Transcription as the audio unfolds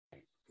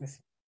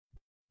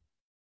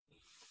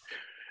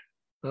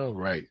All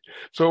right.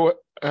 So,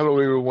 hello,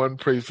 everyone.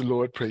 Praise the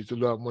Lord. Praise the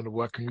Lord. I want to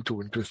welcome you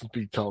to Interesting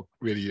Speak Talk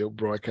Radio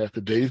broadcast.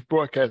 Today's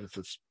broadcast is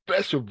a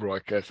special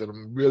broadcast, and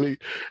I'm really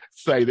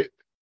excited.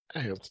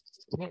 Can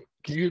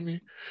you hear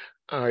me?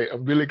 All right.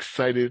 I'm really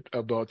excited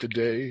about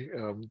today.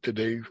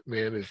 Today,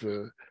 man, is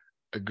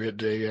a good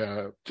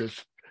day.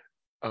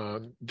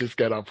 Just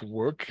got off of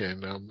work,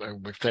 and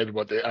I'm excited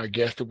about our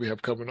guest that we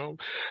have coming on.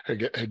 Her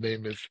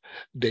name is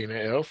Dana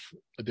Else.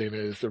 Dana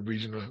is the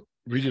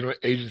regional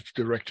agency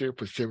director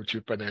for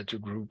Symmetry Financial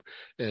Group,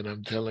 and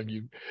I'm telling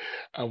you,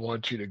 I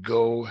want you to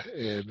go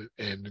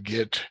and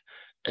get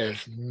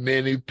as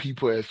many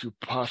people as you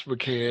possibly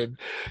can.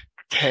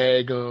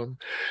 Tag them,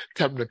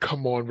 tell them to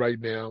come on right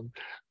now.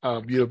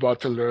 You're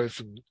about to learn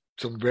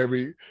some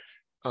very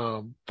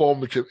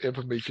formative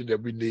information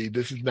that we need.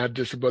 This is not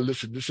just about,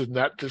 listen, this is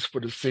not just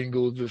for the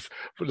singles, just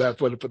for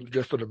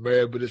the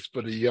married, but it's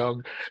for the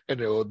young.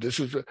 And this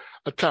is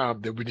a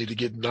time that we need to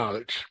get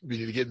knowledge. We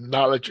need to get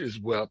knowledge as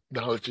well.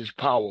 Knowledge is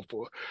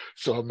powerful.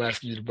 So I'm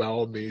asking you to, by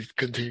all means,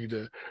 continue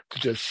to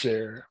just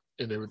share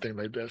and everything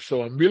like that.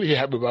 So I'm really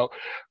happy about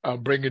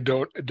bringing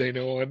Dana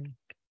on.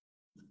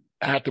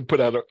 I have to put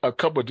out a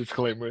couple of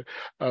disclaimers.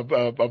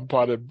 I'm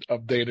part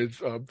of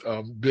Dana's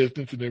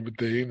business and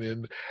everything,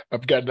 and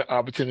I've gotten the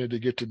opportunity to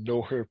get to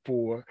know her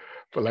for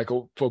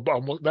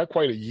almost not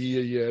quite a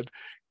year yet,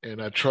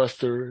 and I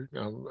trust her.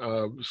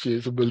 She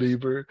is a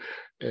believer,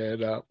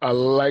 and I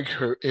like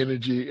her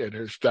energy and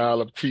her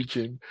style of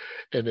teaching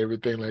and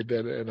everything like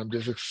that. And I'm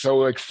just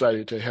so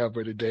excited to have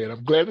her today, and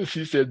I'm glad that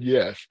she said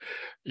yes.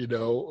 You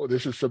know,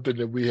 this is something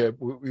that we have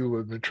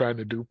been trying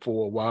to do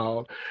for a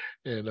while.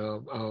 And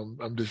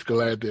I'm just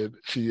glad that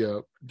she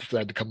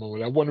decided to come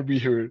on. I want to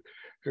read her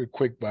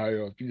quick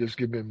bio. If you just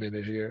give me a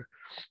minute here,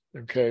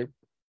 okay?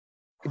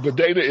 But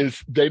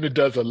Dana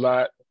does a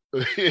lot.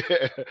 She's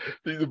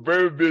a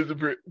very busy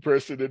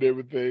person and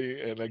everything.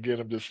 And again,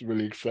 I'm just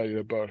really excited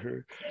about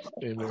her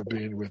and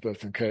being with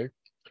us. Okay,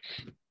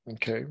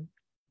 okay.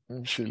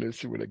 Let's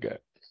see what I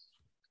got.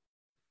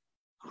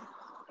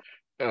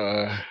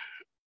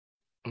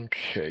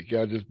 Okay,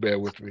 y'all just bear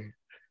with me.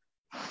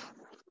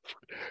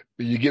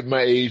 When you get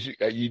my age,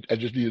 I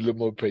just need a little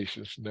more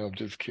patience. No, I'm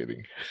just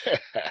kidding.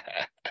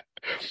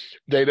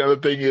 The other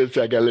thing is,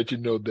 I gotta let you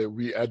know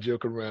that I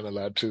joke around a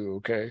lot too.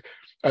 Okay,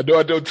 I know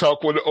I don't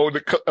talk on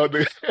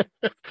the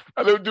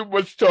I don't do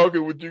much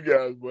talking with you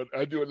guys, but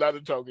I do a lot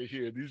of talking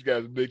here. These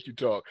guys make you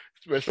talk,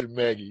 especially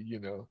Maggie. You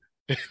know.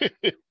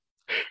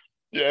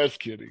 Yeah, just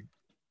kidding.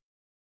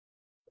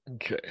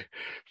 Okay.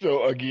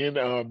 So again,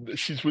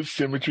 she's with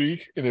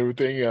Symmetry and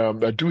everything.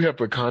 I do have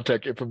her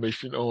contact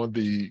information on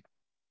the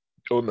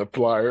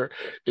flyer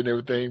and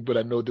everything, but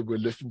I know that we're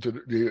listening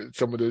to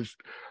some of those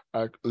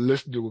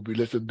listeners will be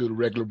listening to the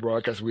regular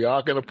broadcast. We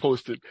are going to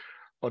post it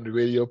on the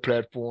radio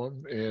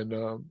platform, and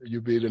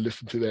you'll be able to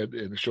listen to that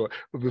in a short.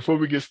 But before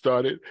we get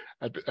started,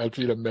 I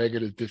see that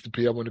Megan has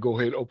disappeared. I want to go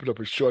ahead and open up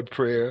a short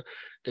prayer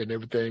and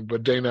everything.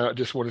 But Dana, I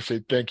just want to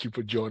say thank you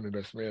for joining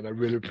us, man. I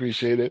really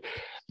appreciate it.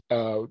 I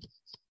don't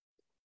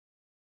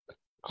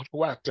know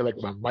why I feel like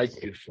my mic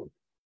is.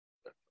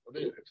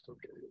 Okay.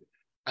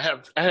 I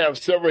have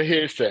several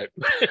headsets.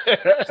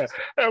 I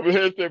have a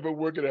headset been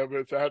working on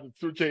it, so I have to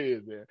switch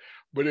heads there.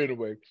 But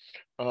anyway,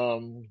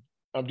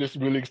 I'm just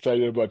really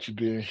excited about you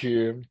being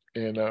here,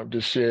 and I'm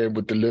just sharing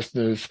with the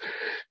listeners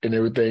and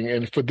everything.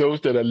 And for those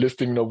that are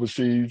listening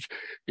overseas,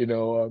 you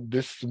know,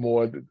 this is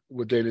more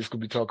what Dana's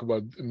going to be talking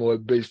about, more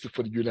based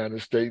for the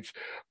United States.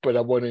 But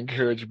I want to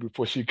encourage you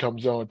before she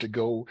comes on to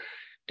go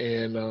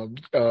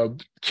and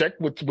check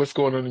what's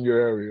going on in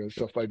your area and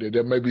stuff like that.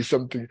 There may be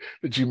something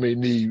that you may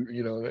need.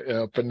 You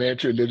know,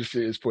 financial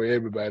literacy is for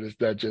everybody. It's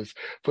not just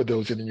for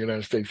those in the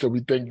United States. So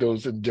we think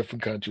those in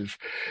different countries,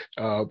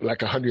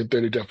 like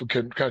 130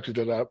 different countries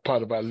that are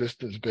part of our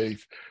listeners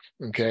base.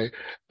 Okay.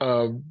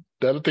 The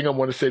other thing I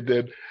want to say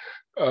that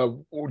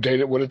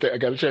Dana, I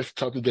got a chance to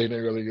talk to Dana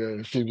earlier,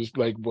 and she was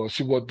like, well,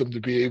 she wants them to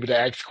be able to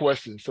ask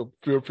questions. So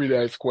feel free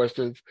to ask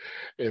questions.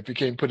 If you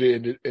can't put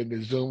it in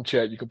the Zoom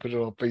chat, you can put it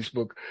on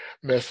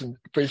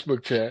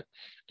Facebook chat,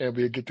 and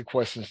we'll get the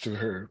questions to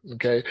her.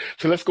 Okay.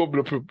 So let's go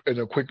in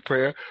a quick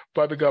prayer.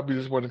 Father God, we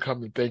just want to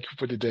come and thank you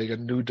for today, a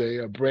new day,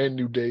 a brand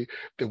new day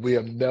that we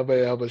have never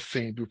ever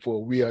seen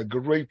before. We are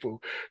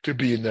grateful to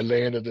be in the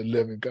land of the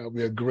living, God.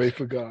 We are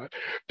grateful, God,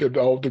 that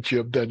all that you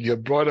have done. You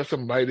have brought us a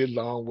mighty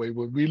long way.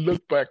 When we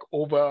look back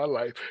over our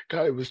life,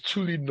 God, it was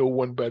truly no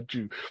one but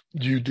you.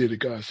 You did it,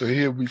 God. So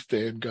here we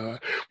stand,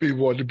 God. We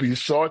want to be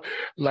salt,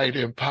 light,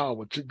 and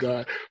power to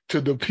God,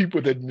 to the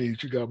people that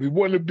need you, God. We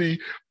want to be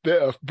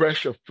the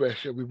breath of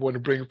fresh air. We want to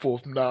bring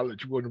forth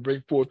knowledge. We want to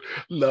bring forth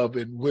love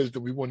and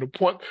wisdom. We want to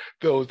point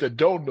those that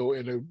don't know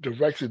in a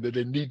direction that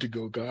they need to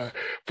go, God.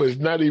 For it's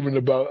not even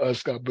about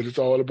us, God, but it's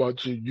all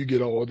about you. You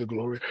get all the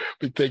glory.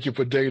 We thank you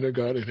for Dana,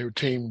 God, and her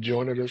team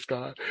joining us,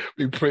 God.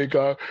 We pray,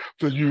 God,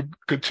 that you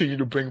continue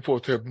to bring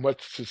forth her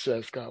much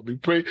success, God. We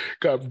pray,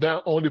 God,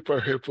 not only for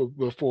her,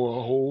 but for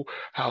her whole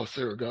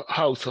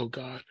household,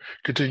 God.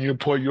 Continue to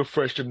pour your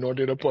fresh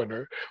anointing upon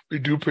her. We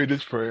do pray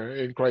this prayer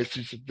in Christ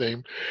Jesus'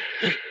 name.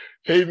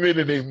 Amen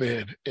and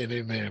amen and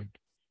amen.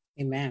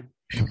 Amen.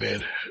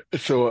 Amen.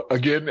 So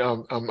again,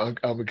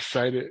 I'm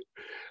excited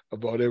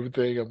about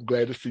everything. I'm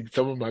glad to see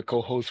some of my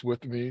co-hosts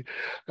with me.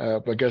 I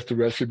guess the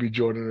rest will be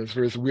joining us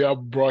first. We are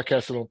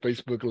broadcasting on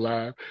Facebook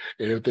Live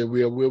and everything.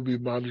 We'll be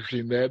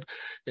monitoring that.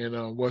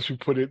 And once we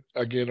put it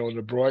again on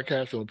the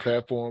broadcast on the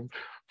platform,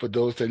 for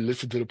those that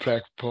listen to the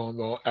platform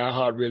on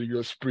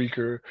iHeartRadio,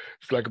 Spreaker,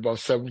 it's like about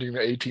 17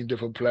 or 18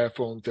 different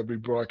platforms that we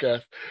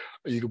broadcast.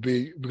 We're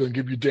going to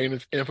give you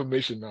Dana's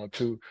information now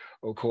too,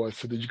 of course,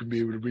 so that you can be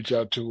able to reach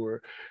out to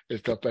her and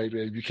stuff like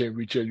that. If you can't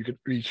reach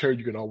her,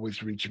 you can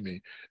always reach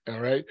me. All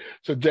right.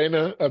 So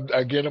Dana,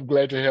 again, I'm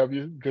glad to have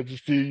you. Good to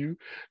see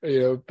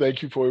you.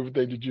 Thank you for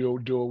everything that you're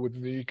doing with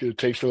me. It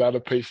takes a lot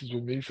of patience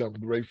with me, so I'm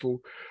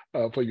grateful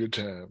for your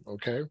time.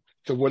 Okay.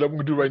 So what I'm going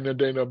to do right now,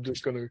 Dana,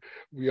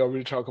 we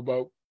already talked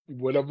about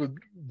whatever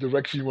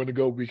direction you want to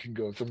go, we can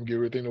go. So I'm going to give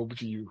everything over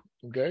to you.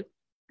 Okay.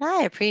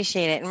 I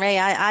appreciate it. And Ray,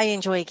 I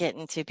enjoy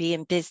getting to be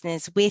in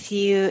business with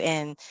you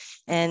and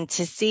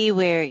to see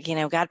where,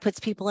 God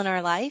puts people in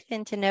our life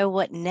and to know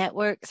what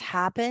networks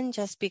happen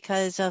just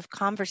because of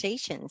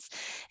conversations.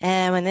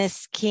 And when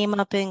this came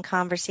up in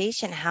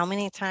conversation, how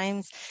many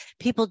times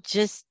people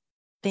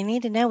they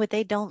need to know what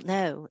they don't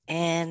know.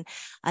 And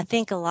I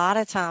think a lot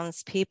of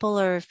times people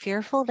are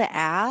fearful to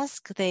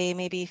ask. They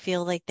maybe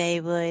feel like they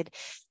would,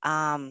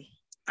 I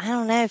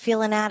don't know,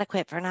 feel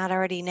inadequate for not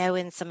already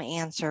knowing some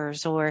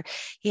answers, or,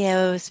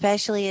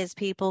 especially as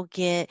people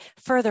get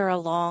further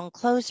along,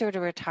 closer to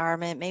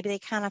retirement, maybe they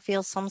kind of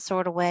feel some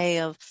sort of way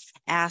of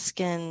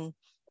asking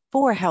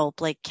for help.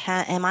 Like,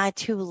 am I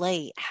too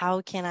late?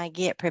 How can I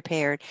get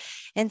prepared?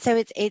 And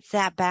so it's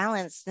that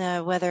balance,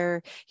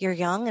 whether you're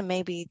young and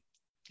maybe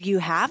you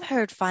have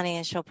heard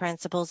financial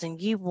principles and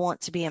you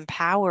want to be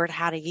empowered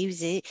how to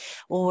use it,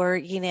 or,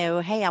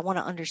 hey, I want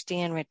to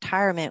understand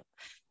retirement,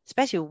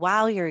 especially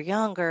while you're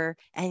younger,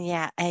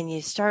 and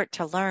you start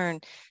to learn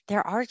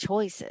there are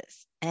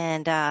choices.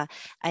 And I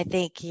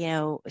think,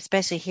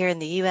 especially here in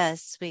the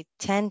U.S., we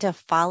tend to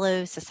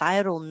follow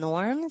societal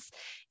norms.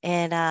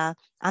 And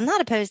I'm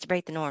not opposed to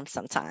break the norms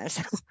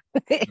sometimes.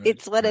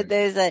 It's one of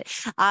those that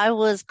I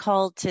was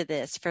called to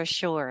this for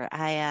sure.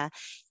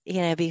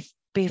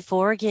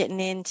 Before getting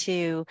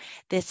into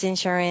this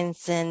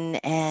insurance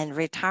and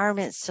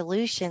retirement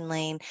solution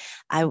lane,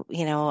 I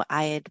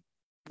had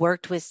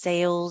worked with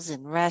sales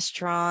and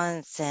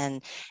restaurants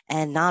and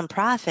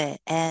nonprofit.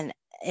 And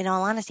in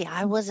all honesty,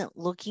 I wasn't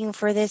looking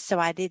for this, so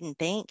I didn't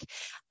think.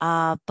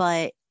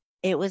 But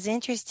it was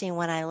interesting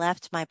when I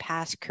left my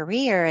past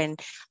career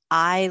and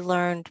I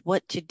learned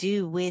what to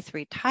do with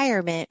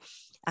retirement.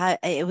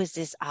 It was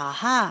this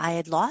I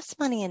had lost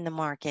money in the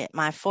market.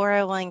 My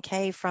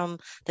 401k from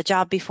the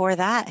job before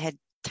that had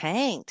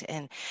tanked,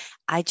 and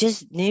I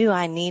just knew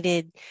I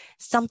needed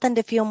something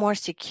to feel more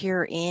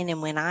secure in.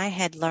 And when I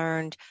had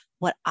learned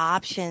what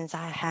options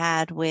I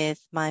had with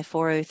my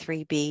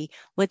 403b,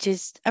 which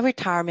is a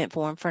retirement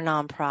form for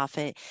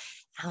nonprofit,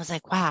 I was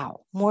like,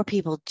 wow, more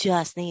people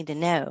just need to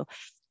know.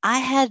 I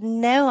had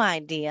no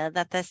idea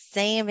that the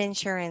same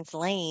insurance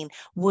lane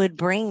would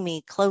bring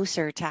me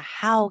closer to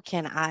how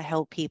can I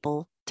help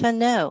people to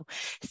know.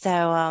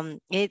 So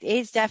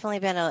it's definitely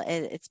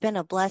been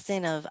a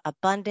blessing of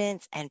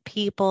abundance and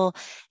people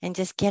and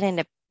just getting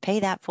to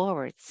pay that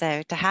forward.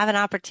 So to have an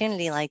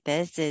opportunity like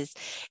this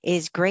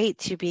is great,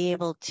 to be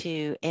able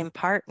to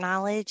impart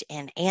knowledge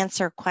and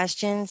answer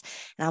questions.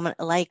 And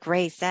like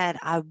Ray said,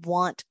 I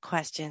want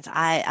questions.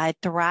 I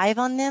thrive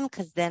on them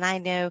because then I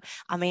know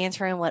I'm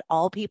answering what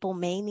all people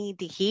may need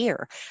to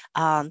hear.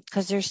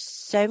 Because there's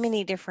so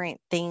many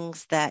different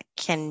things that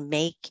can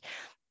make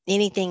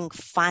anything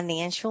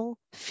financial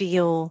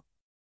feel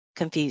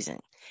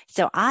confusing.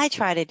 So I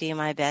try to do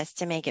my best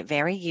to make it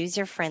very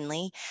user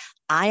friendly.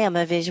 I am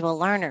a visual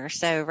learner.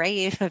 So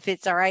Ray, if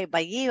it's all right by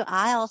you,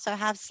 I also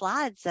have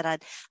slides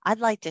that I'd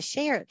like to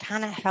share. It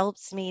kind of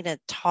helps me to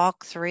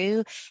talk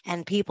through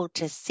and people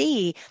to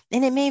see,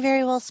 and it may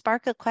very well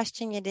spark a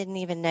question you didn't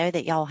even know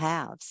that y'all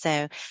have.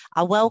 So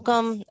I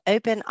welcome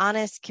open,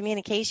 honest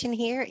communication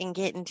here and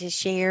getting to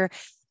share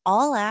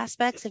all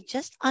aspects of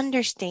just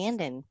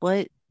understanding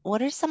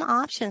what are some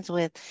options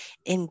with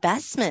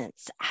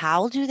investments?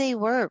 How do they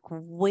work?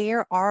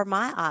 Where are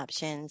my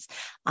options?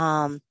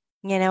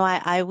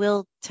 I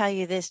will tell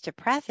you this to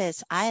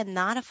preface, I am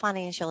not a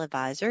financial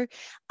advisor.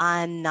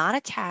 I'm not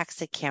a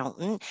tax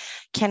accountant.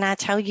 Can I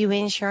tell you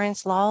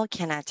insurance law?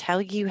 Can I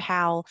tell you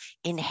how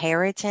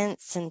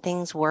inheritance and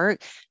things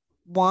work?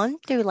 one,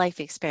 through life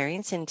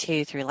experience, and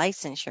two, through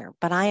licensure.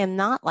 But I am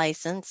not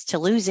licensed to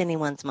lose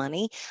anyone's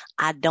money.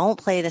 I don't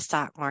play the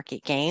stock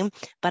market game,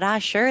 but I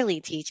surely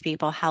teach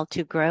people how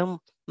to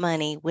grow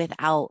money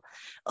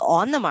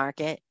on the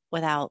market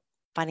without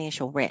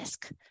financial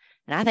risk.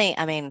 And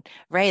I mean,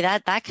 Ray,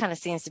 that kind of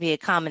seems to be a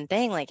common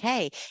thing. Like,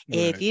 hey,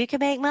 if Right. you can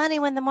make money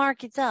when the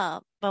market's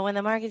up, but when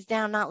the market's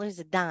down, not lose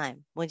a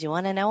dime, would you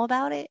want to know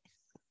about it?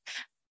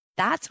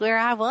 That's where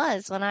I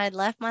was when I had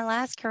left my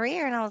last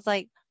career. And I was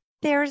like,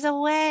 there's a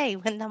way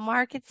when the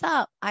market's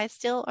up, I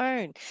still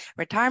earn.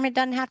 Retirement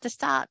doesn't have to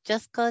stop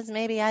just because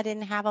maybe I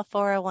didn't have a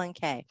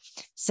 401k.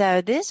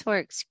 So this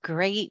works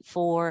great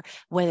for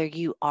whether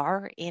you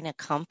are in a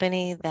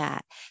company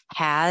that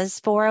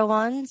has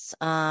 401s,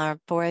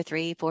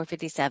 403,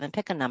 457,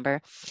 pick a number.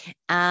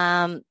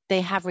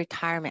 They have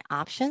retirement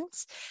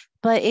options,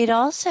 but it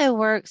also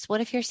works.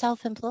 What if you're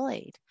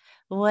self-employed?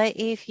 What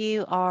if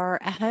you are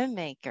a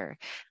homemaker?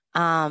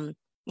 Um,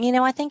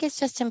 I think it's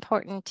just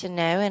important to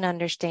know and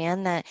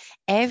understand that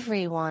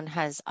everyone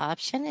has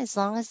option as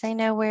long as they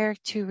know where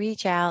to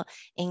reach out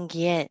and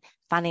get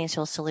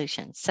financial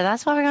solutions. So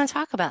that's what we're going to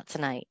talk about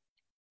tonight.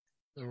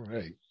 All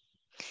right.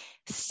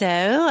 So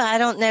I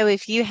don't know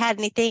if you had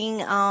anything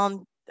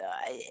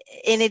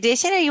in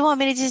addition, or you want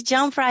me to just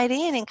jump right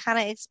in and kind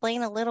of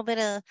explain a little bit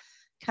of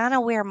kind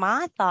of where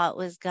my thought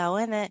was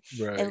going, that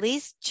at Right.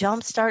 least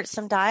jumpstart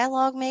some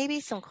dialogue, maybe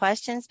some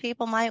questions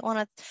people might want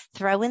to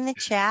throw in the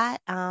chat.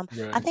 I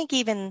Right. think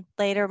even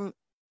later,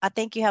 I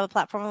think you have a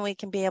platform where we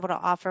can be able to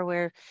offer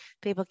where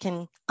people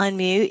can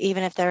unmute,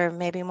 even if they're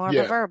maybe more of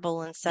a Yeah.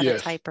 verbal instead of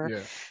Yes. typer.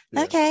 Yeah.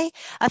 Yeah. Okay.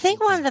 I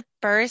think one Okay. of the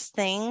first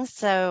things,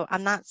 so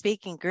I'm not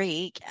speaking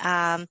Greek,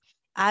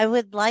 I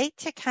would like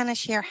to kind of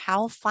share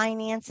how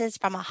finances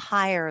from a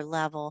higher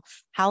level,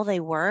 how they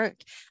work.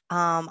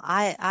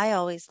 I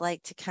always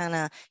like to kind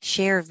of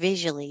share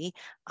visually.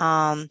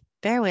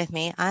 Bear with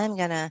me. I'm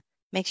going to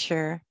make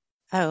sure.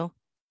 Oh,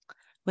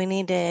 we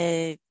need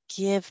to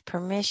give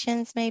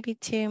permissions maybe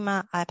to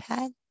my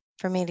iPad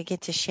for me to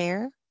get to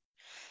share.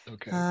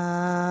 Okay.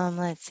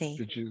 Let's see.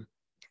 Did you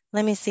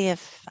Let me see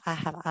if I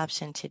have an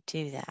option to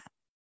do that.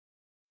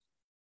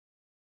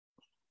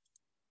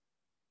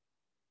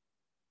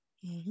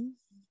 Mhm.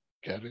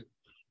 get it?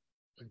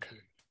 Okay.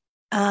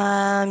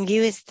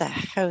 You as the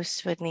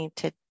host would need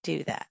to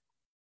do that.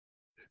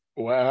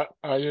 Well,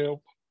 I am,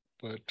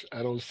 but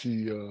I don't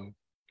see.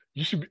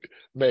 You should be,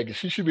 Maggie.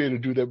 She should be able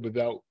to do that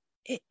without.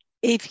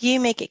 If you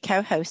make it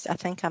co-host, I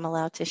think I'm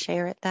allowed to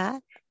share it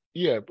that.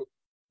 Yeah,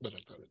 but I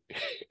thought it,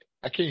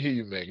 I can't hear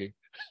you, Maggie.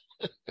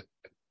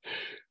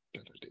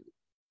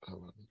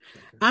 Hold on a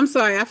second. I'm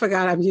sorry, I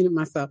forgot I muted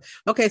myself.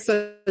 Okay,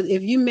 so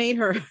if you made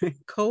her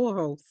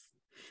co-host,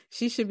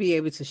 she should be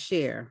able to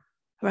share.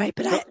 Right,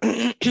 but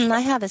No, I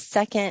have a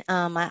second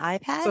my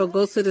iPad. So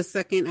go to the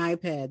second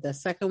iPad, the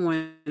second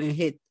one, and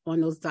hit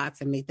on those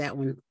dots and make that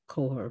one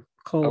okay. The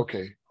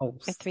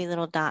co-host. 3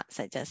 little dots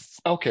I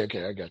just. Okay.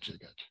 Okay. I got you. I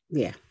got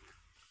Yeah.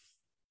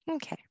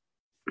 Okay.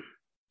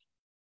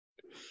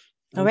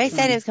 Well, I'm Ray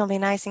said it trying. was going to be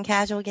nice and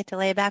casual, get to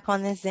lay back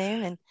on this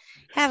Zoom and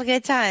have a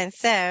good time.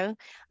 So,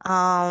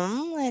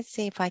 let's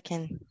see if I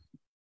can.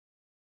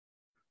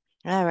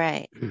 All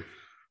right.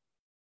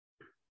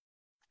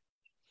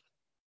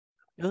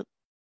 Oop,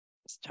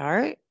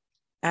 start.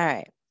 All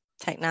right.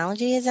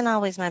 Technology isn't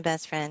always my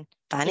best friend.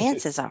 you.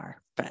 Finances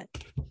are, but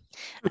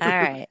all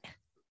right.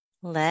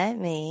 Let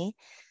me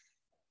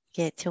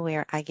get to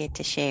where I get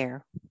to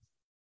share.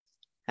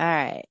 All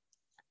right.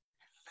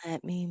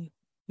 Let me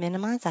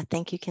minimize. I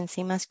think you can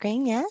see my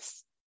screen.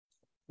 Yes.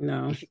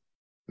 No.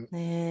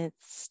 It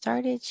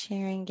started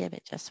sharing. Give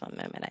it just one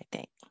moment, I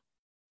think.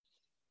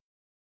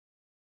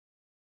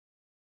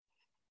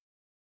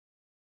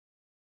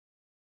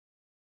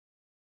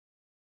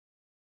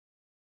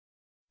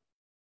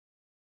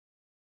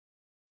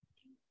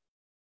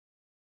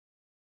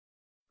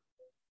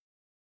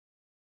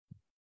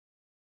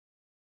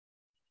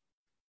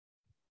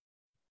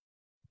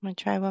 I'm going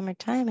to try one more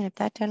time. And if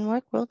that doesn't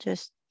work, we'll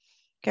just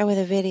go with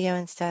a video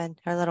instead,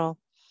 our little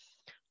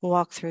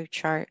walkthrough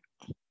chart.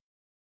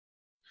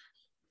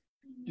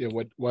 Yeah.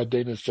 What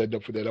Dana set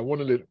up for that. I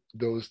wanted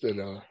those that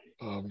are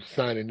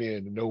signing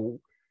in to know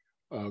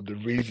the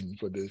reason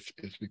for this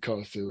is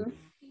because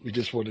we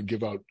just want to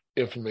give out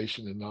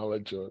information and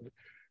knowledge on,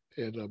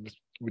 and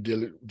we're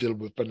dealing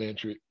with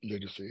financial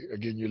literacy.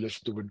 Again, you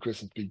listen to When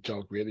Christians Speak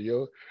Talk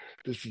Radio.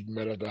 This is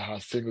Men of the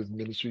House Singles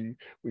Ministry.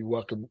 We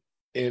welcome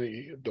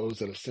any those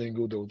that are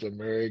single, those that are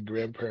married,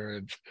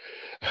 grandparents,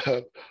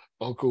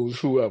 uncles,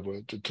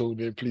 whoever, to tune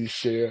in. Please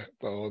share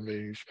by all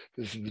means.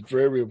 This is a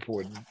very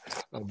important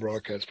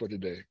broadcast for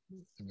today.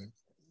 Amen.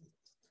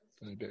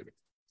 Hi, David.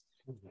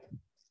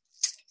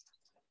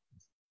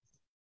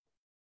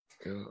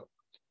 Yeah.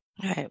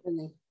 All right.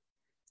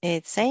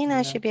 It's saying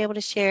I should be able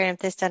to share. And if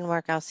this doesn't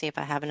work, I'll see if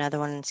I have another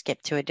one and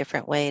skip to a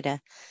different way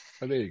to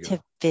Oh, there you go.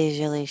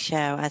 visually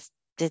show.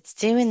 It's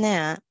doing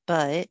that,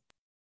 but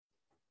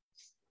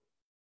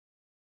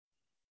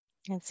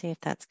let's see if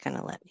that's going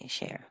to let me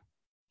share.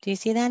 Do you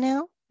see that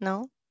now?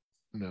 No?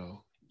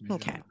 No.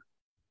 Okay.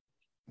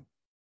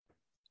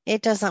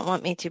 It doesn't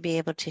want me to be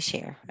able to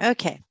share.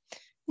 Okay,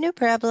 no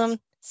problem.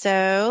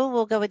 So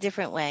we'll go a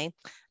different way.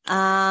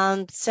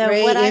 So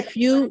Ray, what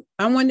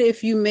I wonder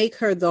if you make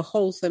her the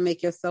host and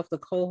make yourself the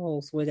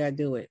co-host, would I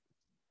do it?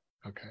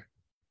 Okay.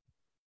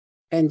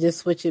 And just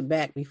switch it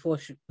back before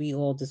we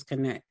all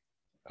disconnect.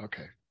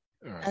 Okay.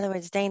 All in right. other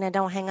words, Dana,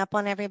 don't hang up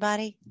on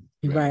everybody.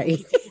 Right.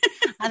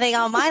 I think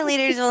all my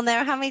leaders will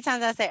know how many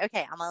times I say,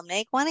 okay, I'm going to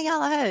make one of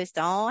y'all a host.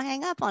 Don't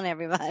hang up on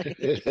everybody.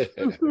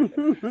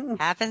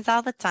 Happens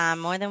all the time,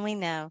 more than we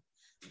know.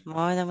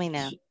 More than we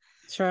know.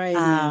 Try it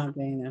now,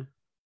 Dana.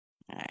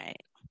 All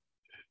right.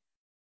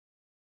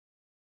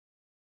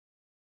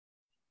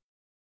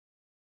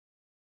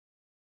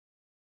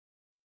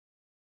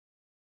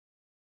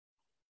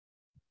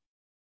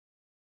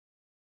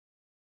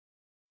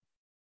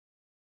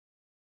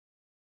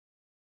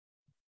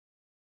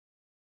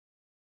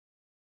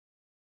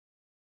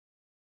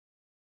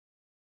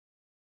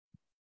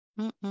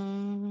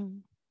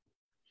 Mm-mm.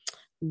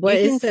 But You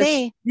it can says,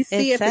 see. you It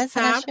see at the says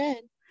I top. should.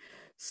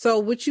 So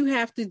what you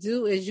have to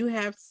do is you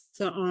have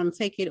to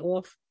take it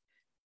off,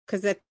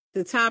 because at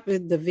the top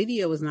the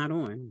video is not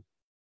on.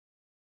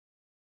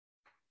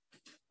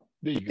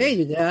 There you go. There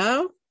you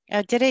go.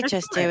 Oh, did it That's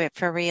just do it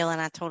for real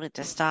and I told it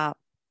to stop?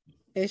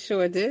 It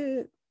sure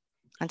did.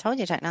 I told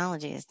you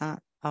technology is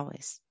not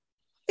always.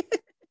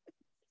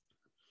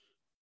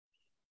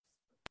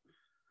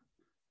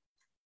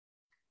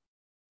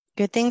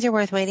 Good things are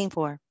worth waiting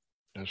for.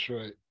 That's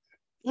right.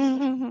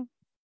 Mm-hmm.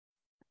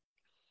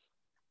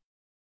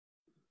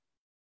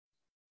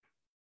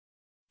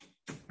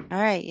 All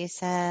right. You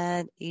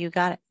said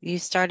you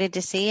started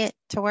to see it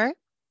to work?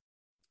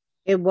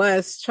 It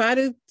was. Try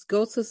to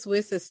go to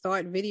Swiss and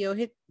start video.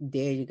 Hit.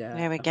 There you go.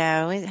 There we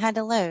go. It had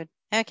to load.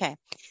 Okay.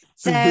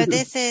 So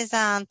this is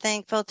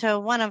thankful to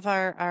one of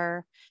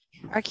our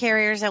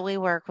carriers that we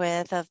work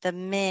with of the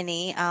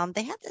many.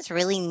 They have this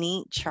really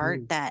neat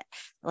chart that,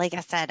 like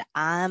I said,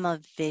 I'm a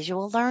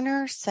visual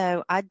learner,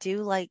 so I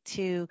do like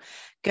to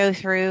go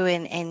through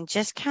and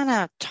just kind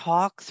of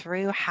talk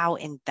through how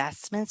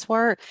investments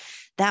work.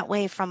 That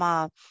way, from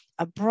a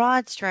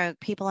broad stroke,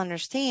 people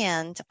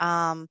understand.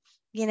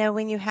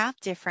 When you have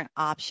different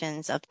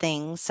options of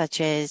things,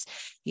 such as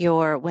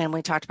when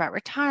we talked about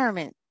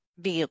retirement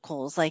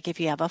vehicles, like if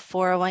you have a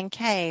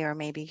 401k, or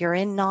maybe you're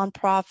in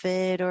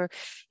nonprofit, or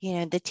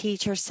the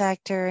teacher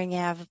sector, and you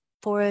have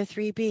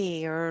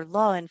 403b, or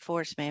law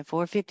enforcement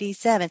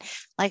 457.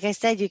 Like I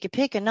said, you could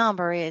pick a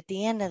number. At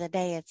the end of the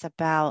day, it's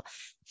about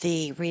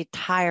the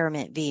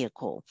retirement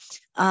vehicle.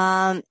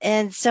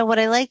 And so what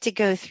I like to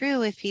go through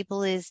with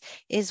people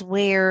is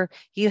where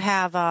you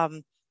have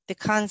the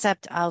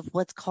concept of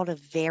what's called a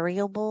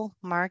variable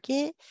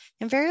market.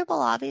 And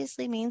variable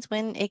obviously means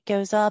when it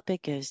goes up,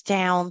 it goes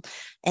down.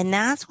 And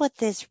that's what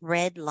this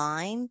red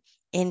line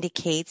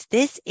indicates.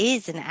 This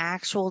is an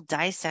actual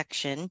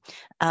dissection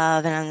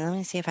of, and let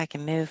me see if I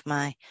can move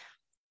my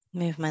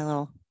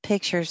little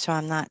picture so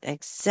I'm not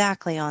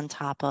exactly on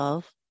top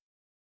of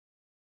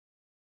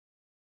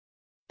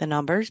the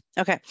numbers.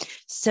 Okay.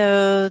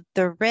 So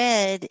the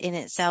red in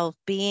itself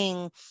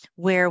being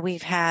where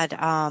we've had,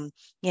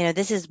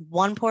 this is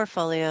one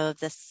portfolio of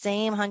the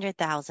same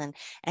 100,000,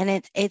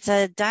 and it's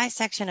a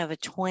dissection of a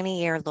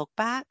 20-year look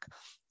back.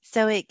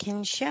 So it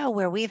can show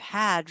where we've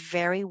had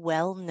very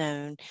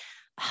well-known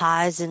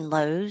highs and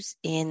lows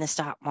in the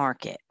stock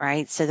market,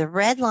 right? So the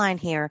red line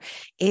here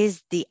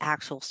is the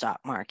actual stock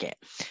market.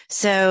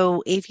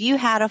 So if you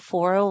had a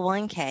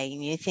 401k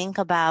and you think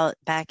about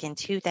back in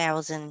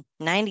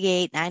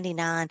 2098,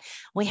 99,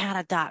 we had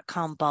a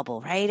dot-com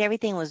bubble, right?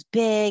 Everything was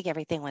big.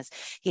 Everything was,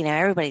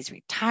 everybody's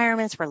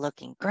retirements were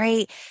looking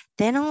great.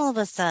 Then all of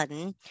a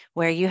sudden,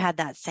 where you had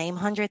that same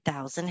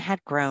 100,000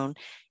 had grown,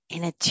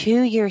 in a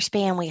 2-year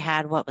span, we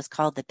had what was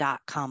called the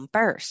dot-com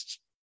burst,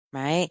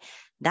 right?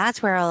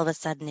 That's where all of a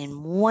sudden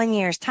in 1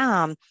 year's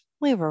time,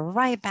 we were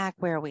right back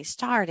where we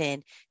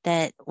started,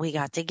 that we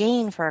got to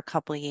gain for a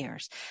couple of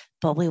years,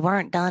 but we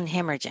weren't done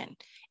hemorrhaging.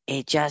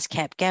 It just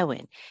kept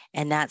going,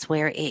 and that's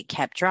where it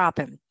kept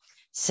dropping.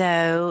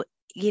 So,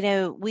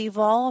 we've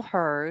all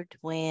heard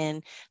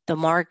when the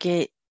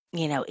market,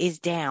 is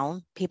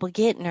down, people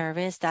get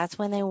nervous. That's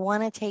when they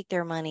want to take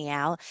their money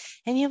out.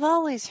 And you've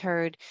always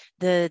heard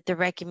the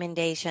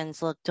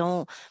recommendations, look,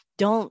 don't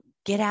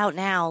get out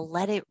now,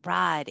 let it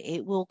ride.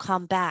 It will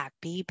come back.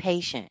 Be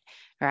patient,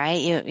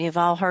 right? You've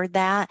all heard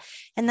that.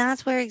 And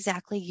that's where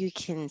exactly you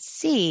can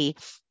see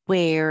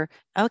where,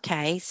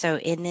 okay, so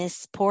in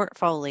this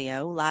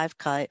portfolio, live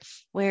cut,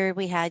 where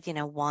we had,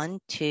 1,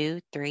 2,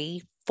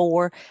 3,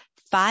 4,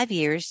 5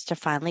 years to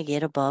finally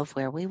get above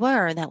where we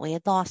were that we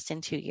had lost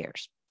in 2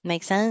 years.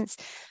 Make sense?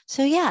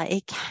 So yeah,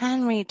 it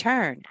can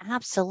return.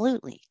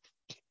 Absolutely.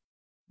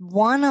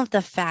 One of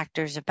the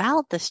factors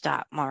about the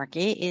stock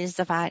market is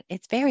the fact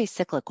it's very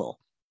cyclical,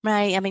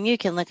 right? I mean, you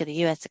can look at the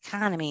U.S.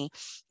 economy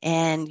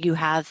and you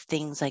have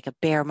things like a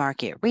bear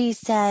market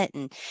reset,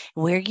 and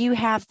where you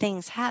have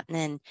things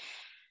happening.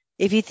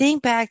 If you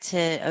think back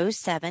to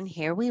 07,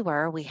 here we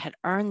were, we had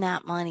earned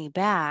that money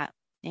back.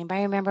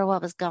 Anybody remember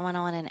what was going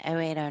on in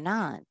 08,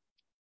 09?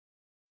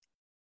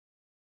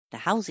 the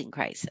housing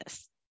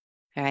crisis.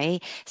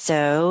 Right.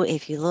 So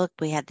if you look,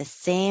 we had the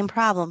same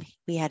problem.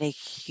 We had a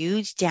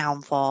huge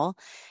downfall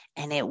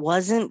and it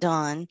wasn't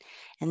done.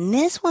 And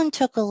this one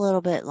took a little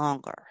bit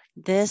longer.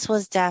 This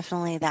was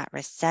definitely that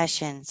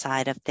recession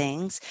side of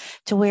things,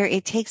 to where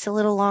it takes a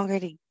little longer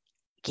to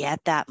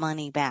get that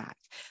money back.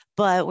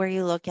 But where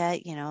you look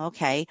at,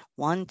 okay,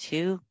 1,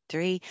 2,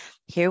 3,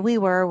 here we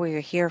were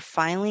here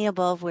finally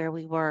above where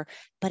we were,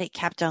 but it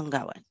kept on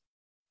going.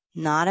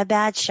 Not a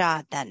bad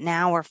shot that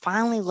now we're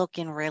finally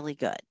looking really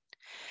good.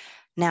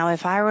 Now,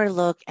 if I were to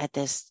look at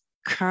this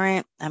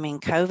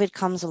COVID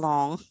comes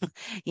along,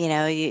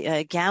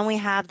 again, we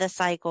have the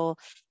cycle.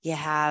 You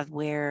have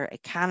where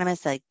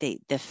economists like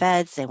the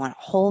Feds, they want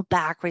to hold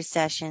back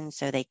recession.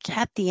 So they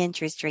kept the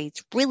interest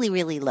rates really,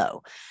 really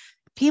low.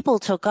 People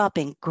took up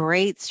in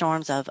great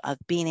storms of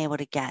being able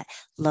to get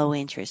low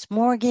interest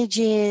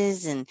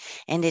mortgages and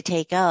to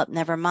take up,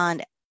 never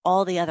mind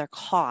all the other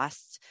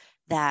costs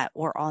that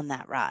were on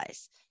that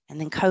rise. And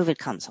then COVID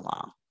comes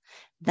along.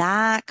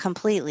 That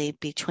completely,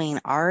 between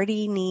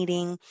already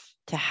needing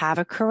to have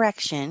a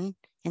correction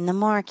in the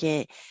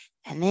market,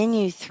 and then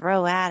you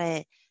throw at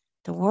it,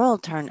 the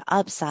world turned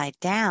upside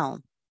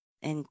down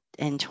in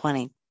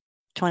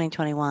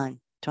 2021.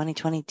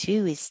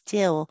 2022 is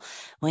still,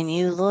 when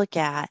you look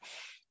at,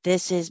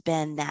 this has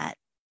been that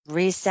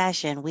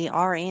recession. We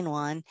are in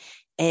one.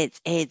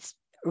 It's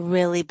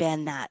really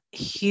been that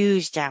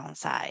huge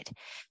downside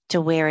to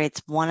where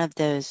it's one of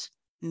those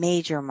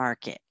major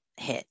market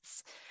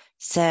hits.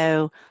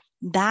 So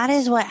that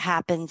is what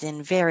happens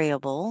in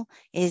variable,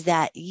 is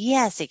that,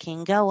 yes, it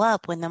can go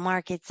up when the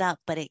market's up,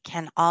 but it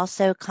can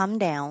also come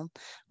down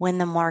when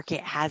the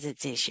market has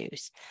its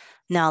issues.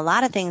 Now, a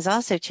lot of things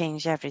also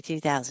changed after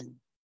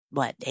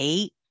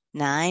 2008,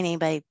 9?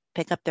 Anybody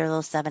pick up their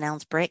little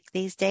 7-ounce brick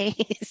these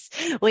days?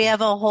 We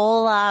have a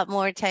whole lot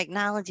more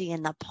technology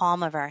in the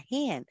palm of our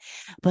hand,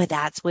 but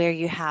that's where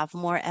you have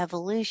more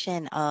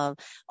evolution of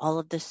all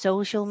of the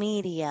social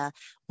media.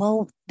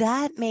 Well,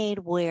 that made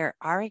where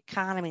our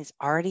economy is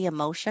already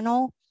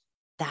emotional,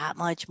 that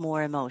much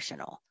more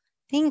emotional.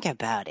 Think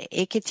about it.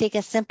 It could take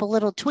a simple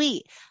little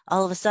tweet.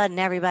 All of a sudden,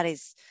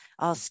 everybody's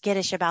all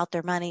skittish about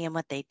their money and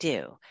what they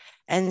do.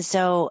 And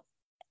so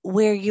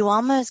where you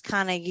almost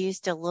kind of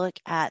used to look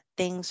at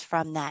things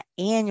from that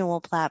annual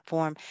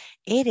platform,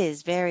 it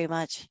is very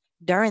much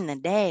during the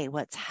day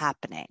what's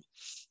happening.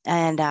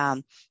 And,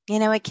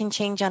 it can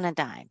change on a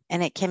dime,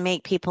 and it can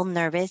make people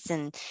nervous.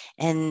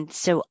 And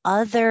so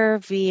other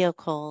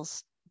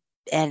vehicles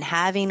and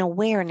having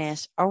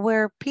awareness are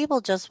where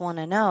people just want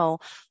to know,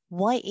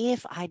 what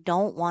if I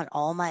don't want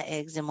all my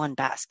eggs in one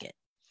basket?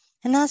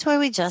 And that's where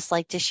we just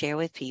like to share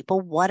with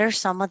people, what are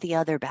some of the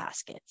other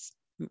baskets?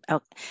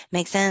 Oh,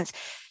 makes sense.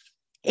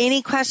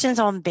 Any questions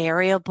on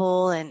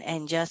variable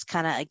and just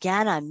kind of,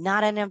 again, I'm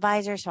not an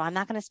advisor, so I'm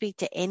not going to speak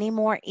to any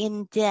more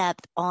in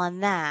depth on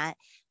that,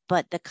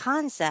 but the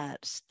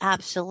concepts,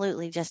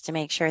 absolutely, just to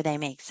make sure they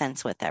make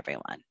sense with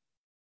everyone.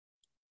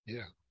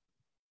 Yeah.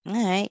 All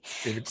right.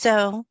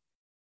 So,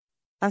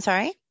 I'm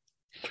sorry?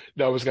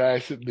 No, I was going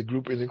to ask the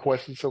group any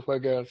questions so far,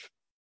 guys?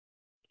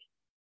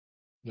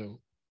 No.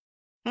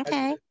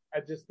 Okay. I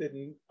just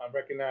didn't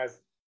recognize,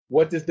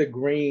 what does the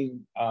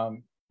green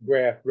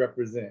graph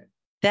represent?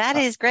 That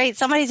is great.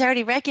 Somebody's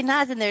already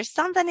recognizing there's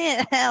something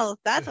else.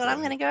 That's what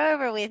I'm going to go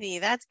over with you.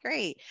 That's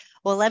great.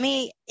 Well, let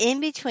me, in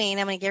between,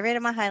 I'm going to get rid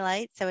of my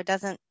highlights so it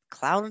doesn't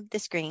cloud the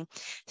screen.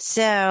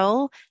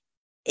 So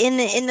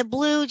in the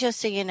blue, just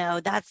so you know,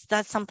 that's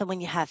something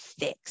when you have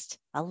fixed.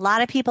 A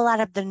lot of people, out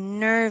of the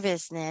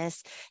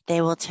nervousness,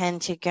 they will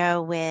tend to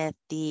go with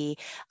the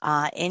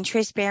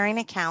interest-bearing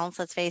accounts.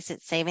 Let's face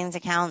it, savings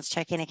accounts,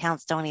 checking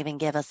accounts don't even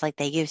give us like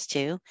they used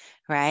to,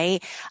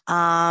 right?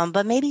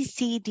 But maybe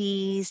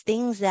CDs,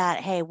 things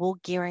that, hey, we'll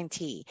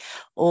guarantee,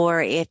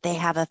 or if they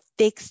have a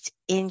fixed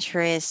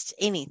interest,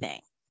 anything,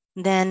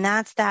 then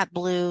that's that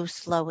blue,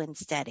 slow and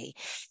steady.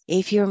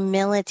 If you're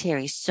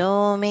military,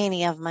 so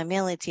many of my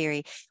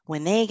military,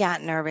 when they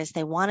got nervous,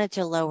 they wanted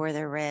to lower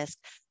their risk,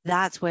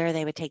 that's where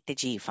they would take the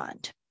G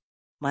fund.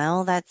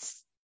 Well,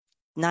 that's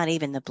not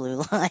even the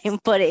blue line,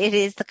 but it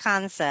is the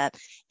concept.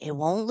 It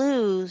won't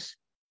lose.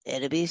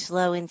 It'll be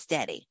slow and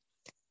steady.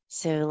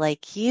 So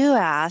like you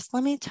asked,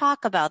 let me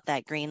talk about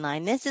that green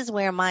line. This is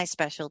where my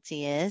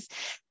specialty is,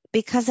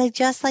 because I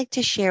just like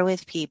to share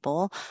with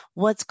people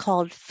what's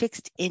called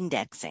fixed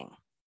indexing.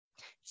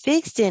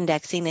 Fixed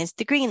indexing is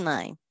the green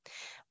line.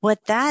 What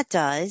that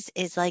does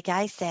is, like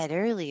I said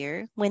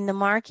earlier, when the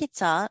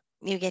market's up,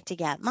 you get to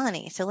get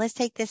money. So let's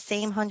take this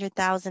same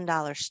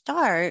 $100,000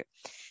 start.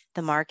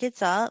 The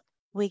market's up,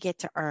 we get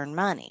to earn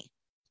money.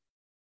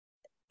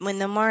 When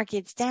the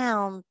market's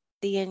down,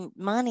 the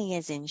money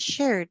is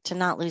insured to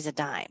not lose a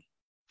dime.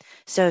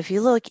 So if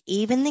you look,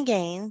 even the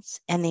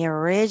gains and the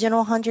original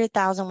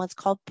 100,000, what's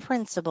called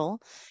principal,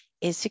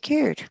 is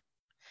secured.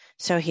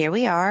 So here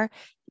we are.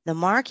 The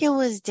market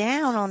was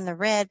down on the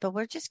red, but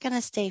we're just going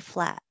to stay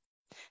flat.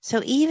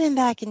 So even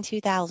back in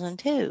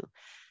 2002,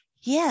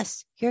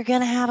 Yes, you're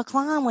going to have a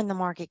climb when the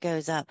market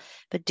goes up,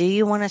 but do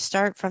you want to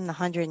start from the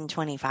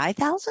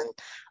 125,000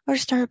 or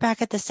start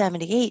back at the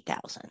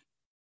 78,000?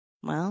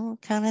 Well,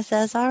 kind of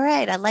says, all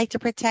right, I'd like to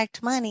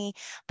protect money,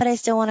 but I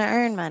still want to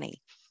earn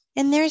money.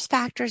 And there's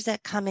factors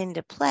that come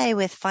into play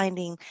with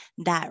finding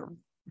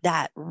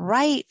that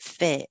right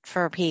fit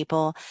for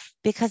people,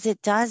 because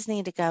it does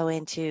need to go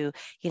into,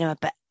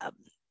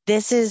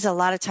 this is a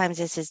lot of times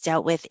this is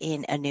dealt with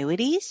in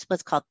annuities,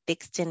 what's called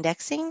fixed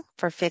indexing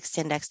for fixed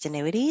indexed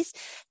annuities.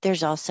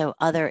 There's also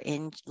other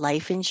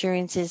life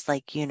insurances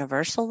like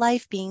universal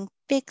life being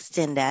fixed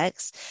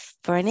index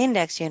for an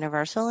index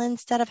universal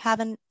instead of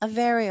having a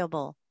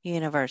variable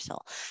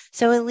universal.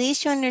 So at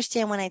least you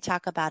understand when I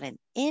talk about an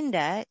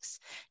index,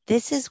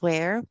 this is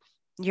where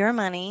your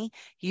money,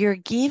 you're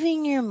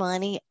giving your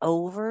money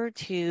over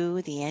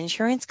to the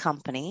insurance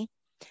company.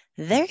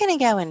 They're going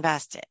to go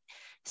invest it.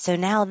 So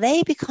now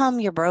they become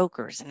your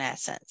brokers in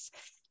essence.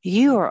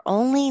 You are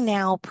only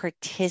now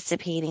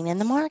participating in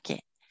the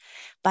market.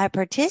 By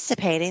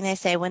participating, they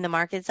say when the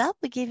market's up,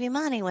 we give you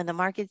money. When the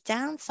market's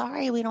down,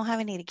 sorry, we don't have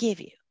any to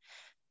give you.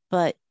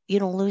 But you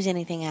don't lose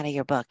anything out of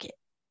your bucket.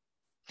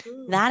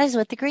 That is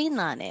what the green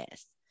line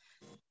is.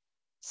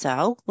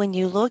 So when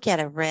you look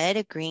at a red,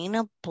 a green,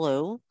 a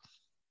blue,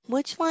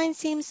 which line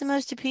seems the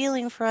most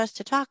appealing for us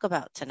to talk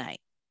about tonight?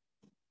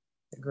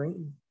 The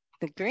green.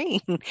 The green.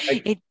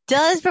 It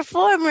does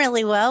perform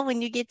really well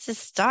when you get to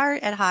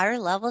start at higher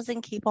levels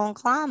and keep on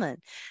climbing.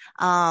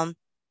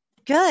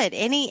 Good.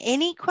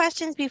 Any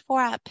questions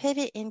before I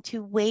pivot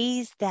into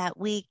ways that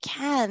we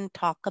can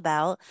talk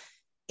about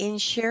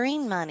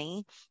insuring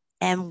money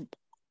and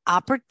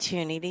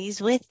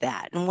opportunities with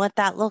that and what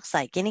that looks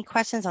like? Any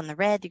questions on the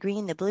red, the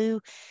green, the blue?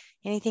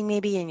 Anything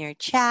maybe in your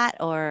chat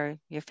or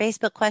your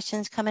Facebook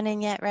questions coming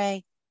in yet,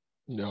 Ray?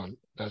 No,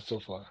 not so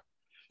far.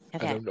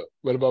 Okay. I don't know.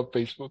 What about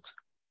Facebook?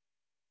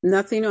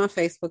 Nothing on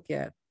Facebook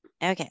yet.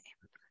 Okay.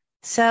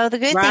 So the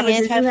good Robert,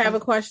 thing is, did you have a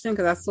question?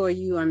 Because I saw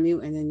you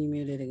unmute and then you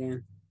muted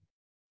again.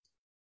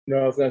 No,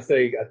 I was going to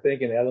say, I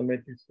think in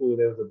elementary school,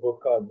 there was a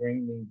book called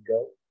Green Means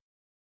Go.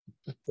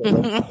 So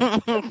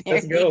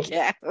let's go.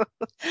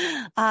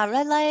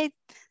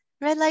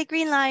 Red light,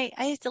 green light.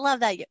 I used to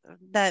love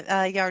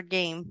that yard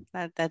game.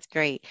 That's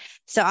great.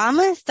 So I'm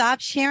going to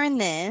stop sharing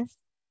this.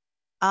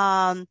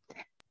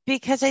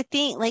 Because I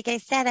think, like I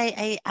said,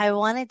 I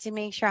wanted to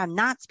make sure I'm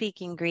not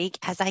speaking Greek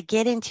as I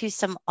get into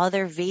some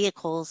other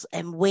vehicles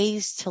and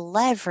ways to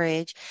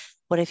leverage.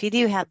 What if you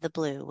do have the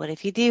blue? What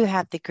if you do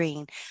have the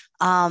green?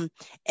 And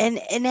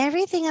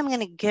everything I'm going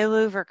to go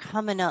over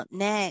coming up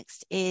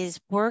next is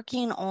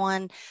working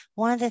on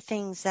one of the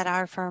things that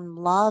our firm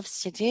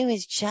loves to do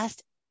is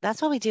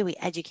that's what we do. We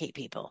educate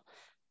people.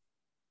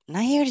 I'm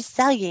not here to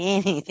sell you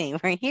anything.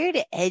 We're here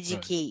to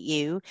educate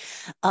you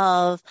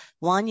of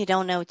one, you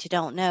don't know what you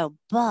don't know.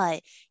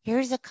 But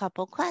here's a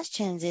couple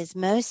questions is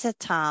most of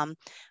the time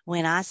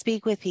when I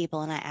speak with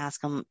people and I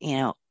ask them,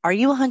 are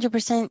you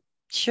 100%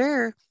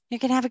 sure you're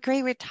going to have a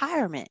great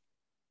retirement?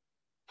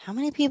 How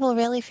many people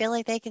really feel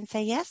like they can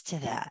say yes to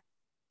that?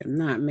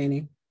 Not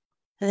many.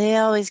 They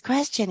always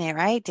question it,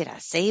 right? Did I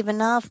save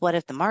enough? What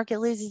if the market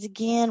loses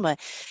again? What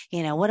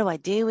do I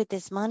do with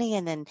this money?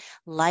 And then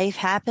life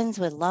happens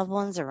with loved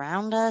ones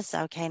around us.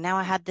 Okay, now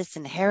I have this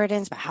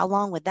inheritance, but how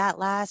long would that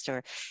last?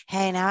 Or,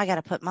 hey, now I got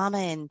to put mama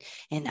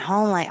in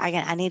home. Like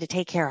I need to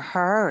take care of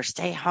her or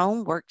stay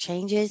home. Work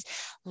changes.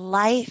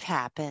 Life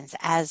happens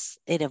as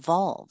it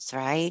evolves,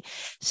 right?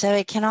 So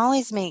it can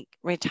always make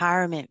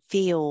retirement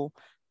feel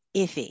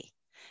iffy.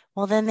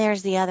 Well, then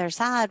there's the other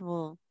side.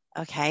 Well,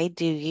 okay,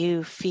 do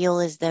you feel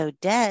as though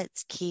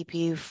debts keep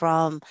you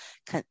from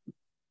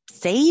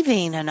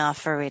saving enough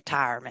for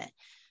retirement?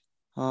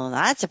 Well,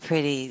 that's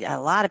a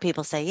lot of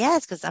people say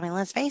yes, because,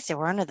 let's face it,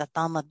 we're under the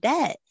thumb of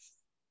debt.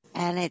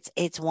 And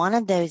it's one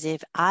of those,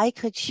 if I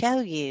could show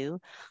you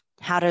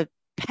how to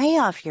pay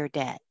off your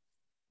debt,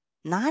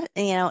 not,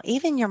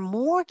 even your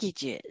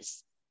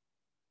mortgages,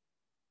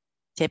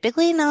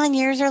 typically 9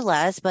 years or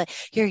less, but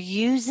you're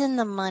using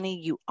the money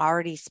you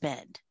already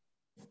spend.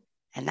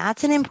 And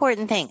that's an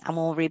important thing. I'm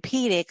going to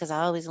repeat it because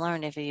I always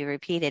learn if you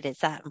repeat it,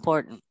 it's that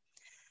important.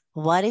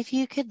 What if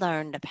you could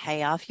learn to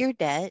pay off your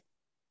debt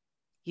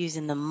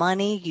using the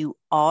money you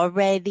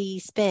already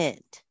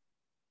spent?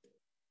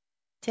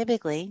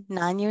 Typically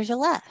 9 years or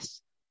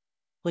less.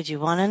 Would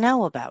you want to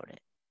know about it?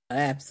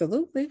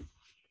 Absolutely.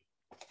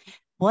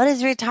 What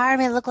does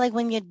retirement look like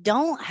when you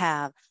don't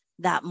have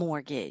that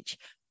mortgage?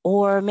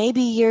 Or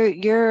maybe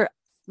you're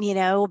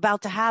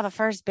about to have a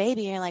first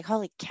baby and you're like,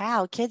 holy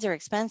cow, kids are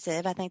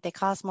expensive. I think they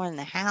cost more than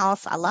the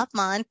house. I love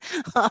mine,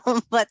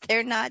 but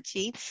they're not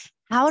cheap.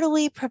 How do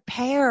we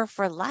prepare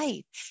for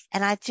life?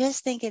 And I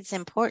just think it's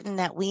important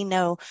that we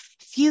know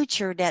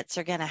future debts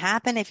are going to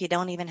happen if you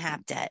don't even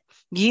have debt.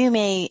 You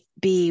may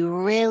be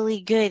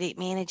really good at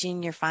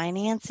managing your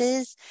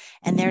finances,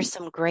 and there's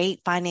some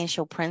great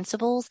financial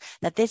principles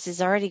that this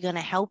is already going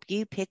to help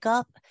you pick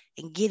up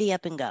and giddy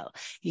up and go.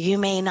 You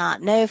may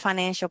not know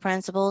financial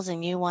principles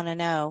and you want to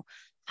know,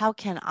 How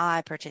can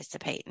I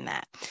participate in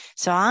that?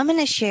 So I'm going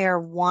to share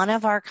one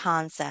of our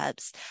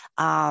concepts,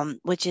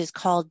 which is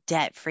called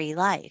debt-free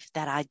life,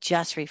 that I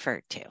just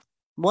referred to.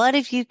 What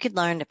if you could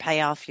learn to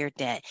pay off your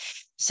debt?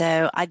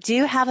 So I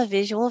do have a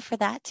visual for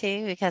that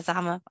too, because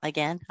I'm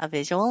again, a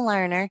visual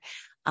learner.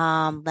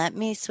 Let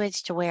me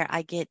switch to where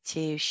I get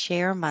to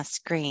share my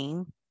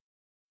screen.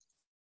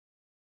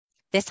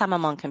 This time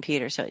I'm on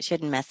computer, so it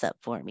shouldn't mess up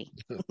for me.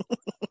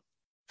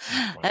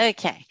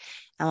 Okay,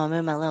 I'm gonna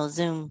move my little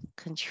Zoom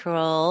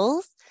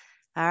controls.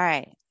 All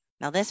right,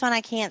 now this one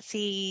I can't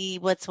see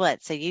what's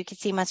what, so you can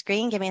see my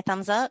screen. Give me a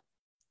thumbs up.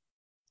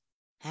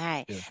 All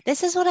right, Yeah.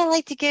 This is what I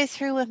like to go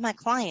through with my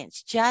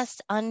clients,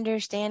 just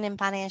understanding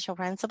financial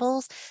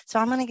principles. So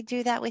I'm going to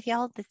do that with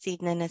y'all this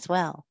evening as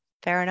well.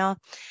 Fair enough?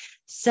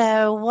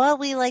 So what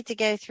we like to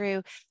go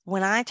through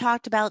when I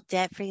talked about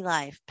debt-free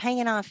life,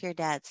 paying off your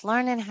debts,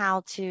 learning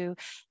how to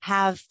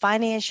have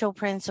financial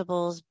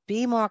principles,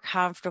 be more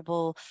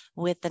comfortable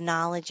with the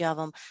knowledge of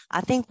them.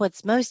 I think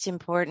what's most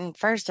important,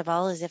 first of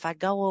all, is if I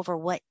go over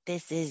what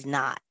this is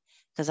not,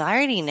 because I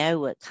already know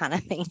what kind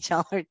of things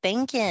y'all are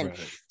thinking.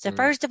 Right. So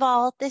first of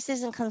all, this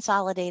isn't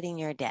consolidating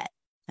your debt.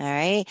 All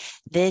right.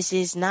 This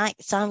is not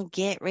some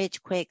get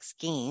rich quick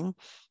scheme.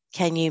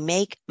 Can you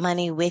make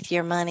money with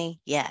your money?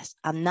 Yes.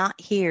 I'm not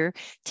here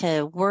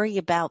to worry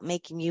about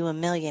making you a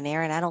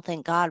millionaire, and I don't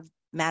think God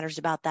matters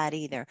about that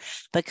either.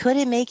 But could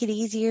it make it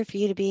easier for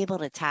you to be able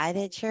to tithe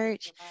at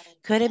church?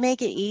 Could it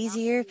make it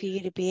easier for you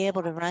to be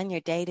able to run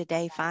your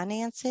day-to-day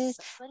finances?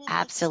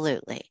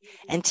 Absolutely.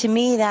 And to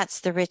me,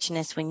 that's the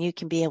richness, when you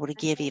can be able to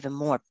give even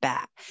more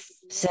back.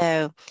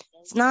 So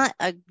it's not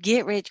a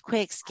get rich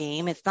quick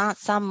scheme. It's not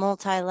some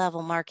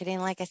multi-level marketing.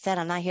 Like I said,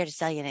 I'm not here to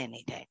sell you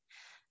anything.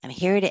 I'm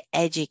here to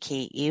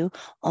educate you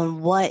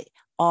on what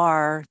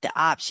are the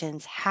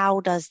options.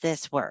 How does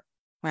this work?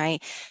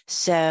 Right?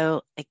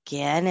 So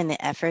again, in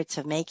the efforts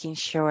of making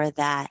sure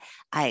that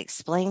I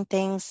explain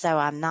things so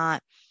I'm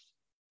not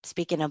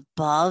speaking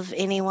above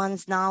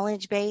anyone's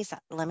knowledge base,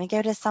 let me go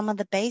to some of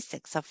the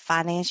basics of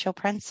financial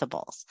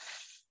principles.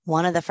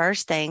 One of the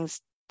first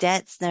things,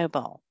 debt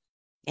snowball.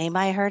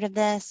 Anybody heard of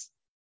this?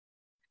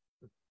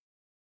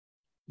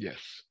 Yes.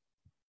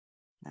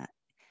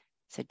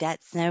 So debt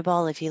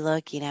snowball, if you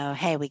look,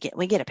 hey, we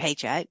get a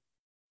paycheck.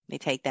 We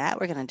take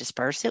that. We're going to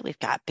disperse it. We've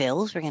got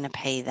bills. We're going to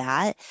pay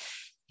that.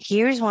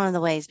 Here's one of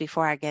the ways,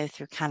 before I go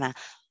through kind of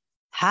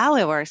how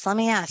it works. Let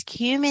me ask,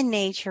 human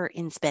nature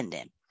in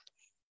spending.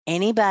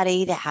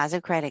 Anybody that has a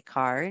credit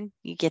card,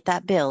 you get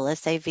that bill. Let's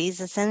say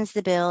Visa sends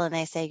the bill and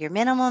they say your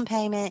minimum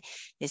payment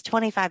is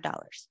 $25.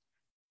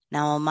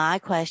 Now, my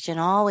question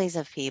always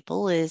of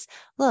people is,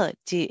 look,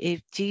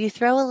 do you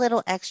throw a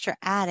little extra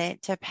at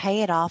it to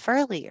pay it off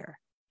earlier?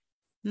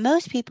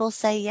 Most people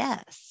say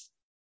yes.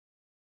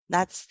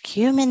 That's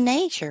human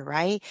nature,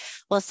 right?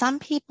 Well, some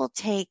people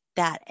take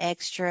that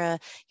extra,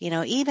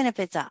 even if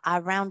it's I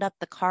round up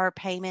the car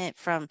payment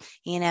from,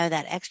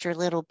 that extra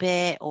little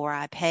bit, or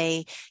I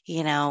pay,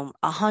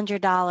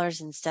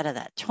 $100 instead of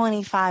that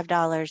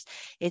 $25.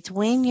 It's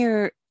when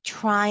you're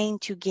trying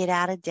to get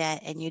out of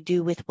debt and you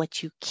do with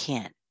what you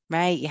can.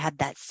 Right? You have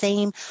that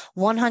same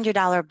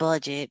 $100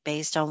 budget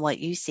based on what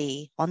you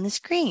see on the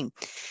screen.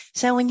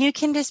 So when you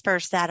can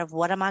disperse that of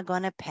what am I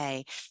going to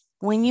pay,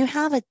 when you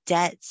have a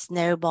debt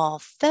snowball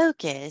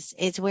focus,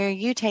 it's where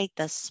you take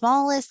the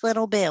smallest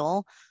little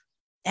bill,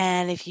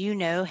 and if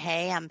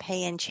hey, I'm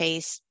paying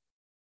Chase,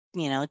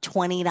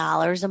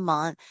 $20 a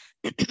month.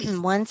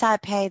 Once I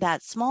pay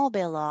that small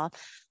bill off,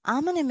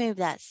 I'm going to move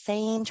that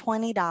same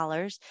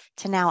 $20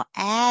 to now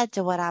add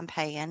to what I'm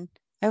paying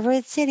over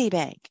at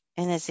Citibank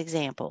in this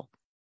example.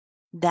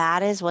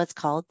 That is what's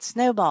called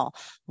snowball.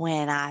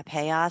 When I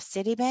pay off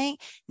Citibank,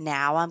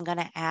 now I'm going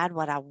to add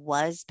what I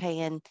was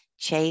paying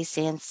Chase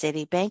and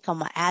Citibank. I'm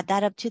going to add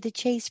that up to the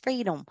Chase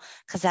Freedom,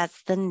 because that's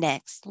the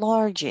next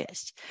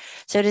largest.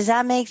 So does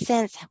that make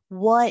sense?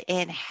 What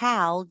and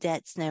how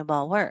debt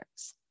snowball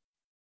works?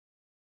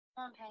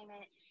 One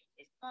payment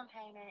is one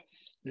payment.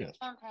 Yes.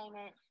 One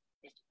payment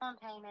is one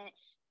payment.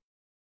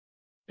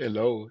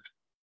 Hello.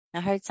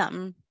 I heard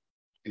something.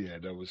 Yeah,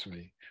 that was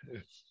me.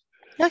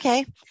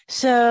 Okay,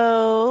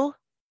 so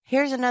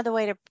here's another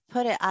way to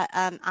put it.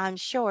 I'm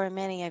sure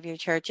many of your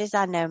churches,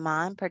 I know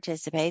mine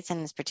participates and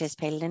has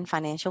participated in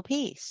financial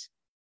peace.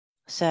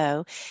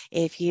 So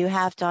if you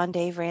have done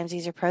Dave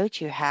Ramsey's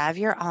approach, you have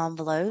your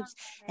envelopes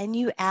and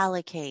you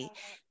allocate.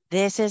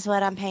 This is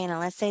what I'm paying. And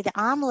let's say the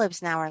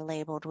envelopes now are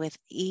labeled with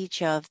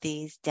each of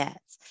these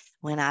debts.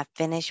 When I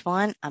finish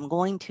one, I'm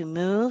going to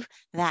move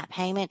that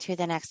payment to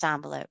the next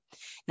envelope.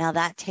 Now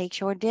that takes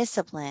your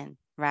discipline,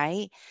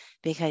 right?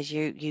 Because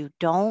you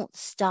don't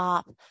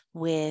stop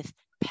with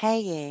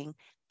paying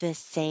the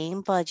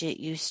same budget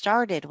you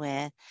started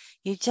with.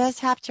 You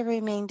just have to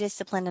remain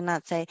disciplined and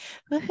not say,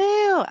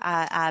 woohoo,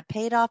 I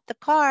paid off the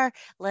car.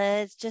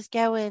 Let's just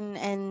go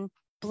and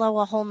blow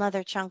a whole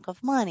nother chunk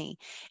of money.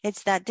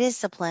 It's that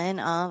discipline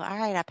of, all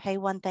right, I pay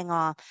one thing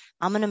off.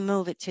 I'm going to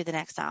move it to the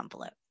next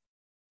envelope,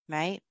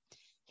 right?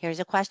 Here's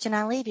a question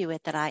I leave you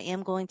with that I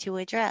am going to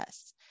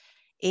address.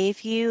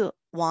 If you,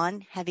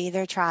 one, have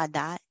either tried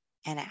that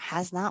and it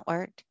has not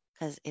worked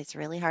because it's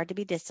really hard to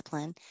be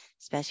disciplined,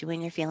 especially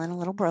when you're feeling a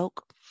little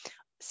broke.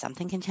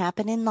 Something can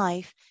happen in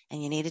life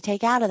and you need to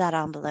take out of that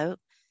envelope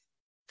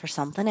for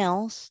something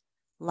else.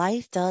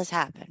 Life does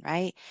happen,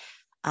 right?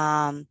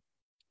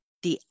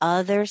 The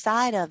other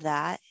side of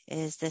that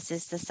is this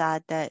is the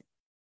side that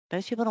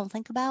most people don't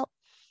think about.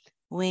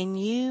 When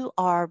you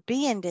are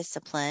being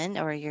disciplined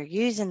or you're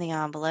using the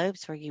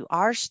envelopes or you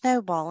are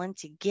snowballing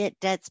to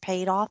get debts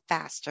paid off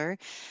faster,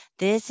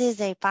 this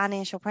is a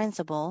financial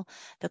principle.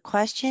 The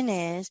question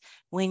is,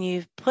 when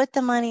you've put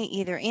the money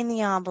either in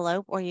the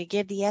envelope or you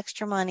give the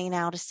extra money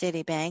now to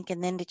Citibank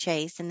and then to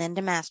Chase and then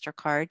to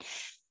MasterCard,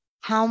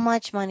 how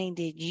much money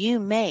did you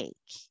make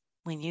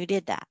when you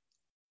did that?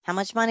 How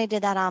much money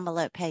did that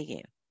envelope pay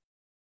you?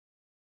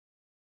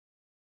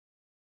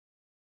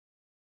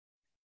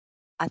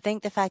 I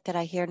think the fact that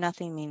I hear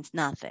nothing means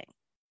nothing.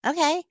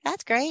 Okay,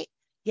 that's great.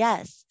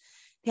 Yes,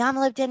 the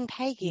envelope didn't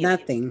pay you.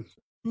 Nothing.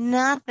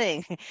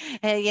 Nothing.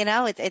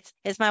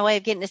 It's my way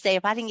of getting to say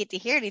if I didn't get to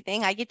hear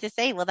anything, I get to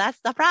say, well, that's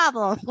the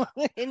problem.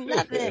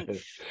 Nothing.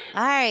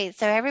 All right,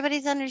 so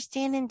everybody's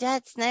understanding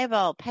debt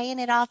snowball, paying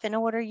it off in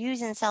order,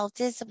 using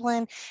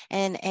self-discipline,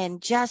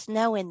 and just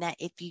knowing that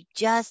if you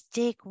just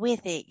stick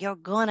with it, you're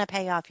gonna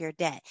pay off your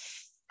debt.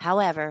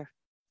 However,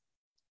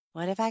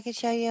 what if I could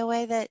show you a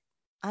way that,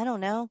 I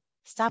don't know,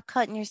 stop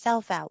cutting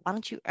yourself out? Why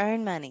don't you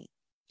earn money?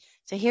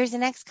 So here's the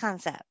next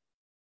concept.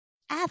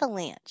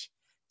 Avalanche.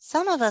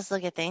 Some of us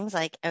look at things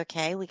like,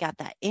 okay, we got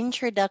that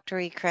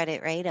introductory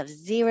credit rate of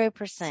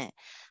 0%.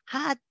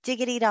 Hot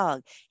diggity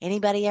dog.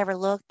 Anybody ever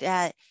looked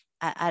at,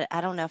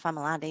 I don't know if I'm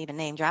allowed to even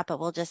name drop,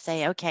 but we'll just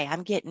say, okay,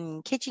 I'm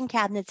getting kitchen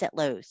cabinets at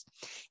Lowe's.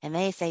 And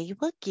they say,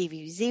 we'll give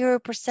you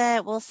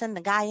 0%. We'll send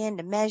the guy in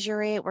to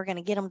measure it. We're going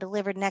to get them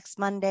delivered next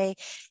Monday.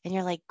 And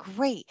you're like,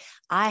 great.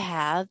 I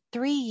have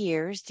 3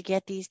 years to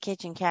get these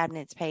kitchen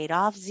cabinets paid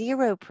off.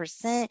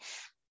 0%.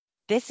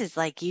 This is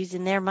like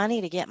using their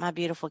money to get my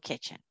beautiful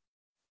kitchen.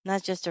 And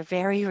that's just a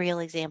very real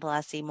example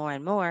I see more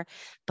and more,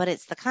 but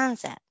it's the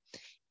concept.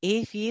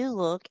 If you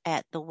look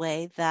at the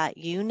way that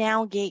you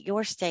now get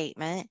your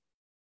statement,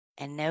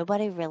 and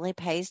nobody really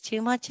pays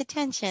too much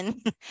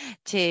attention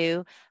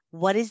to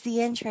what is the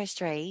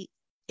interest rate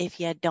if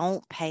you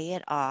don't pay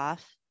it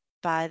off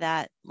by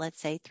that, let's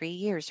say 3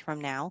 years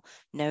from now,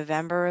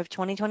 November of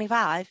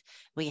 2025,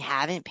 we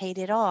haven't paid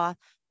it off.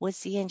 What's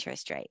the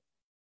interest rate?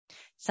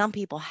 Some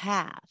people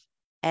have.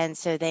 And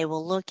so they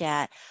will look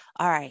at,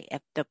 all right,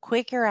 if the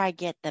quicker I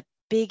get the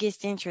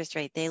biggest interest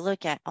rate, they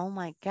look at, oh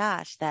my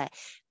gosh,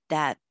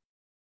 that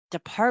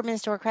department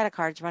store credit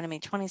card's running me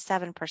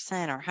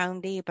 27% or Home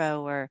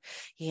Depot or,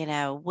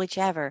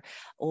 whichever.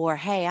 Or,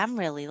 hey, I'm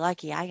really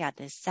lucky. I got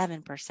this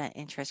 7%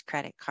 interest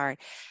credit card.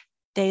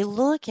 They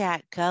look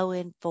at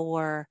going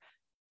for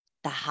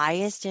the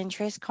highest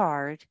interest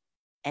card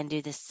and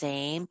do the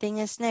same thing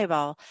as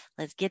Snowball.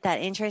 Let's get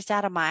that interest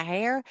out of my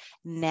hair.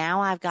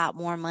 Now I've got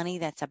more money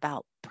that's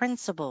about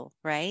principal,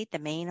 right? The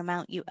main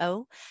amount you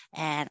owe.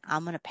 And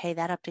I'm going to pay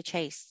that up to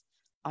Chase.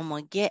 I'm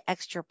going to get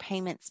extra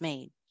payments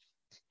made.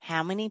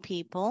 How many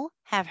people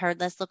have heard,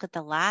 let's look at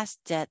the last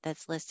debt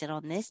that's listed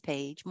on this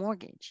page,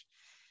 mortgage.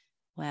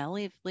 Well,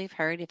 we've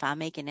heard if I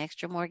make an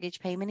extra mortgage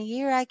payment a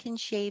year, I can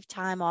shave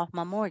time off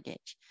my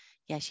mortgage.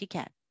 Yes, you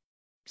can.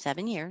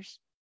 7 years.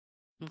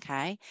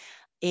 Okay.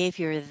 If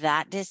you're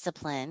that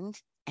disciplined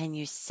and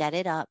you set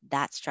it up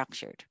that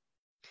structured.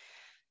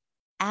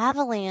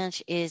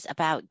 Avalanche is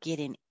about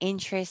getting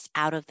interest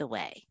out of the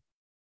way,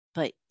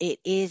 but it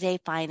is a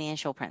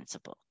financial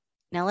principle.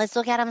 Now let's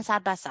look at them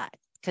side by side,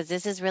 because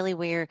this is really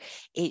where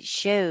it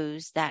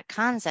shows that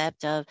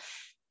concept of,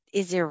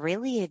 is there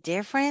really a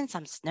difference?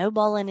 I'm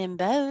snowballing in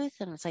both.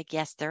 And it's like,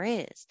 yes, there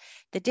is.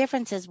 The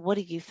difference is, what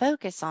do you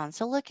focus on?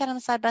 So look at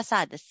them side by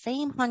side. The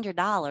same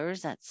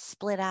 $100 that's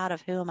split out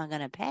of who am I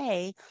going to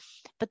pay,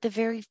 but the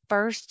very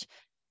first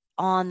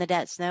on the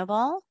debt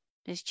snowball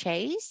is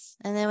Chase.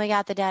 And then we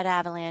got the debt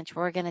avalanche.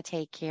 We're going to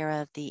take care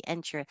of the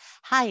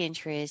high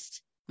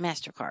interest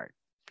MasterCard.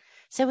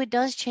 So it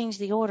does change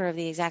the order of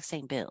the exact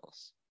same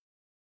bills.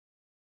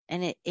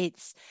 And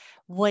it's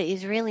what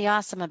is really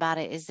awesome about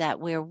it is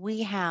that where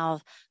we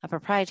have a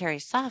proprietary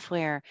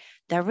software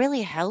that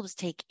really helps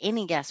take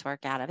any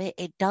guesswork out of it,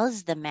 it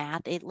does the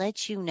math. It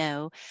lets you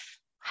know,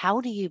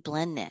 how do you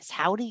blend this?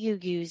 How do you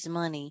use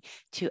money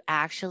to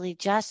actually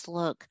just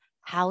look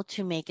how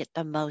to make it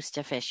the most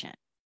efficient,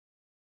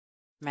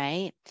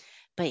 right?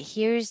 But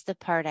here's the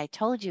part I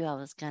told you I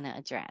was going to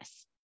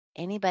address.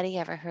 Anybody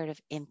ever heard of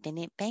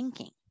infinite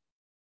banking?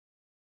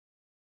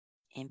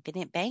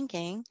 Infinite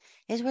banking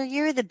is where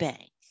you're the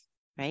bank,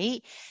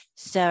 right?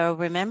 So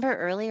remember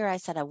earlier I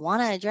said I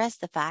want to address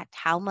the fact,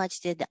 how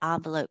much did the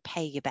envelope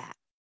pay you back?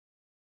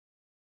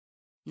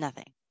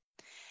 Nothing.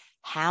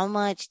 How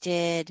much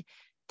did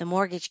the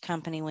mortgage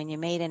company, when you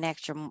made an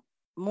extra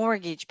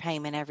mortgage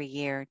payment every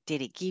year,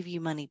 did it give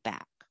you money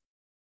back?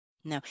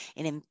 No.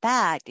 And in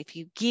fact, if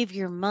you give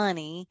your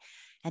money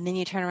and then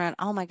you turn around,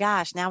 oh my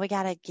gosh, now we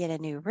got to get a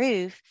new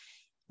roof.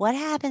 What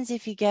happens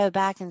if you go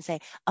back and say,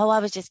 oh,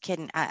 I was just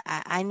kidding.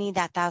 I need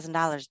that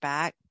 $1,000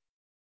 back.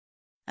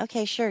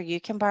 Okay, sure,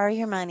 you can borrow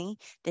your money.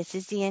 This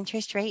is the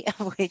interest rate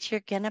of which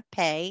you're going to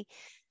pay.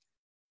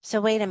 So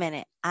wait a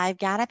minute, I've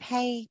got to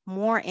pay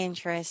more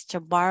interest to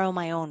borrow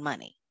my own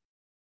money.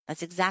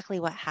 That's exactly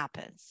what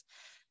happens.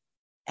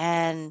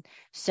 And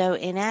so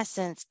in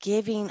essence,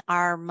 giving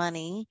our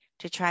money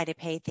to try to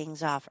pay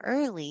things off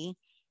early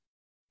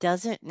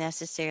doesn't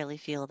necessarily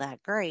feel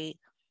that great.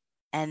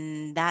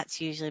 And that's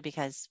usually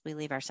because we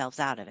leave ourselves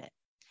out of it.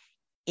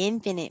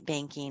 Infinite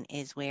banking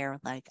is where,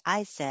 like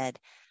I said,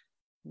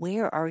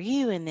 where are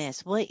you in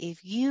this? What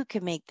if you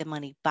could make the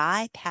money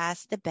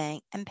bypass the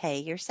bank and pay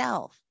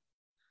yourself?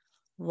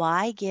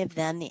 Why give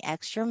them the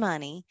extra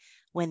money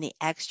when the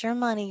extra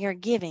money you're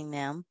giving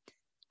them,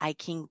 I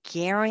can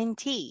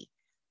guarantee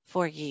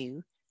for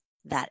you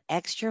that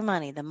extra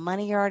money, the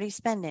money you're already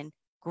spending,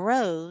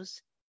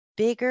 grows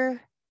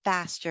bigger,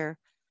 faster,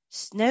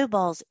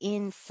 snowballs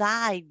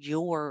inside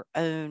your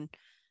own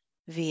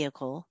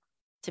vehicle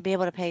to be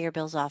able to pay your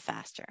bills off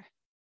faster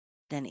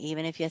than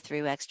even if you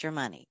threw extra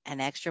money, an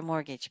extra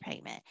mortgage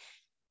payment.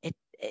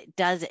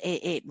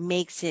 It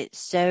makes it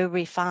so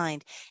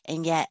refined,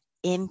 and yet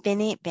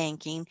infinite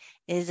banking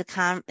is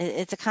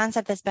it's a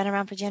concept that's been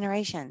around for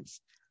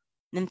generations.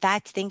 In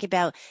fact, think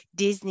about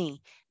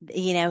Disney.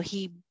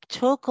 He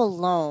took a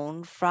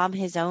loan from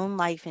his own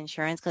life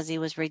insurance because he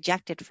was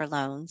rejected for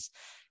loans.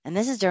 And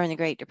this is during the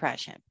Great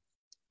Depression.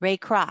 Ray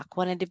Kroc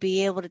wanted to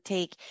be able to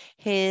take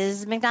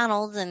his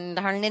McDonald's and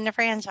turn it into a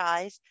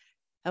franchise.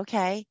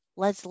 Okay,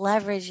 let's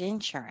leverage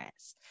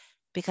insurance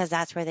because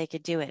that's where they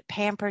could do it.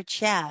 Pampered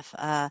Chef,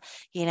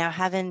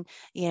 having,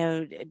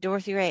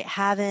 Dorothy Ray,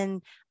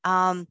 having,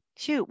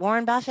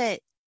 Warren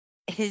Buffett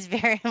is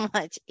very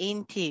much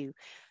into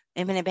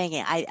infinite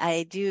banking.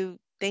 I do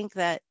think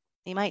that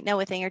you might know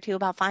a thing or two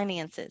about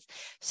finances.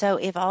 So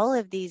if all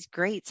of these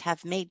greats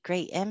have made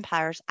great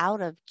empires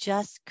out of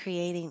just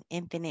creating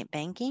infinite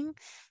banking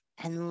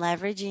and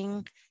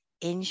leveraging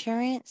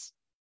insurance,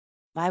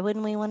 why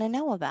wouldn't we want to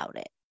know about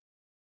it?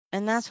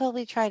 And that's what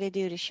we try to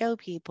do to show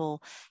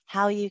people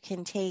how you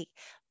can take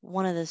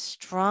one of the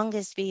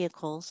strongest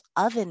vehicles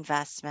of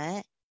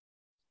investment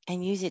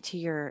and use it to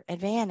your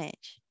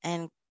advantage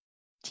and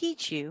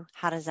teach you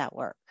how does that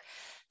work.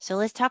 So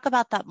let's talk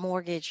about that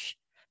mortgage.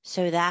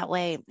 So that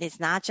way it's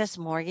not just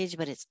mortgage,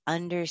 but it's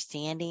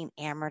understanding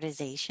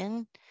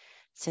amortization.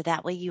 So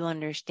that way you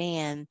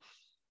understand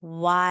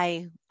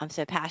why I'm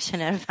so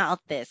passionate about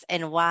this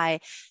and why,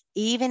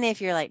 even if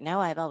you're like, no,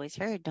 I've always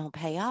heard don't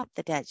pay off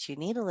the debts. You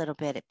need a little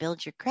bit. It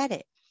builds your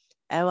credit.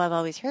 Oh, I've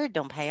always heard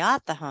don't pay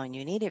off the home.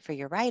 You need it for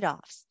your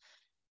write-offs.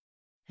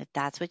 If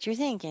that's what you're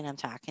thinking, I'm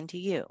talking to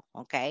you.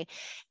 Okay.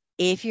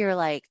 If you're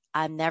like,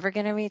 I'm never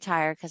going to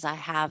retire because I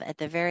have at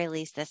the very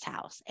least this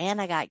house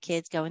and I got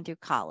kids going through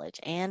college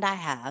and I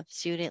have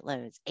student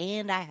loans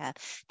and I have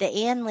the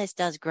and list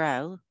does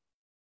grow,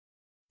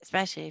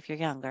 especially if you're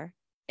younger.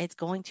 It's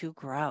going to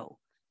grow.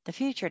 The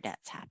future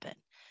debts happen.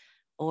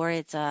 Or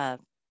it's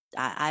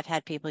I've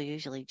had people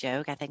usually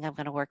joke, I think I'm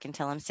going to work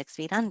until I'm 6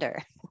 feet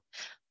under.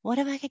 What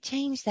if I could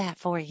change that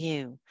for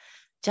you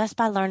just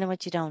by learning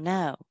what you don't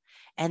know?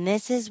 And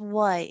this is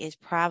what is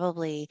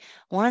probably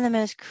one of the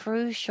most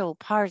crucial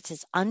parts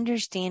is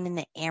understanding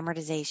the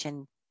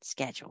amortization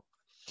schedule.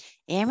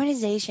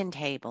 Amortization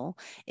table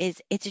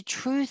it's a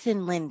truth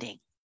in lending.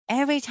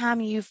 Every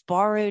time you've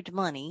borrowed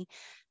money,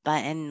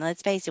 and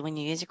let's face it, when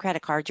you use a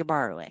credit card, you're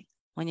borrowing.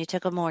 When you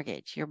took a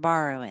mortgage, you're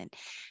borrowing.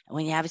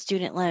 When you have a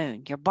student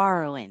loan, you're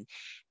borrowing.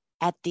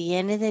 At the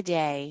end of the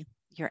day,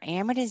 your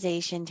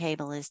amortization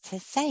table is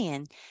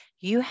saying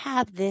you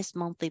have this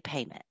monthly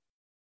payment.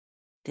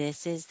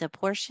 This is the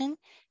portion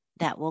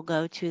that will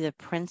go to the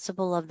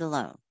principal of the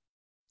loan,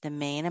 the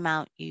main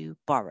amount you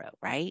borrow,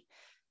 right?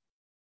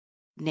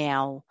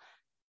 Now,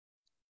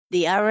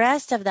 the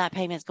rest of that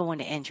payment is going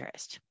to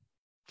interest.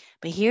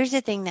 But here's the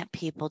thing that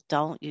people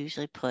don't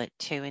usually put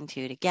two and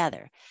two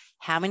together.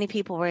 How many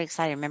people were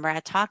excited? Remember,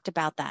 I talked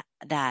about that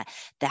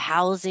the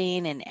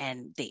housing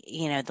and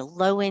the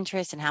low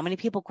interest and how many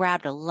people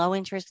grabbed a low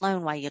interest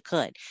loan while you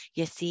could.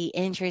 You see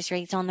interest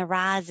rates on the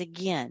rise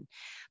again.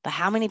 But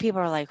how many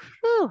people are like,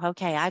 whew,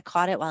 okay, I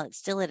caught it while it's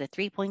still at a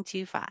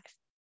 3.25.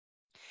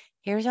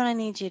 Here's what I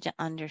need you to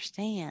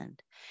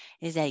understand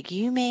is that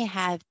you may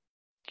have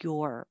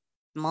your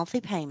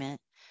monthly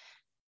payment,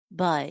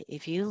 but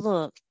if you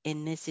look,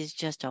 and this is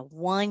just a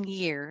 1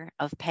 year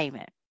of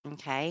payment,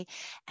 okay?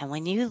 And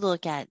when you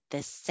look at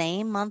the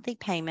same monthly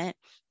payment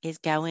is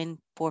going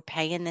for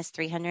paying this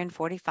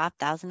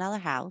 $345,000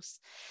 house,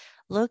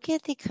 look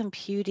at the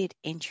computed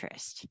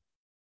interest.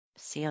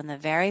 See on the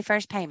very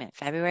first payment,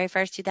 February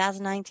 1st,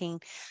 2019,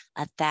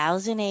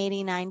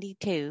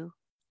 $1,080.92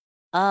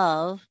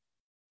 of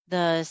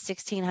the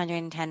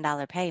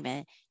 $1,610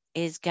 payment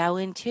is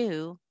going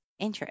to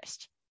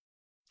interest.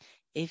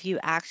 If you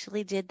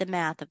actually did the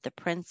math of the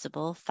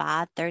principal,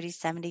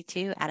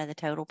 $530.72 out of the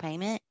total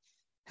payment,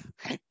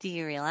 do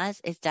you realize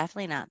it's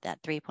definitely not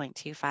that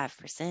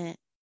 3.25%?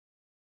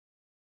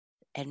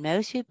 And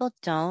most people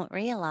don't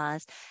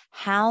realize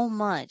how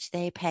much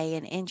they pay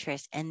in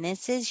interest. And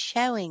this is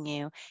showing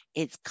you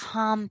it's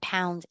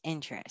compound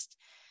interest.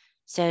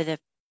 So the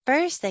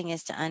First thing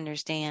is to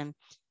understand,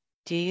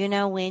 do you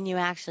know when you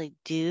actually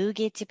do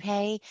get to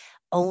pay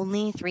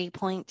only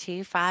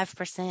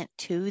 3.25%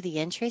 to the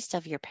interest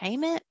of your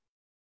payment?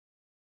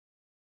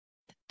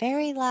 The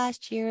very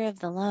last year of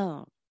the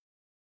loan.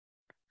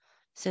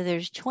 So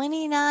there's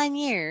 29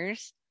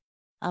 years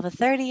of a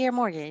 30-year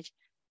mortgage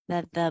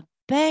that the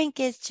bank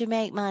is to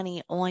make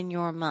money on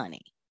your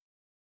money.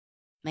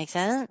 Make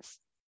sense?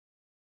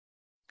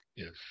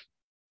 Yes.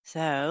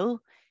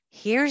 So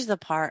here's the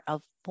part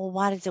of, well,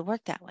 why does it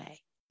work that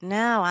way?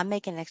 No, I'm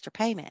making an extra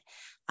payment.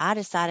 I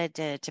decided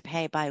to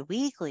pay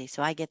bi-weekly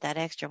so I get that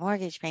extra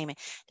mortgage payment.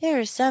 There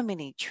are so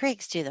many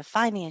tricks to the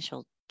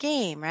financial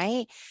game,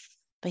 right?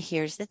 But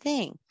here's the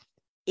thing.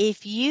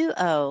 If you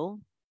owe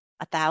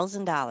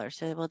 $1,000,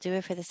 so we'll do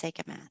it for the sake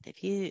of math.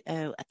 If you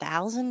owe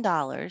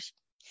 $1,000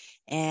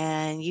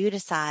 and you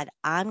decide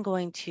I'm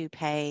going to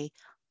pay,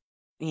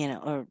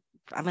 or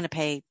I'm going to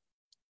pay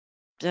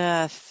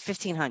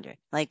 1,500.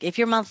 Like if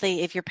you're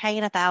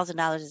paying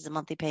 $1,000 as a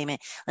monthly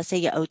payment, let's say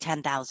you owe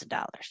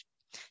 $10,000.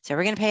 So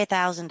we're going to pay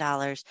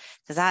 $1,000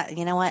 because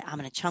you know what? I'm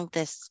going to chunk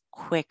this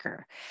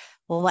quicker.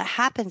 Well, what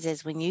happens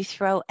is when you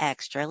throw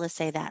extra, let's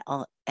say that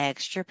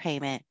extra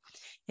payment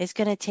is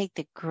going to take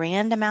the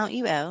grand amount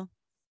you owe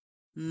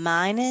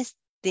minus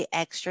the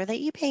extra that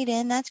you paid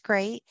in. That's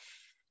great.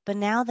 But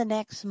now the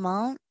next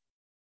month,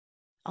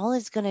 all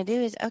it's going to do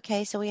is,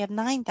 okay, so we have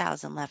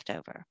 9,000 left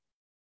over.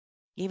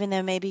 Even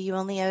though maybe you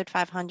only owed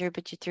 500,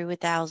 but you threw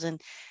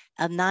 1,000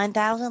 of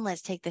 9,000,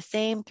 let's take the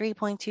same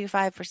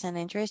 3.25%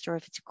 interest, or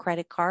if it's a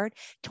credit card,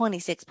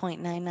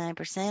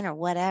 26.99% or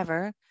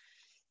whatever.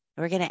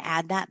 We're going to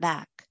add that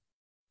back.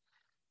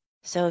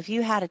 So if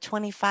you had a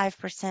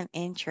 25%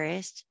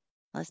 interest,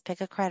 let's pick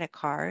a credit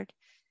card,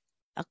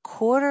 a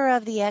quarter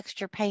of the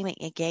extra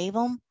payment you gave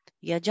them,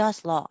 you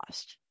just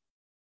lost.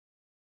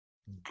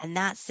 And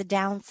that's the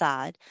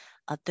downside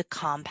of the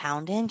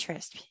compound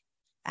interest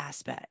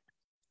aspect.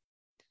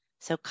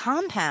 So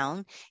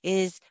compound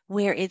is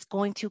where it's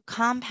going to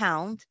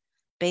compound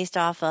based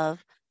off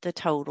of the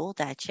total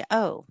that you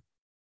owe.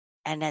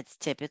 And that's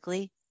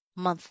typically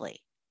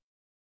monthly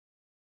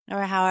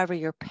or however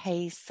your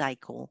pay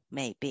cycle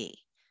may be.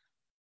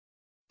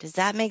 Does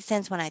that make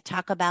sense? When I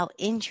talk about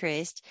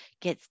interest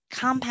gets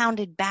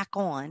compounded back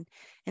on,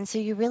 and so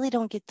you really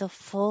don't get the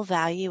full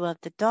value of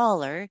the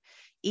dollar,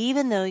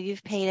 even though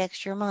you've paid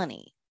extra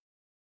money.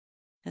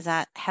 Does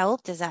that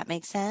help? Does that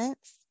make sense?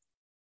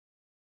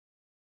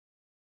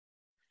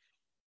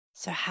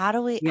 So how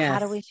do we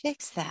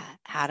fix that?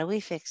 How do we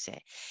fix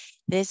it?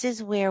 This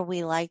is where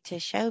we like to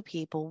show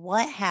people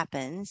what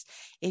happens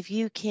if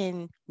you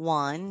can,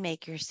 one,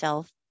 make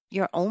yourself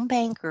your own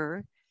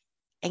banker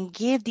and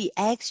give the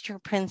extra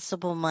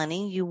principal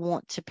money you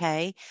want to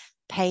pay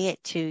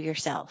it to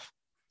yourself.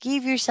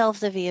 Give yourself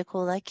the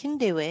vehicle that can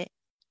do it,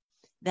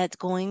 that's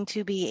going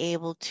to be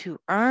able to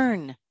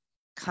earn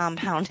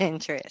compound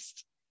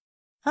interest.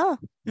 Oh,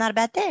 not a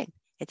bad thing.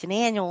 It's an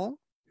annual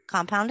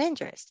compound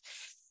interest.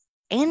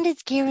 And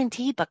it's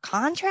guaranteed by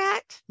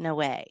contract? No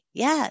way.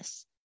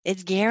 Yes,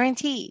 it's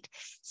guaranteed.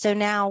 So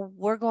now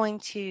we're going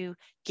to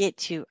get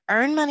to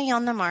earn money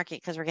on the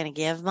market because we're going to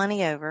give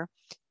money over.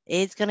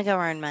 It's going to go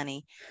earn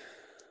money,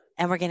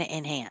 and we're going to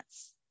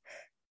enhance.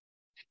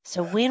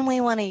 So when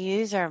we want to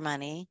use our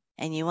money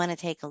and you want to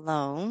take a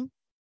loan,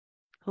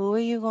 who are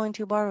you going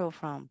to borrow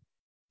from?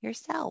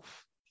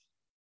 Yourself.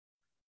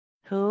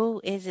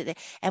 Who is it?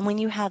 And when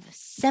you have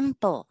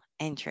simple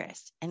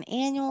interest, an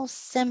annual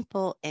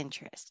simple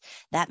interest,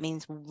 that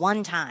means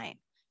one time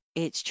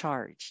it's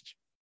charged.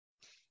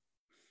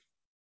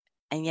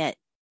 And yet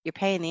you're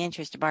paying the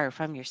interest to borrow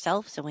from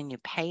yourself. So when you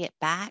pay it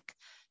back,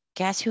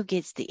 guess who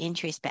gets the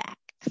interest back?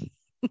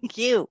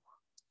 You.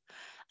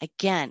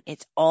 Again,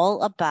 it's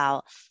all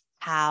about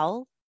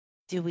how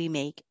do we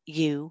make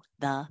you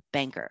the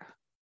banker?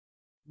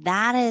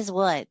 That is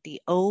what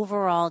the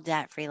overall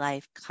debt-free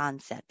life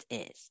concept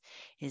is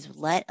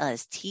let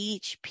us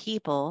teach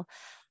people,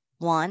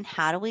 one,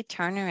 how do we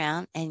turn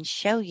around and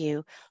show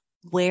you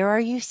where are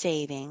you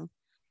saving?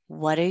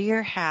 What are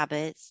your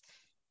habits?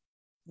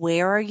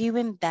 Where are you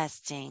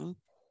investing?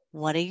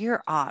 What are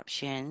your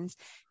options?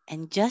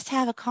 And just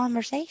have a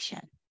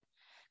conversation.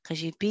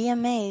 Because you'd be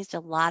amazed, a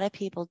lot of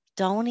people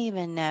don't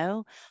even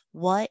know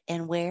what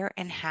and where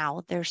and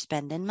how they're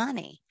spending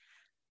money.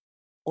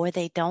 Or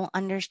they don't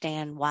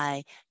understand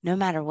why, no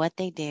matter what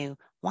they do,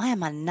 why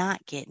am I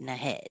not getting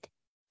ahead?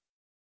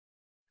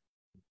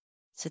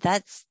 So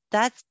that's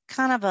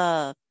kind of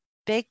a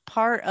big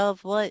part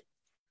of what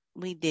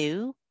we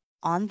do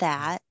on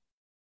that.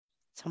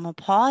 So I'm going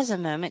to pause a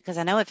moment because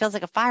I know it feels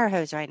like a fire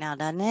hose right now,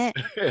 doesn't it?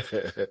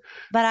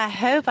 But I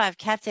hope I've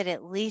kept it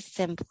at least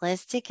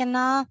simplistic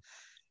enough.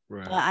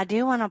 Right. But I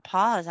do want to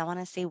pause. I want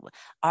to see,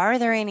 are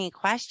there any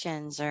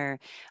questions or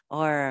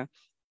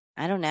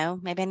I don't know,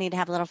 maybe I need to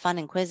have a little fun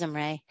and quiz them,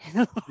 Ray.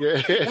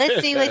 Yeah.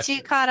 Let's see what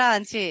you caught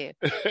on to.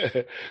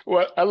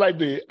 Well, I like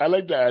the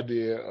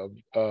idea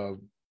of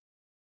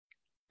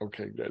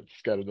okay,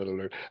 that's got another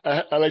alert.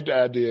 I like the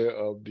idea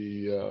of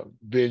the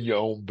being your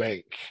own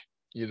bank,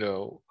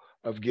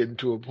 of getting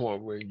to a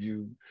point where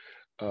you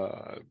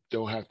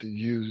don't have to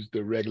use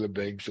the regular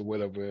banks or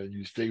whatever, and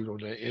you save on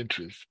that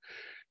interest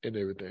and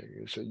everything.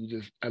 And so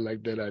I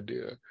like that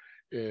idea.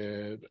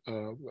 And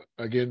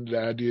again, the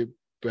idea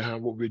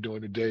behind what we're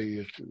doing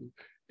today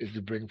is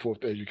to bring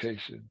forth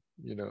education,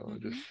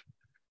 just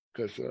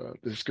because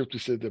the scripture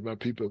said that my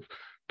people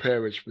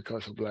perish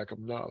because of lack of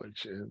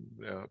knowledge.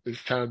 And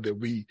it's time that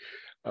we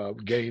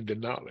gain the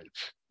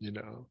knowledge,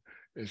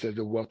 It says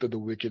the wealth of the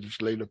wicked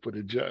is laid up for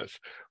the just.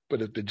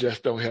 But if the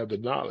just don't have the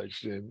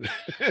knowledge, then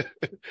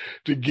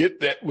to get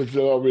that was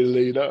already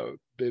laid out,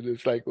 then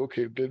it's like,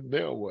 okay, then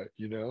now what,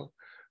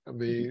 I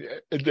mean,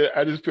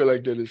 I just feel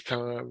like that it's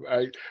time.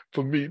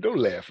 For me, don't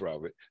laugh,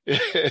 Robert.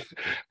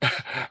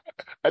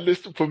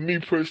 For me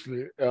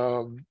personally,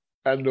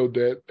 I know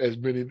that as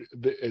many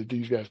as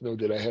these guys know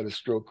that I had a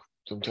stroke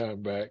some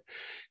time back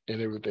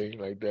and everything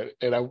like that.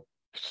 And I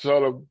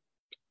sort of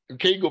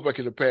can't go back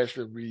in the past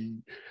and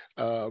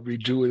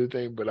redo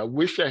anything, but I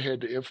wish I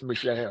had the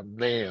information I have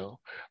now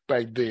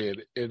back then.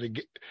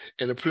 And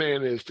the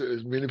plan is to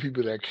as many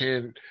people that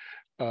can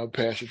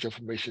pass this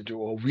information to,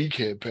 or we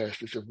can pass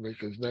this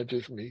information. It's not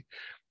just me.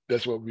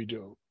 That's what we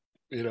do.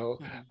 It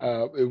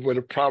would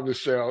have probably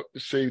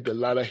saved a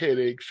lot of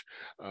headaches,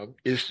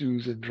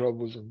 issues and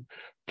troubles and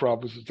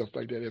problems and stuff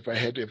like that if I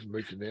had the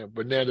information there.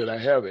 But now that I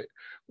have it,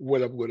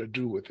 what I'm going to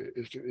do with it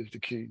is the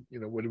key.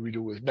 What do we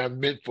do? It's not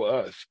meant for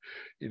us,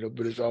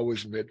 but it's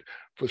always meant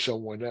for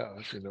someone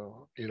else.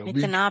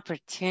 It's an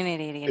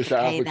opportunity to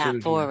pay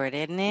that forward,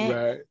 isn't it?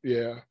 Right.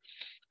 Yeah.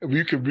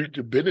 We can reap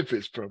the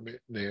benefits from it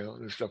now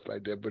and stuff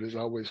like that, but it's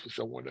always for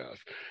someone else.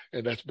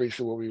 And that's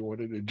basically what we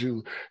wanted to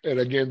do. And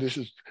again, this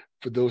is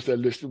for those that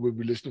will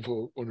be listening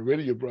on the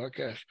radio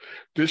broadcast.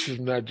 This is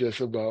not just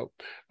about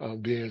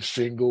being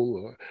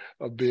single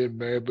or being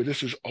married, but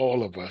this is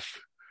all of us.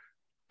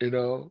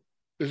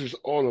 This is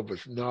all of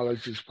us.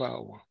 Knowledge is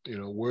power,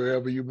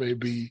 wherever you may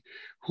be,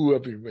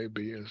 whoever you may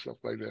be, and stuff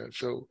like that.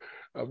 So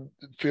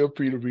feel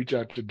free to reach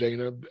out to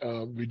Dana.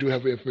 We do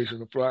have information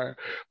on the flyer,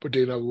 but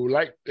Dana, we would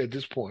like at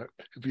this point,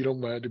 if you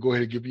don't mind, to go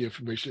ahead and give you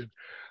information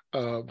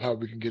how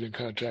we can get in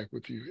contact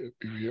with you,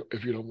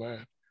 if you don't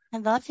mind.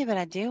 I'd love to, but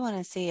I do want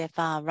to see if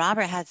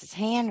Robert has his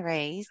hand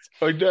raised.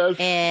 Oh, he does?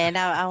 And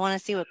I want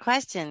to see what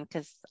question,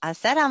 because I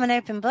said I'm an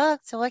open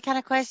book. So what kind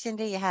of question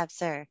do you have,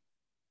 sir?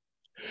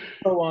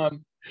 So,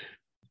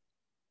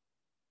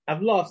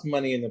 I've lost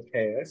money in the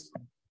past,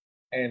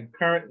 and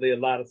currently a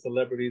lot of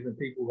celebrities and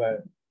people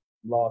have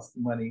lost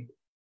money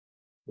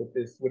with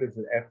this, what is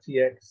it,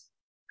 FTX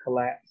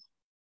collapse.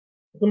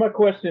 So my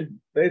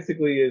question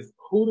basically is,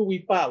 who do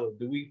we follow?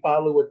 Do we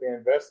follow what the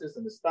investors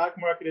in the stock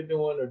market are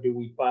doing, or do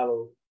we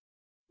follow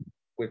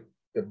what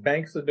the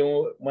banks are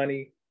doing with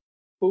money?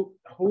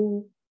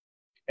 Who,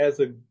 as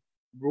a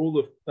rule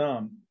of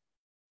thumb,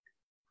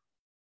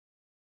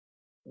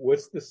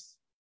 what's the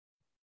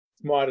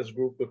smartest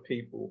group of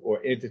people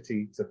or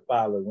entity to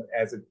follow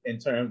in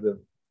terms of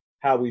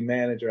how we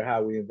manage or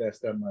how we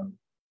invest our money?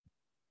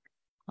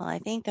 Well, I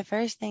think the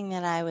first thing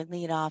that I would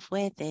lead off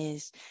with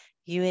is,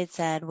 you had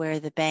said where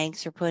the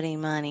banks are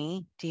putting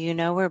money. Do you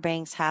know where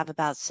banks have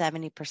about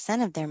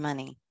 70% of their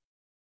money?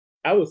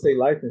 I would say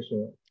life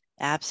insurance.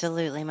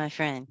 Absolutely, my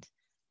friend.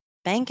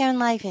 Bank-owned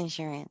life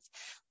insurance.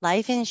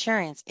 Life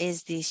insurance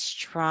is the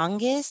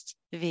strongest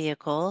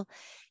vehicle,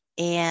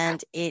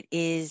 and it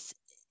is,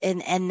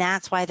 and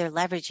that's why they're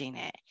leveraging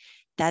it.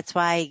 That's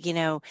why,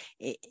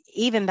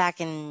 even back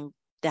in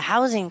the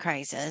housing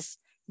crisis,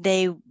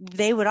 they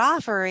would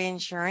offer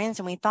insurance,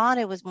 and we thought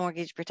it was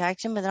mortgage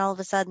protection, but then all of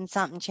a sudden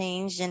something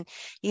changed, and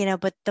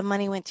but the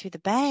money went through the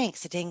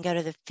banks. It didn't go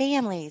to the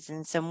families.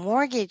 And so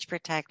mortgage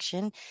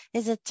protection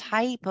is a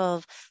type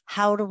of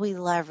how do we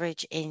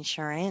leverage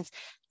insurance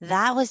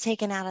that was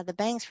taken out of the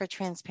banks for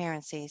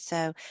transparency.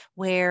 So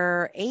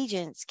where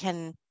agents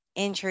can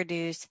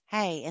introduce,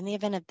 hey, in the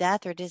event of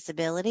death or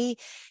disability,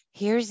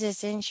 here's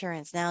this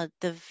insurance. Now,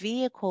 the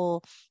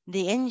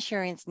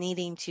insurance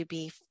needing to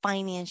be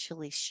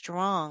financially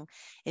strong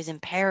is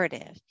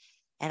imperative.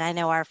 And I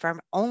know our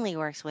firm only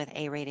works with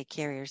A-rated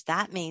carriers.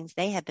 That means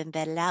they have been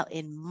vetted out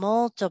in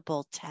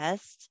multiple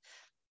tests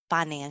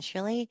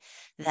financially,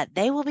 that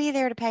they will be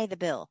there to pay the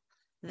bill.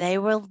 They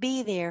will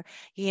be there.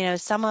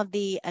 Some of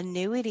the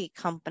annuity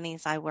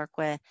companies I work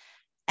with,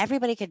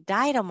 everybody could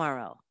die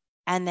tomorrow,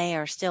 and they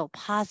are still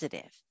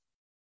positive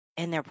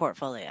in their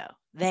portfolio.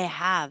 They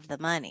have the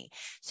money.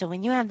 So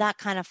when you have that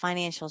kind of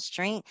financial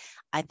strength,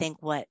 I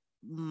think what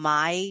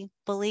my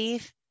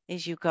belief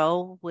is, you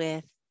go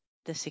with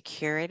the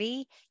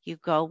security, you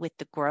go with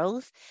the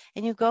growth,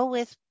 and you go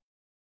with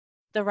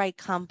the right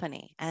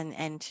company.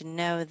 And to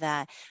know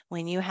that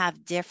when you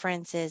have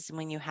differences,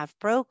 when you have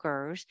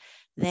brokers,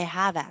 they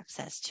have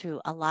access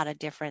to a lot of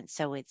different.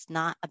 So it's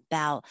not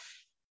about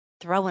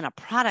throwing a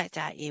product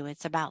at you.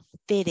 It's about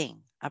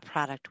fitting a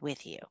product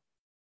with you.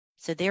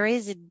 So there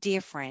is a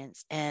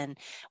difference, and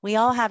we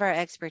all have our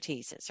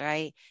expertises,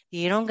 right?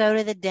 You don't go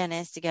to the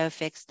dentist to go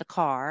fix the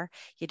car.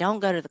 You don't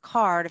go to the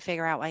car to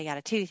figure out why you got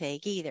a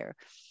toothache either.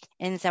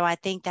 And so I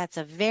think that's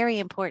a very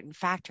important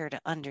factor to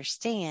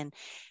understand.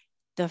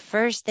 the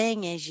first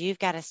thing is you've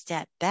got to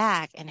step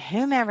back, and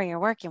whomever you're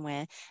working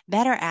with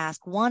better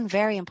ask one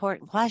very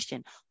important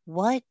question.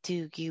 What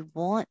do you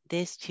want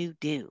this to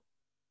do?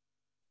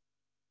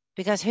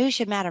 Because who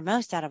should matter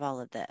most out of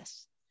all of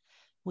this?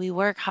 We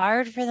work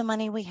hard for the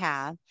money we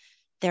have.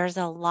 There's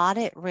a lot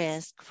at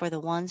risk for the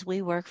ones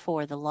we work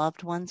for, the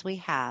loved ones we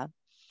have.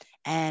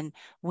 And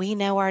we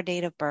know our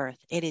date of birth.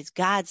 It is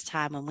God's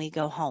time when we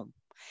go home.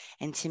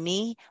 And to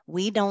me,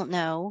 we don't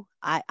know.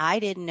 I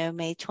didn't know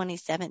May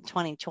 27th,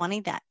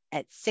 2020, that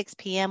at 6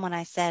 p.m. when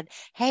I said,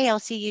 hey, I'll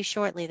see you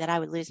shortly, that I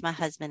would lose my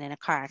husband in a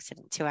car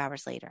accident 2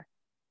 hours later.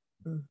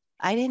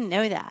 I didn't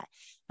know that.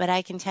 But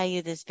I can tell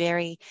you this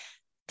very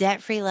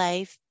debt-free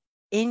life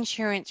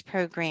insurance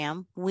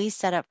program we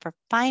set up for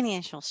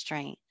financial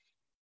strength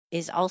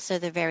is also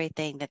the very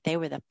thing that they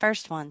were the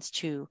first ones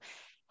to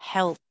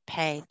help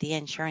pay the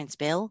insurance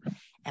bill.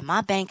 And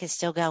my bank is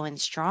still going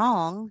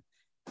strong.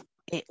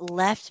 It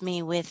left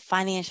me with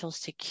financial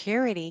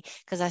security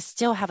because I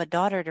still have a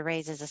daughter to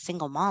raise as a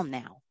single mom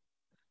now.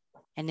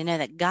 And to know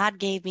that God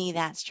gave me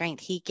that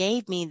strength. He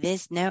gave me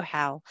this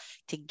know-how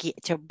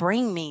to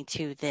bring me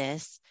to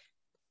this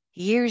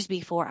years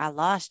before I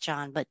lost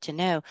John. But to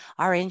know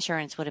our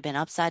insurance would have been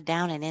upside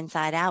down and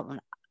inside out,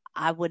 and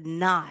I would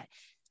not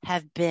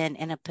have been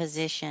in a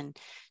position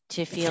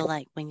to feel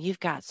like when you've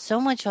got so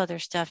much other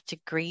stuff to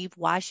grieve,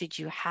 why should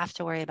you have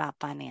to worry about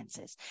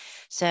finances?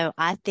 So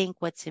I think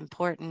what's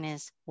important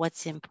is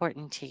what's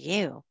important to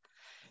you,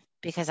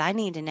 because I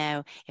need to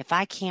know if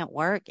I can't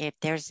work, if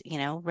there's,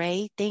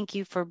 Ray, thank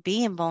you for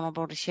being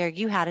vulnerable to share.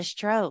 You had a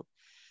stroke.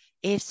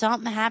 If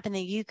something happened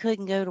that you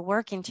couldn't go to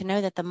work, and to know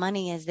that the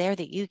money is there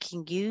that you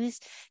can use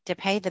to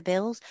pay the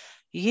bills,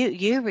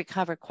 you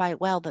recovered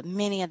quite well. But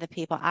many of the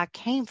people, I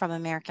came from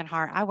American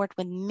Heart. I worked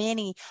with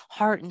many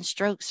heart and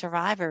stroke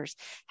survivors.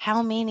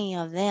 How many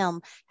of them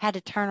had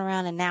to turn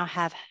around and now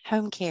have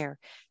home care,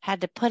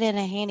 had to put in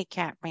a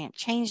handicap ramp,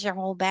 change their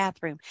whole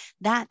bathroom?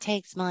 That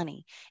takes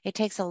money. It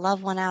takes a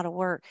loved one out of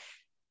work.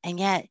 And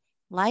yet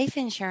life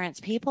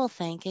insurance, people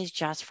think, is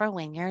just for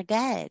when you're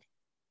dead.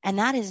 And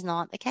that is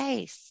not the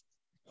case.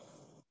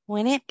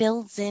 When it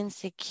builds in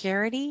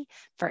security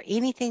for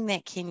anything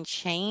that can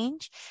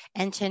change,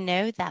 and to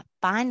know that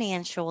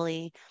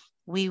financially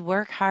we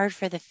work hard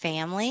for the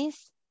families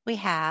we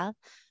have,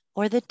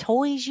 or the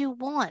toys you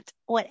want,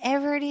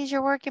 whatever it is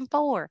you're working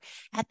for,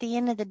 at the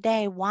end of the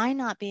day, why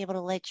not be able to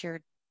let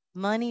your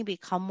money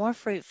become more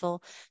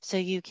fruitful so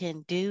you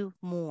can do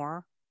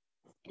more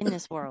in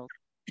this world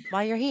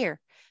while you're here?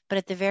 But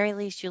at the very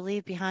least, you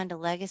leave behind a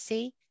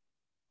legacy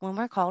when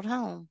we're called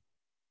home.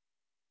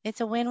 It's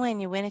a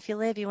win-win. You win if you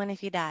live, you win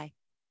if you die.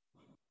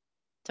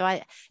 So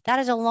that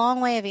is a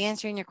long way of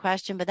answering your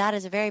question, but that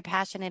is a very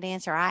passionate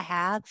answer I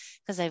have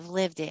because I've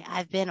lived it.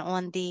 I've been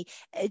on the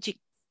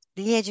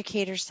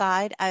educator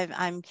side.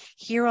 I'm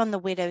here on the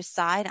widow's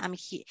side.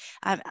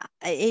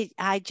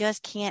 I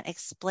just can't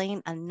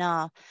explain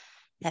enough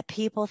that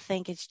people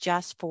think it's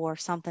just for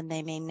something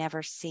they may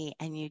never see.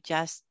 And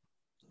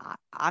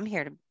I'm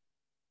here to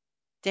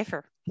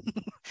differ.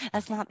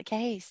 That's not the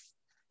case.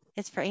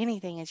 It's for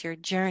anything. It's your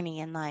journey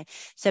in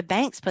life. So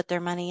banks put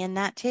their money in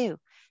that too.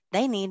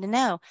 They need to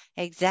know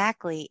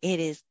exactly. It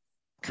is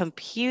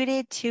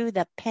computed to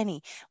the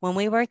penny. When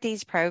we work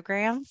these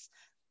programs,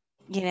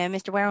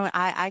 Mr. Warren,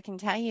 I can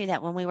tell you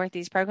that when we work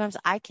these programs,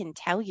 I can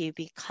tell you,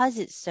 because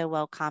it's so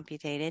well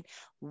computed,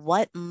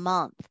 what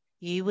month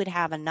you would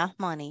have enough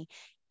money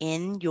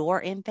in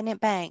your Infinite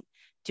Bank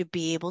to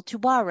be able to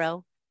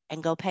borrow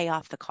and go pay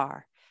off the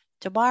car,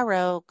 to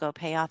borrow, go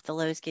pay off the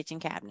Lowe's kitchen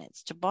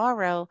cabinets, to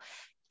borrow.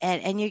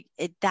 And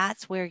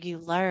that's where you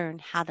learn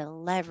how to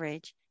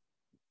leverage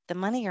the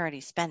money you're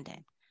already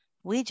spending.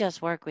 We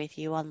just work with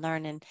you on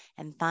learning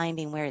and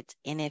finding where it's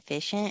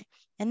inefficient.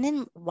 And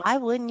then why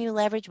wouldn't you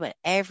leverage what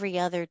every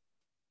other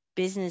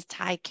business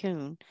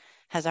tycoon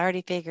has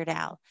already figured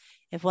out?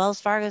 If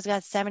Wells Fargo's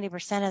got 70%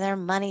 of their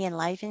money in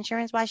life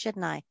insurance, why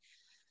shouldn't I?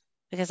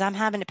 Because I'm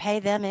having to pay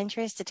them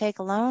interest to take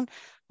a loan.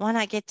 Why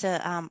not get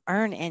to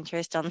earn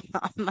interest on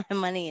my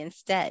money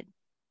instead?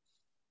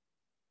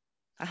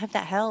 I hope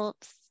that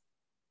helps.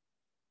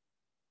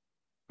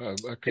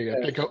 Okay, I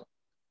think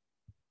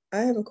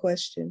I have a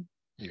question.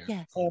 yeah.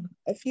 Yes.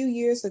 A few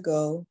years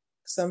ago,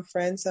 some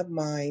friends of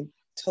mine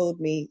told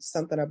me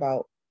something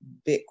about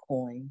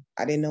Bitcoin.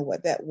 I didn't know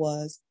what that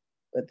was,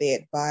 but they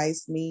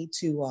advised me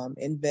to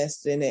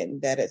invest in it,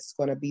 and that it's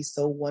going to be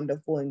so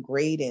wonderful and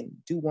great and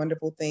do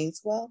wonderful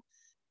things. Well,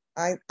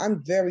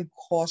 I'm very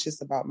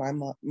cautious about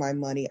my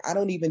money. I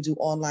don't even do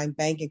online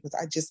banking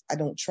because I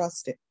don't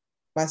trust it.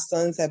 My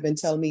sons have been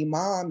telling me,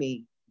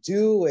 "Mommy,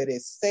 do it.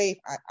 It's safe."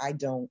 I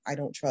don't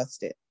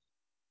trust it.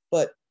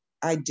 But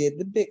I did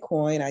the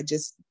Bitcoin. I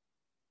just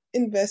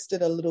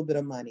invested a little bit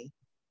of money.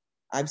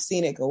 I've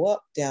seen it go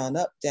up, down,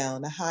 up,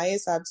 down. The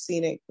highest I've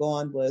seen it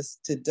gone was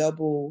to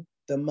double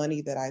the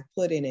money that I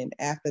put in. And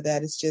after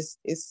that,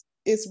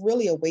 it's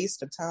really a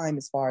waste of time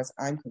as far as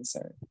I'm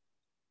concerned.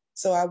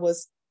 So I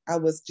was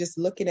just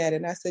looking at it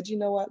and I said, you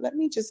know what, let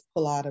me just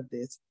pull out of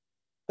this.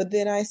 But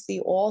then I see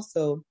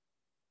also,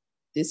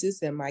 this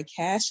is in my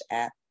Cash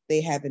App,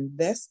 they have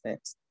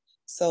investments.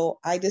 So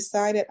I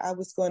decided I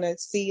was going to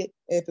see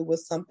if it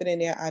was something in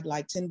there I'd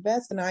like to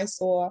invest. And I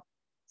saw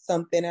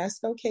something. I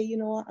said, okay, you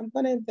know what? I'm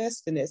going to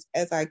invest in this.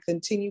 As I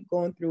continued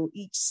going through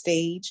each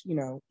stage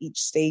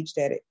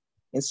that it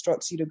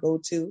instructs you to go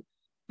to.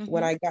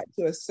 When I got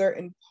to a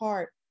certain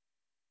part,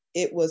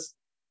 it was,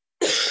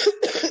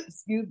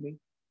 excuse me,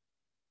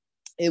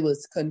 it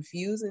was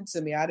confusing to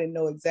me. I didn't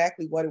know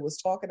exactly what it was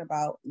talking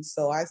about. And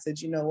so I said,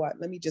 you know what?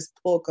 Let me just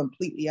pull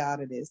completely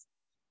out of this.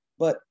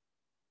 But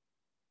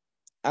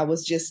I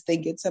was just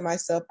thinking to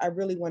myself, I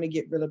really want to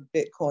get rid of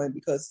Bitcoin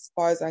because as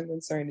far as I'm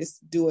concerned, it's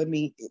doing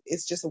me,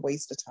 it's just a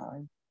waste of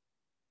time.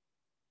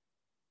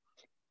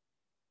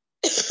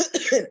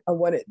 I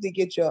wanted to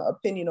get your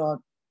opinion on,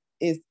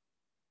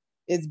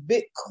 is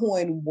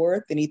Bitcoin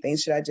worth anything?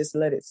 Should I just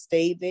let it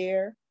stay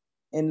there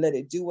and let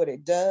it do what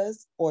it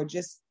does, or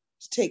just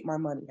take my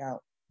money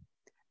out?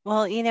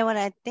 Well, what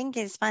I think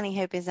is funny,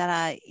 Hope, is that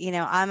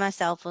I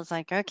myself was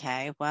like,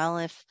 okay,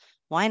 well,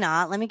 why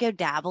not? Let me go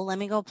dabble. Let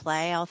me go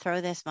play. I'll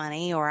throw this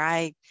money, or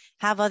I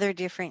have other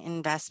different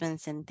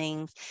investments and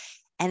things.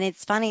 And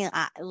it's funny,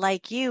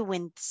 like you,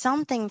 when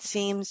something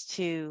seems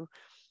to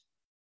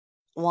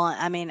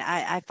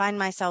I find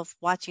myself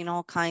watching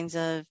all kinds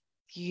of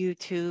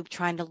YouTube,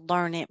 trying to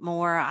learn it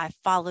more. I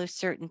follow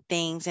certain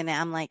things and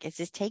I'm like, is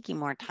this taking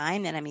more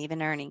time than I'm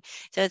even earning?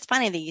 So it's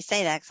funny that you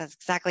say that because that's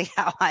exactly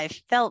how I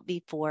felt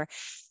before.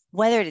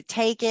 Whether to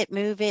take it,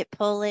 move it,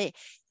 pull it,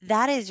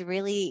 that is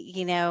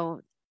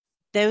really,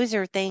 those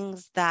are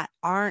things that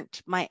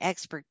aren't my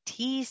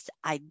expertise.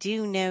 I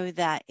do know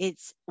that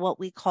it's what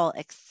we call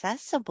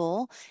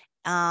accessible.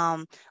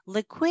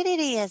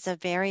 Liquidity is a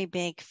very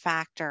big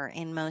factor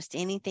in most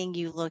anything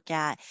you look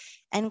at,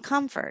 and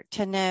comfort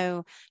to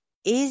know,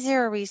 is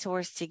there a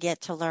resource to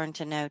get to learn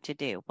to know to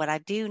do? What I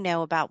do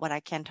know about what I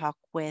can talk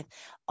with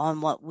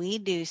on what we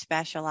do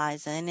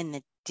specialize in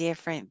the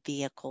different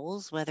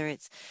vehicles, whether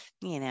it's,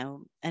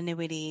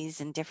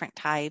 annuities and different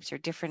types or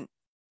different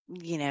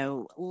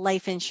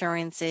life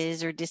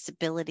insurances or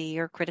disability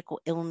or critical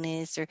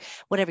illness or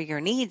whatever your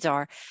needs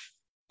are,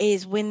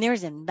 is when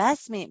there's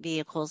investment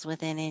vehicles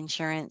within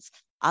insurance.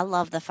 I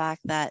love the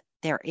fact that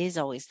there is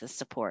always the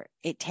support.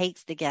 It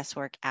takes the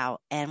guesswork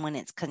out. And when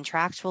it's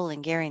contractual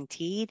and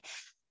guaranteed,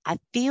 I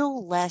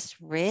feel less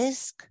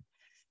risk.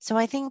 So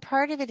I think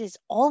part of it is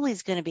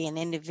always going to be an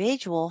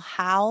individual.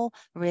 How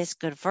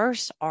risk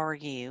adverse are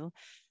you?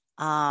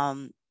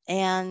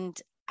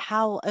 And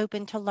how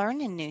open to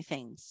learning new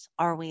things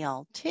are we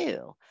all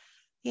too?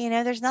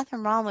 There's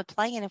nothing wrong with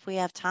playing if we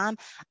have time.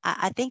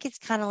 I think it's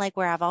kind of like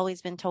where I've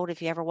always been told,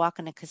 if you ever walk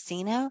in a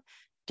casino,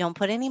 don't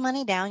put any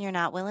money down you're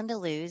not willing to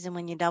lose. And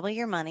when you double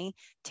your money,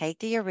 take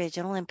the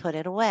original and put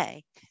it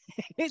away.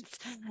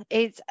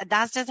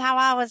 That's just how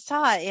I was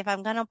taught. If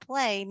I'm going to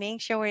play, make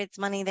sure it's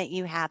money that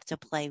you have to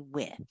play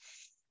with.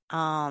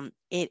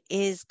 It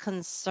is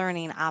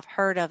concerning. I've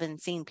heard of and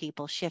seen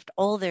people shift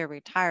all their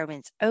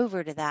retirements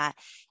over to that,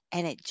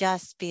 and it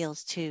just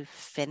feels too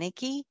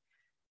finicky.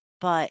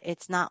 But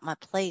it's not my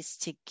place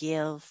to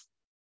give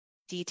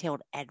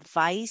detailed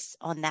advice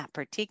on that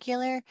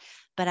particular.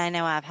 But I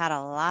know I've had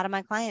a lot of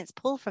my clients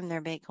pull from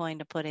their Bitcoin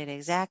to put it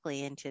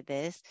exactly into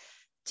this,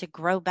 to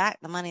grow back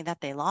the money that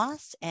they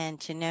lost, and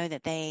to know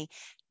that they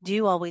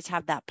do always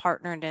have that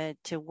partner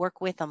to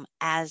work with them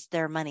as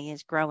their money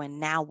is growing.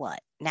 Now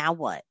what?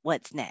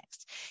 What's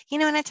next?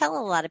 And I tell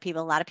a lot of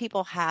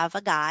people have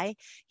a guy,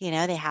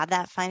 they have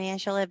that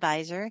financial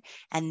advisor,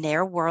 and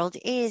their world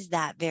is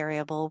that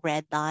variable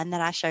red line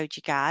that I showed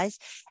you guys.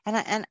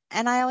 And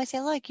I always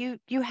say, look,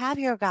 you have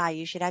your guy,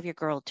 you should have your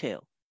girl too.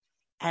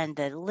 And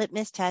the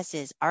litmus test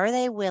is, are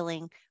they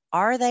willing?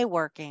 Are they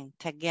working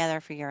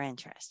together for your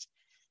interest?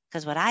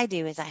 Because what I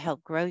do is I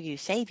help grow you,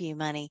 save you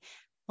money.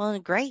 Well,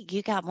 great.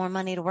 You got more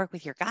money to work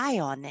with your guy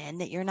on then,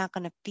 that you're not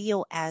going to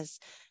feel as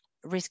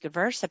risk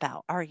averse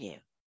about, are you?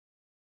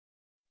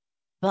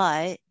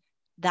 But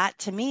that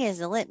to me is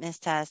a litmus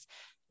test.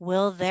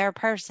 Will their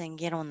person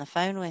get on the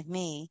phone with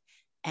me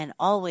and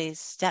always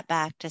step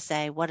back to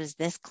say, what does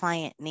this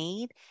client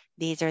need?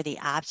 These are the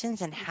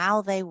options, and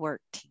how they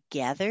work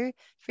together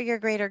for your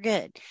greater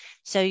good.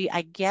 So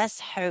I guess,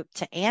 Hope,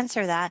 to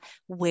answer that,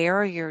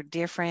 where are your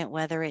different,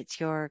 whether it's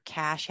your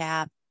Cash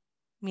App,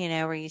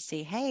 where you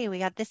see, hey, we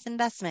got this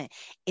investment.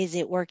 Is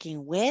it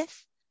working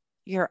with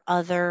your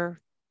other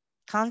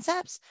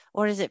concepts,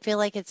 or does it feel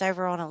like it's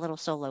over on a little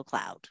solo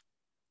cloud?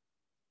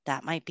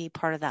 That might be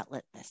part of that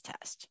litmus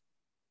test.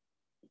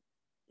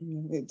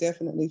 It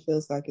definitely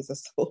feels like it's a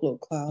solo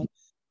cloud.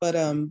 But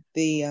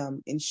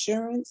the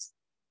insurance,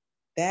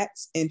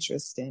 that's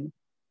interesting.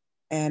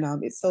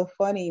 And it's so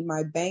funny.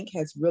 My bank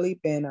has really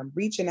been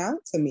reaching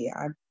out to me.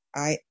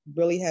 I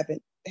really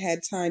haven't had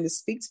time to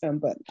speak to them,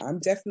 but I'm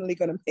definitely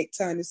going to make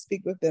time to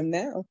speak with them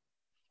now.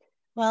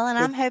 Well, and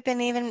So, I'm hoping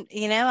even,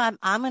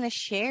 I'm going to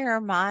share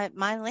my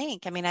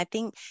link. I mean, I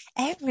think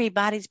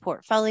everybody's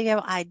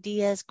portfolio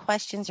ideas,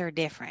 questions are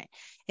different.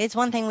 It's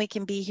one thing we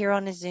can be here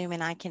on a Zoom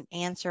and I can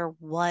answer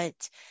what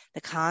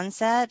the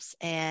concepts,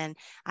 and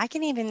I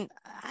can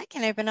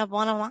open up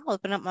one of them. I'll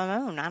open up my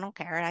own. I don't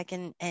care. I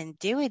can and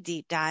do a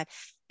deep dive,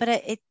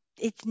 but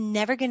it's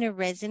never going to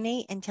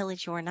resonate until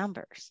it's your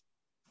numbers.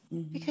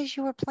 Because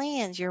your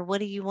plans, your what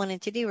do you want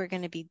it to do are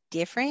going to be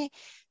different.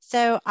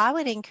 So I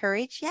would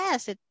encourage,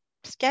 yes,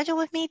 schedule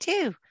with me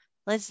too.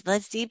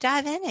 Let's deep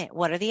dive in it.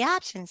 What are the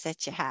options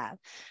that you have?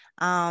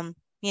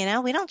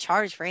 We don't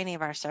charge for any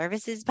of our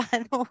services, by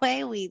the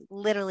way. We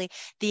literally,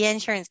 the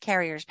insurance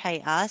carriers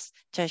pay us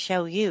to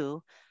show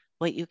you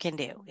what you can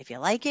do. If you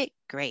like it,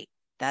 great.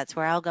 That's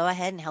where I'll go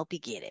ahead and help you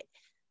get it.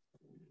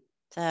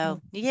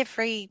 So you get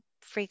free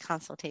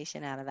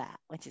consultation out of that,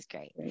 which is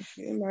great. Thank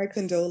you. My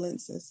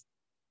condolences.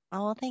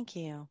 Oh, well, thank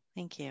you.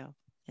 Thank you.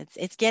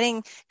 It's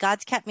getting,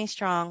 God's kept me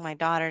strong. My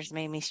daughter's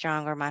made me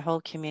stronger. My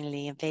whole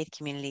community and faith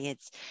community.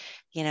 It's,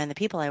 and the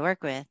people I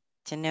work with,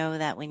 to know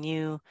that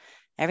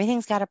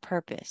everything's got a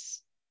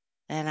purpose.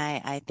 And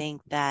I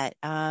think that,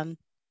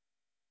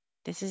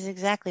 this is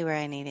exactly where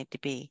I needed to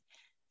be.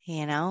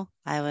 I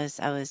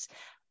was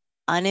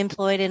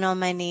unemployed and on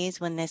my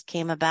knees when this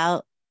came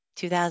about,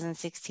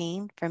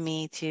 2016, for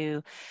me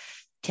to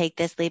take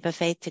this leap of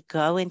faith to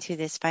go into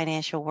this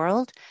financial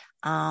world.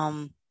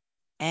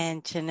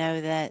 And to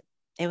know that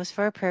it was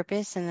for a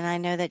purpose. And then I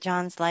know that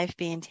John's life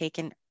being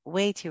taken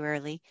way too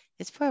early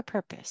is for a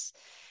purpose.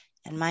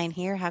 And mine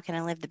here, how can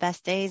I live the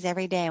best days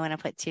every day when I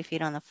put 2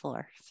 feet on the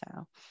floor?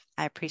 So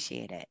I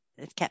appreciate it.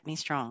 It's kept me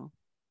strong.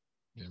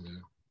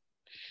 Amen.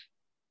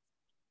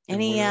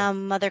 Any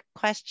other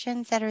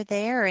questions that are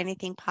there or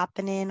anything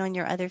popping in on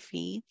your other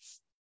feeds?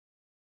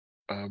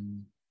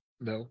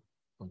 No.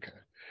 Okay.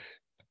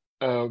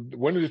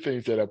 One of the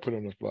things that I put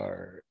on the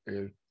flyer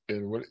is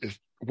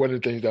one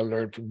of the things I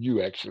learned from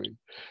you, actually,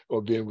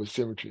 or being with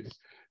Symmetry,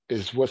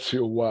 is what's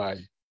your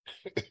why?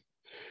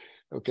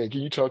 Okay,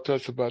 can you talk to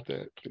us about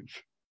that, please?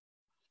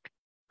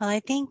 Well, I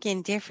think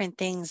in different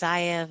things I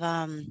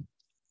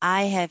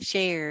have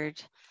shared,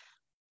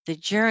 the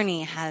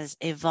journey has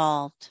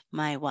evolved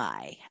my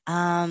why.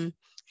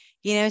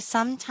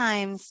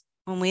 Sometimes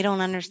when we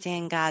don't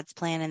understand God's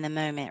plan in the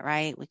moment,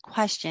 right? We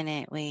question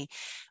it. We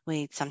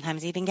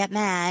sometimes even get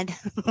mad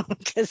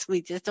because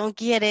we just don't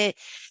get it.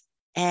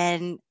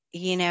 And,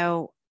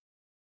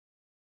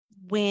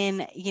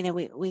 when,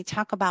 we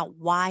talk about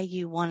why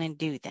you want to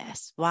do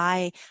this,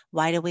 why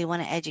do we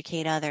want to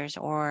educate others?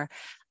 Or,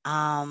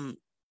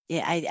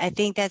 I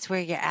think that's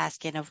where you're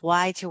asking of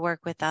why to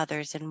work with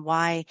others and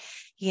why,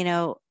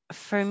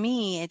 for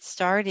me, it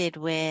started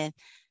with,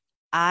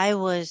 I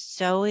was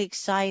so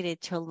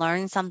excited to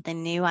learn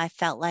something new. I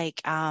felt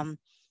like,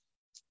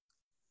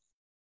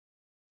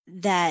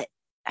 that,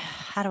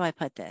 how do I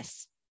put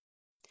this?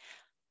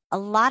 A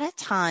lot of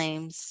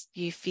times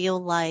you feel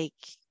like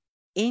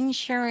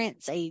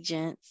insurance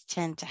agents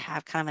tend to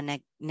have kind of a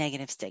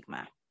negative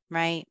stigma,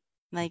 right?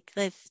 Like,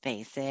 let's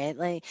face it,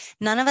 like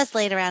none of us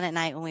laid around at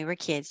night when we were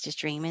kids just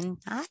dreaming,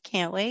 I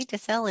can't wait to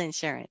sell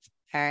insurance.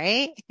 All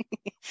right.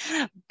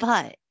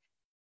 But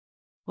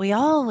we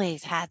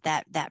always had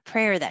that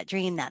prayer, that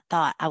dream, that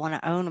thought, I want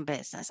to own a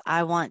business.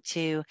 I want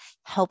to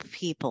help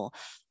people.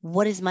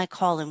 What is my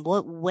calling?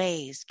 What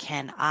ways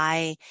can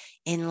I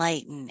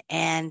enlighten?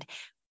 And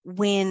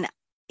when,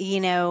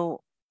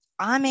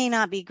 I may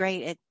not be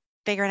great at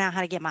figuring out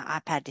how to get my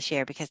iPad to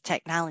share because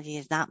technology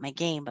is not my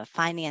game, but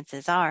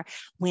finances are.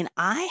 When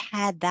I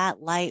had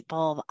that light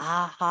bulb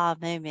aha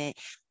moment,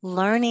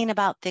 learning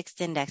about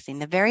fixed indexing,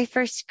 the very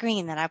first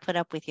screen that I put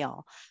up with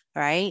y'all,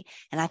 right?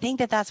 And I think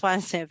that that's why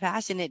I'm so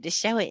passionate to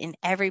show it in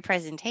every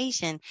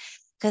presentation,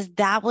 because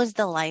that was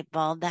the light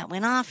bulb that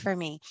went off for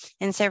me.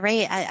 And so,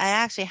 Ray, I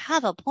actually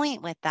have a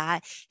point with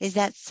that, is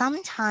that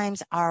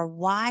sometimes our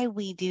why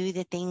we do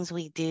the things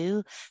we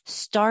do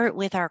start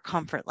with our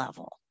comfort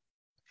level.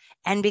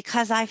 And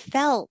because I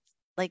felt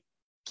like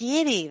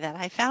giddy that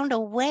I found a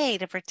way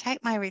to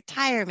protect my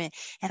retirement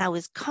and I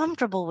was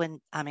comfortable when,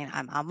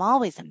 I'm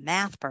always a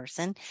math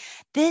person.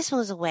 This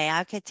was a way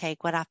I could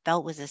take what I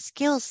felt was a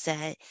skill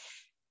set,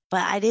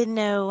 but I didn't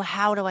know,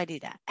 how do I do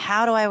that?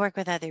 How do I work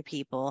with other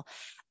people?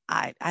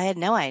 I had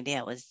no idea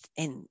it was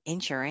in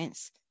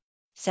insurance.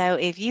 So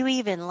if you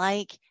even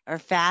like or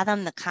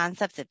fathom the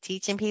concepts of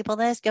teaching people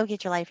this, go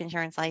get your life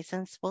insurance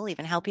license. We'll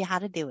even help you how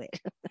to do it.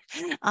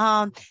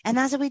 And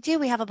that's what we do.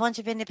 We have a bunch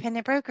of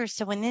independent brokers.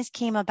 So when this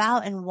came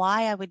about and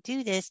why I would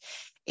do this,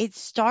 it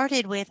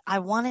started with, I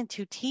wanted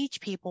to teach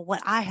people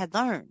what I had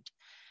learned.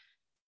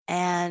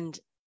 And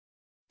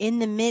in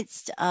the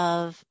midst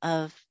of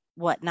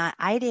whatnot,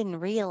 I didn't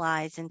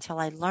realize until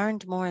I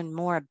learned more and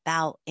more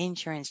about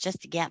insurance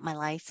just to get my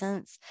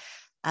license.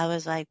 I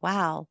was like,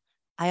 wow,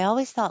 I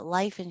always thought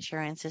life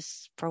insurance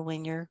is for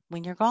when you're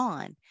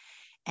gone.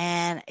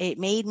 And it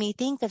made me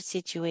think of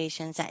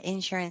situations that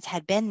insurance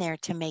had been there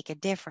to make a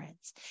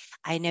difference.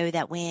 I know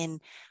that when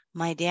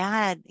my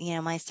dad,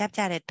 my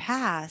stepdad had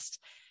passed,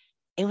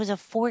 it was a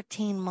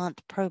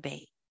 14-month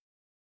probate.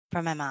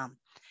 from my mom.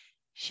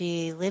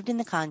 She lived in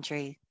the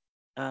country,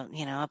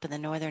 up in the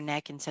Northern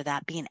Neck. And so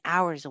that being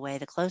hours away,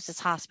 the closest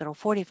hospital,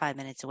 45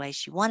 minutes away,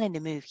 she wanted to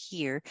move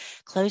here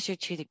closer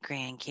to the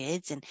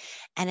grandkids.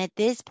 And at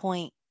this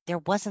point, there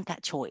wasn't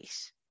that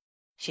choice.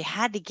 She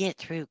had to get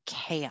through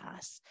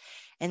chaos.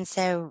 And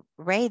so,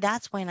 Ray,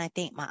 that's when I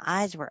think my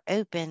eyes were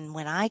open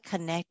when I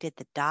connected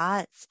the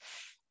dots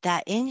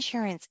that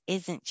insurance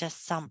isn't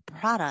just some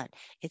product,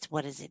 it's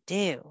what does it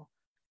do?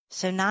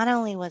 So not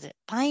only was it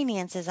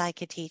finances I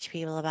could teach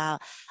people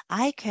about,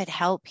 I could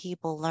help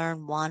people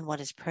learn, one,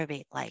 what is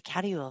probate like?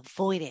 How do you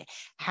avoid it?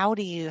 How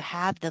do you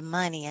have the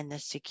money and the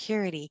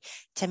security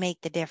to make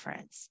the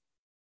difference?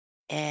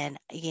 And,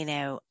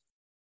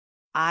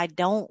 I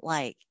don't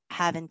like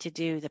having to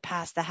do the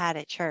pass the hat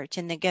at church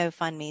and the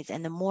GoFundMe's.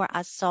 And the more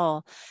I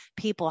saw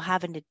people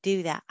having to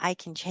do that, I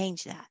can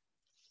change that.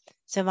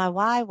 So my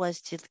why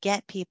was to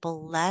get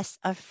people less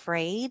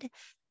afraid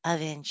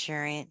of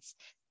insurance,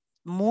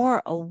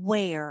 more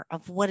aware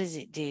of what does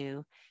it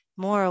do,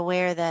 more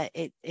aware that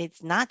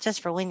it's not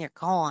just for when you're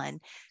gone.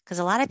 Because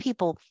a lot of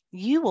people,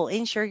 you will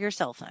insure your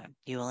cell phone.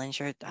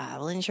 I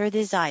will insure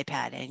this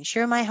iPad, I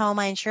insure my home,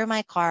 I insure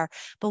my car.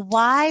 But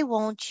why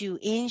won't you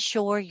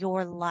insure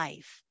your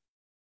life?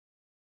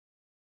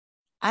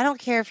 I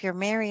don't care if you're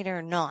married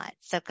or not.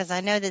 So, because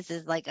I know this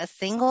is like a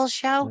single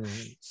show,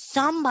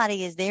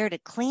 somebody is there to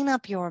clean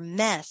up your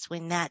mess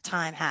when that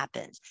time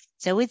happens.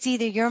 So it's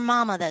either your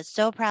mama that's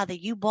so proud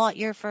that you bought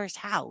your first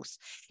house.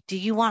 Do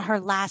you want her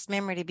last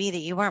memory to be that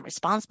you weren't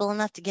responsible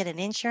enough to get an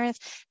insurance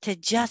to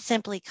just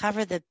simply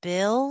cover the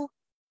bill?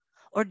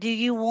 Or do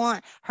you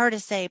want her to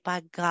say,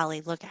 by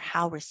golly, look at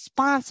how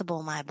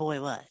responsible my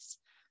boy was?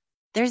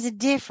 There's a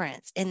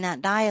difference in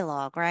that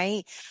dialogue,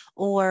 right?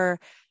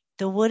 Or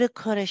the woulda,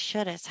 coulda,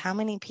 shouldas. How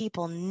many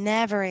people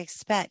never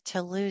expect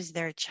to lose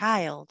their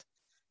child?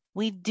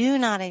 We do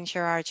not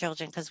insure our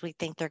children because we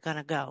think they're going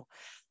to go.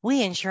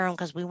 We insure them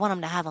because we want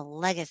them to have a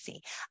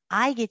legacy.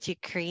 I get to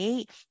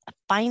create a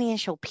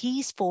financial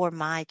piece for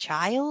my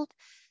child,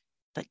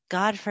 but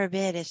God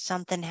forbid if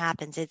something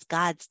happens, it's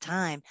God's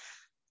time.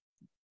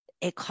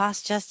 It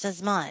costs just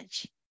as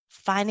much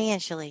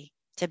financially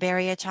to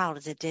bury a child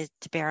as it did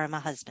to bury my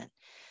husband.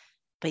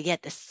 But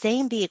yet the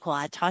same vehicle,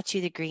 I taught you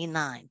the green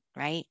line,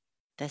 right?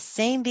 The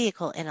same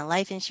vehicle in a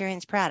life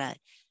insurance product,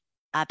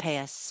 I pay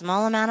a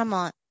small amount a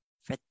month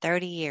for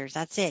 30 years.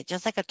 That's it.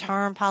 Just like a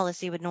term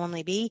policy would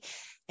normally be,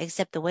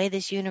 except the way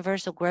this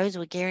universal grows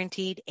with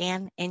guaranteed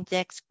and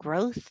index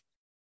growth.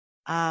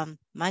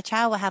 My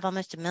child will have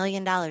almost $1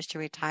 million to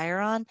retire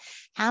on.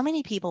 How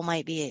many people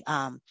might be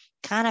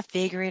kind of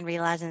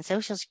realizing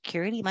Social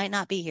Security might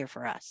not be here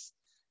for us?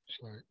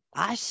 Right.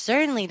 I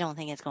certainly don't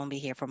think it's going to be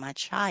here for my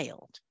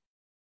child.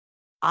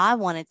 I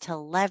wanted to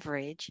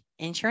leverage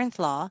insurance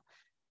law,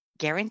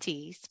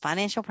 guarantees,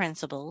 financial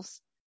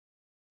principles.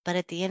 But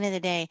at the end of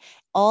the day,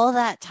 all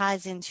that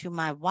ties into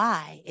my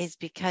why is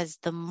because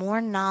the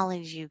more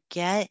knowledge you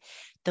get,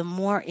 the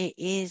more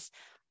it's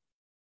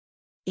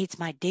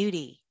my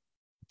duty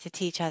to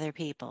teach other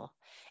people.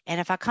 And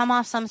if I come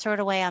off some sort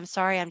of way, I'm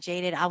sorry, I'm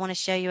jaded. I want to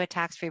show you a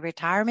tax-free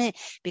retirement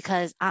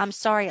because I'm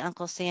sorry,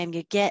 Uncle Sam,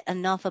 you get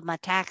enough of my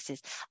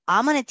taxes.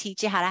 I'm going to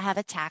teach you how to have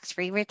a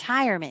tax-free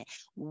retirement.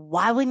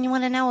 Why wouldn't you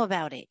want to know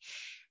about it?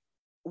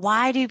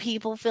 Why do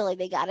people feel like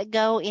they got to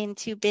go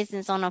into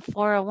business on a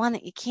 401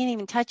 that you can't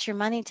even touch your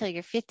money until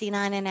you're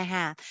 59 and a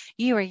half?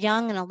 You are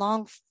young and a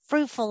long,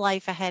 fruitful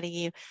life ahead of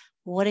you.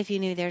 What if you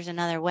knew there's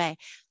another way?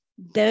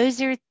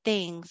 Those are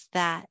things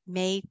that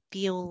may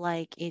feel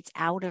like it's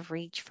out of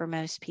reach for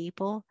most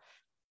people,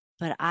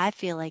 but I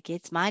feel like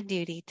it's my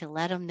duty to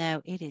let them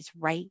know it is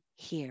right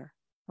here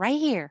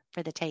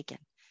for the taking.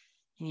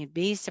 And you'd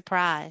be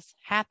surprised.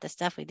 Half the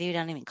stuff we do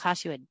don't even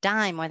cost you a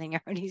dime more than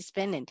you're already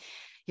spending.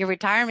 Your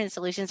retirement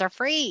solutions are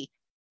free.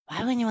 Why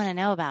wouldn't you want to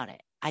know about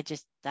it? I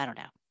don't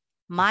know.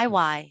 My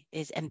why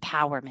is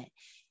empowerment.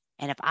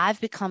 And if I've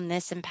become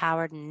this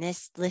empowered and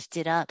this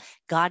lifted up,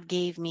 God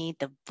gave me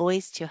the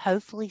voice to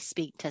hopefully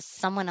speak to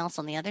someone else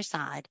on the other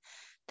side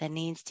that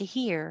needs to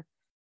hear,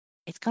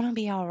 it's going to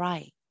be all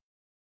right.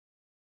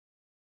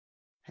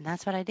 And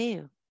that's what I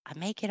do. I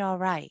make it all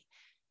right.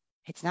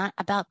 It's not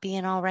about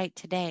being all right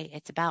today.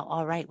 It's about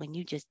all right when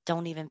you just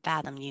don't even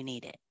fathom you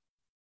need it.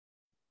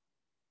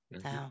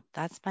 Thank So you.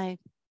 that's my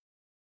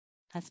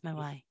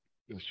why.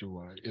 That's your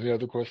why. Any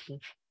other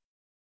questions?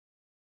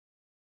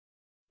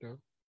 No?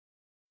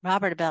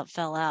 Robert about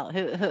fell out.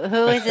 Who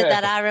is it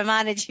that I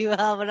reminded you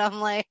of? And I'm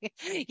like,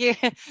 you're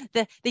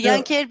the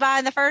young kid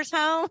buying the first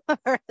home,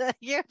 or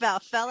you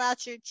about fell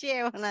out your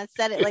chair when I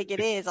said it like it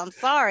is. I'm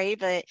sorry,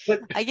 but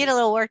I get a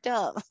little worked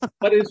up.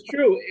 But it's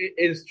true.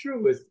 It's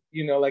true. It's,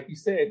 like you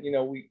said,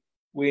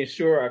 we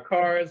insure our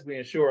cars, we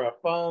insure our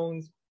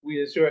phones, we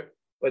insure.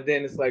 But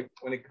then it's like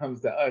when it comes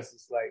to us,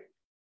 it's like,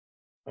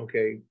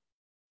 okay.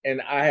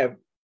 And I have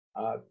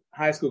a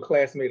high school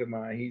classmate of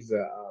mine. He's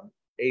a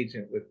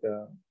agent with.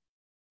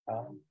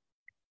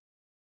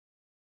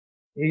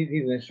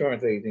 He's an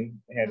insurance agent.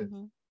 He had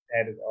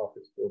his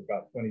office for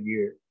about 20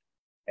 years,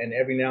 and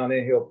every now and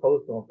then he'll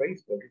post on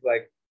Facebook. It's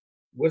like,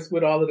 what's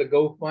with all of the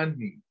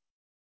GoFundMe?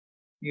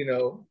 you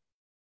know,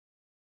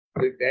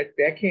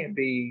 that can't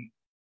be,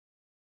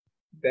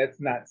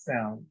 that's not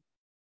sound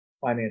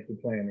financial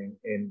planning.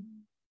 And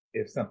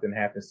if something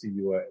happens to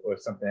you or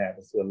something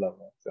happens to a loved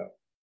one. So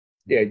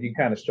yeah, you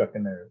kind of struck a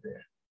nerve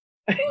there.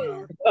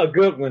 Yeah. A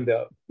good one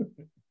though.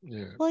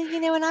 Yeah. Well,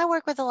 and I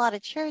work with a lot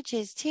of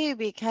churches too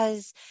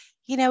because,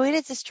 it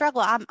is a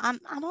struggle. I'm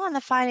on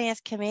the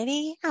finance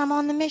committee, I'm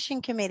on the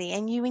mission committee,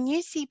 and when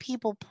you see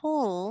people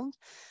pulled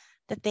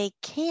that they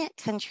can't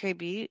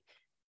contribute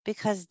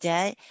because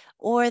debt,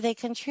 or they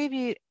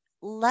contribute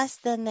less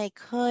than they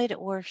could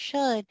or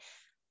should,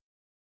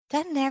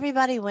 doesn't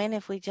everybody win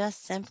if we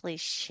just simply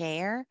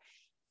share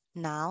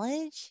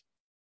knowledge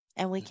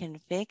and we can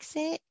fix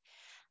it?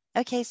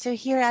 Okay, so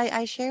here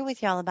I share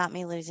with y'all about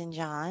me losing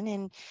John.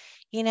 And,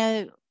 you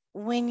know,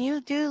 when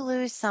you do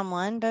lose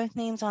someone, both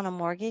names on a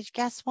mortgage,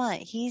 guess what?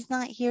 He's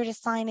not here to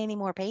sign any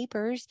more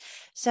papers.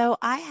 So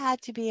I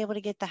had to be able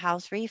to get the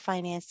house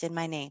refinanced in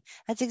my name.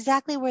 That's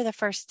exactly where the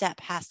first step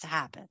has to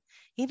happen.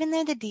 Even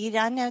though the deed,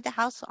 I know the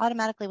house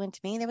automatically went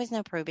to me, there was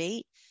no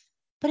probate,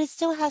 but it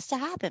still has to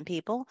happen,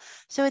 people.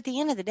 So at the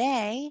end of the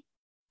day,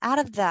 out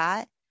of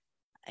that,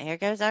 here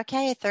goes,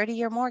 okay, a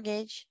 30-year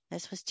mortgage.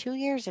 This was 2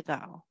 years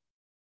ago.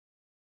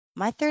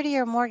 My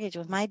 30-year mortgage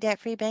with my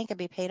debt-free bank could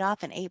be paid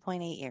off in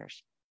 8.8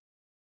 years.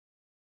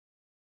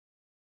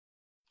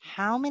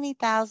 How many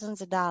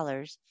thousands of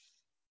dollars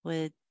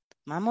would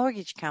my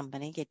mortgage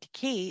company get to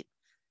keep?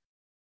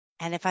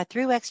 And if I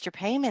threw extra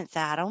payments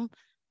at them,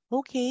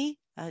 okay,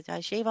 I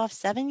shave off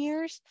 7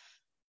 years.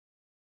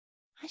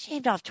 I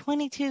shaved off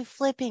 22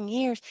 flipping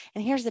years.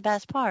 And here's the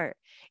best part,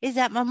 is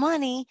that my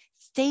money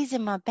stays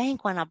in my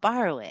bank when I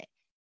borrow it.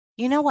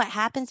 You know what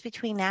happens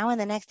between now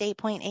and the next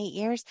 8.8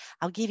 years?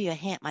 I'll give you a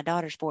hint. My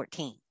daughter's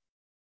 14.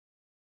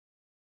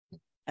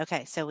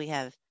 Okay, so we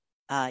have,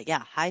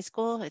 high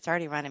school. It's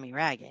already running me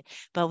ragged.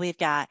 But we've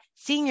got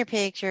senior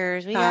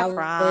pictures, we got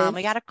prom,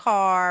 we College. got a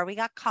car, we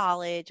got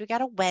college, we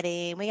got a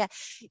wedding, we got,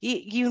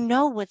 you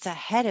know what's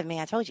ahead of me.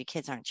 I told you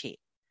kids aren't cheap.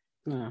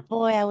 No.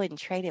 Boy, I wouldn't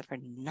trade it for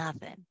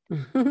nothing.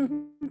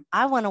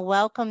 I want to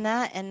welcome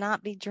that and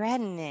not be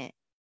dreading it.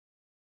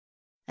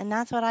 And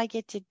that's what I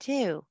get to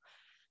do.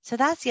 So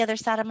that's the other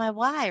side of my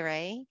why,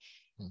 right?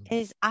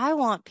 Is I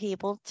want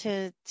people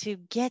to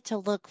get to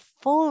look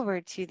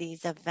forward to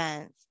these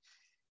events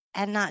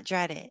and not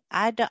dread it.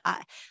 I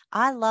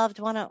loved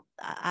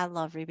I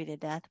love Ruby to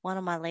death. One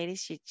of my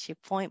ladies, she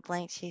point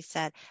blank, she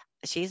said,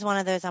 she's one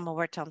of those, I'm gonna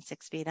work till I'm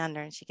 6 feet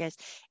under. And she goes,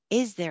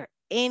 is there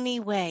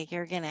any way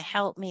you're gonna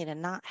help me to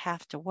not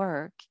have to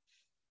work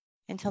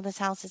until this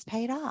house is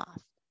paid off?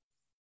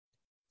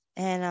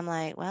 And I'm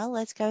like, well,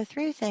 let's go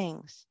through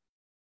things.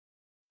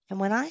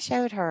 And when I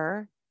showed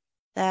her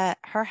that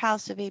her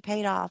house would be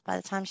paid off by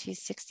the time she's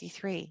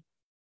 63,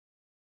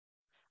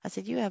 I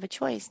said, you have a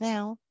choice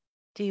now.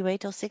 Do you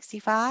wait till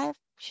 65?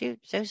 Shoot,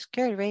 Social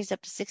Security raised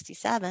up to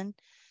 67.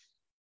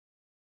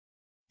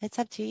 It's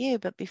up to you.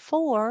 But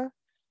before,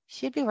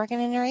 she'd be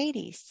working in her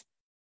 80s.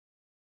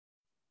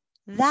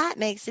 That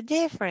makes a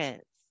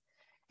difference.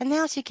 And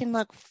now she can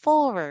look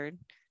forward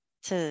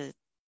to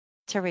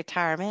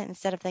retirement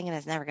instead of thinking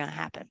it's never going to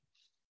happen.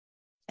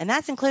 And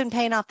that's including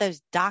paying off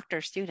those doctor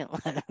student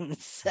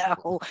loans.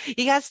 So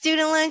you got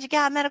student loans, you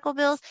got medical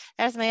bills.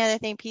 That's my other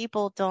thing.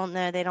 People don't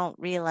know. They don't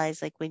realize,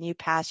 like, when you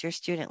pass your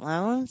student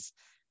loans,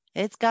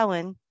 it's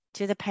going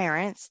to the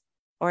parents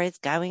or it's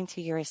going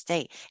to your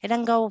estate. It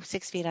doesn't go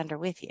 6 feet under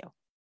with you.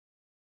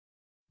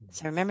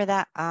 So remember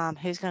that.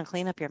 Who's going to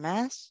clean up your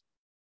mess?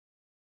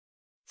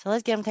 So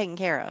let's get them taken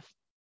care of.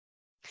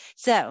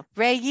 So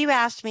Ray, you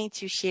asked me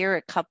to share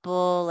a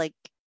couple, like,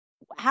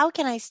 how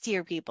can I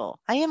steer people?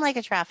 I am like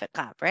a traffic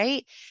cop,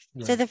 right?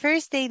 So the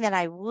first thing that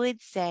I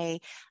would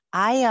say,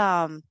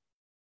 one,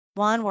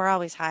 we're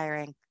always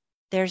hiring.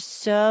 There's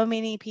so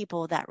many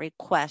people that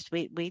request.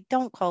 We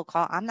don't cold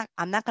call. I'm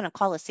not going to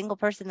call a single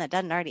person that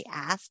doesn't already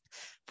ask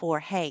for,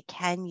 hey,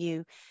 can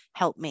you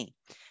help me?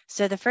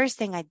 So the first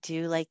thing I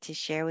do like to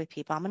share with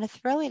people, I'm going to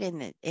throw it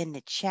in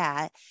the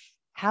chat.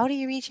 How do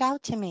you reach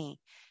out to me?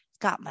 It's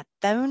got my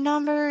phone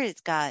number.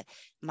 It's got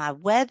my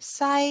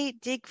website,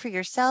 Dig for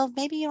Yourself.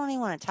 Maybe you don't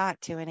even want to talk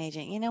to an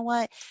agent. You know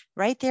what?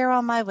 Right there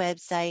on my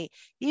website,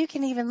 you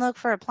can even look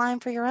for applying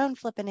for your own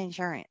flipping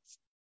insurance.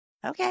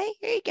 Okay,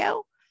 here you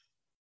go.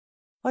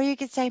 Or you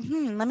could say,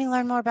 let me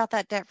learn more about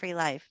that debt-free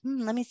life.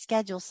 Let me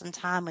schedule some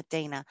time with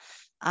Dana.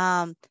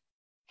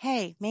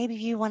 Hey, maybe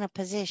you want a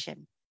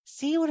position.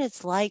 See what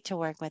it's like to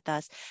work with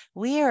us.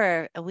 We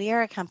are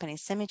a company,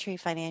 Symmetry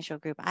Financial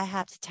Group. I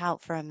have to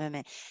tout for a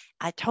moment.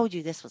 I told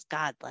you this was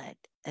God-led,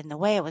 and the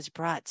way it was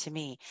brought to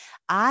me.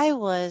 I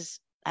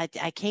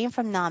came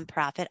from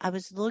nonprofit. I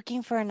was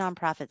looking for a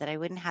nonprofit that I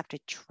wouldn't have to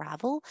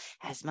travel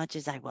as much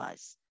as I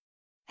was.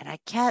 And I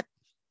kept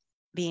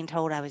being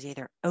told I was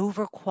either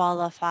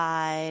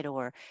overqualified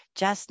or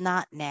just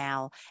not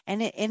now.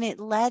 And it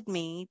led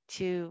me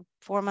to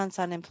 4 months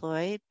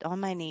unemployed, on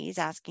my knees,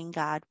 asking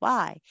God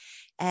why.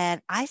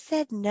 And I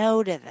said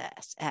no to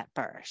this at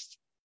first.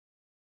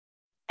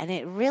 And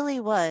it really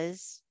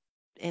was,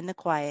 in the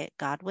quiet,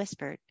 God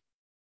whispered,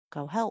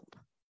 go help.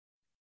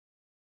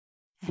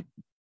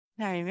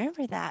 And I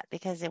remember that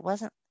because it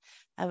wasn't,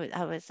 I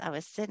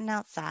was sitting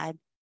outside,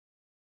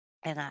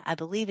 and I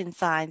believe in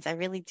signs. I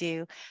really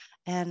do.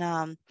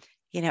 And,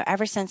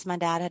 ever since my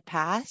dad had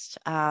passed,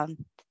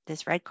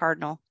 this red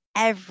cardinal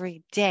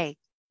every day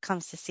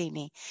comes to see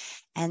me.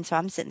 And so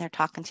I'm sitting there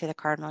talking to the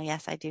cardinal.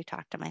 Yes, I do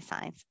talk to my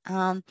signs.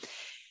 And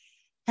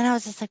I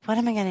was just like, what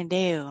am I going to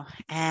do?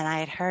 And I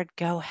had heard,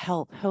 go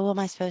help. Who am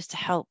I supposed to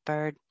help,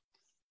 Bird?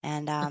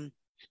 And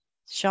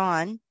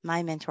Sean,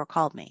 my mentor,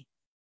 called me.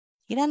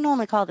 He doesn't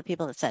normally call the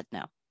people that said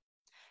no.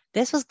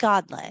 This was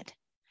God-led.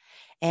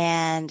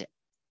 And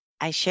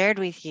I shared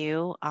with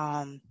you,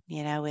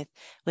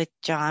 with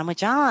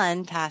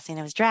John passing,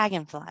 it was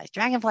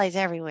dragonflies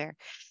everywhere.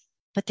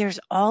 But there's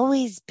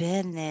always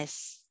been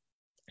this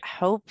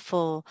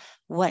hopeful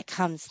what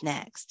comes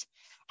next.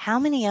 How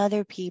many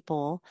other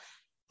people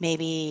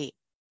maybe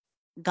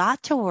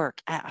got to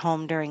work at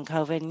home during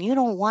COVID and you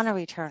don't want to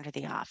return to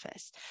the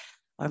office?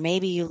 Or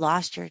maybe you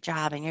lost your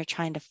job and you're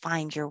trying to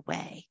find your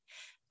way.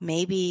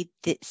 Maybe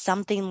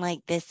something like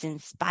this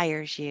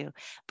inspires you,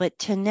 but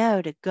to know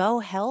to go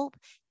help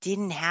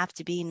didn't have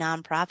to be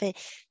nonprofit.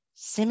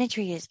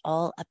 Symmetry is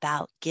all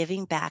about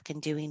giving back and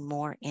doing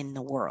more in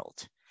the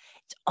world.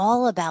 It's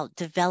all about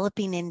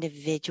developing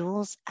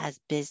individuals as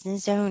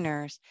business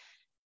owners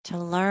to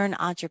learn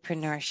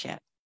entrepreneurship.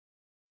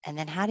 And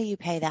then how do you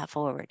pay that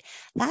forward?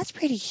 That's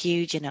pretty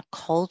huge in a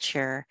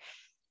culture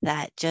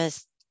that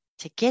just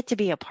to get to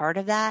be a part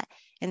of that.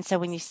 And so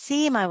when you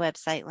see my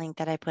website link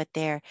that I put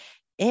there,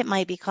 it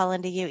might be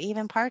calling to you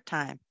even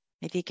part-time.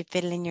 If you could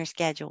fit it in your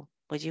schedule,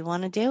 would you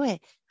want to do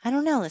it? I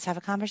don't know. Let's have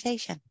a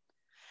conversation.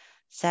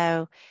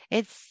 So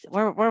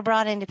we're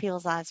brought into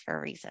people's lives for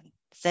a reason.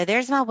 So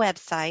there's my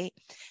website.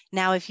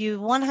 Now, if you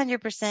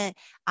 100%,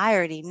 I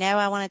already know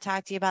I want to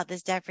talk to you about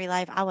this debt-free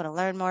life. I want to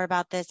learn more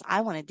about this.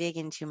 I want to dig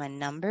into my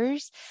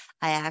numbers.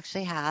 I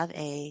actually have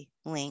a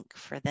link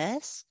for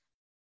this.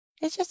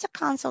 It's just a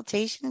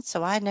consultation,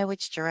 so I know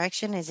which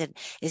direction. Is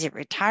it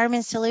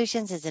retirement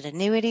solutions? Is it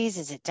annuities?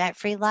 Is it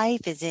debt-free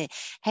life? Is it,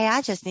 hey,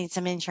 I just need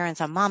some insurance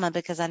on mama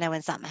because I know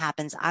when something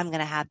happens, I'm going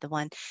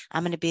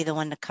to be the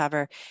one to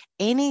cover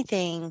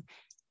anything.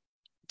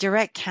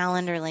 Direct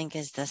calendar link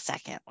is the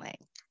second link.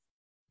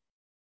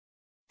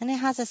 And it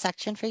has a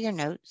section for your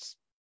notes,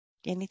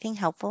 anything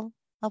helpful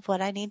of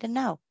what I need to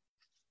know.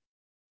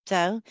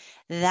 So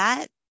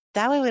that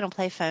way we don't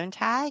play phone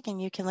tag,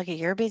 and you can look at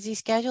your busy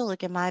schedule,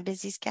 look at my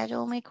busy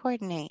schedule, and we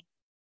coordinate.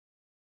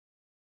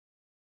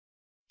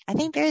 I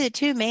think they're the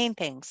two main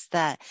things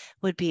that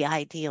would be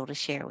ideal to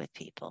share with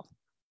people.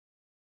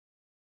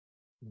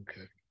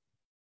 Okay.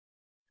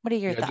 What are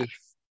your thoughts?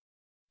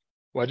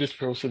 I just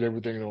posted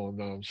everything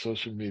on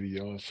social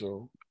media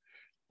also.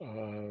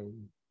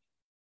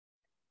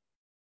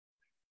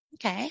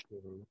 Okay.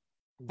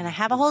 And I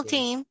have a whole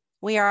team.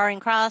 We are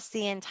across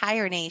the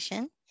entire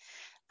nation,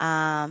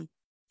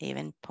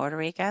 even Puerto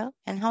Rico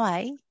and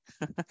Hawaii.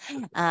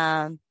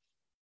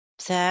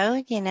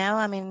 So,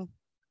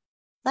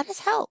 let us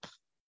help.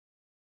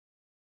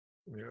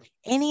 Yeah.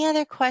 Any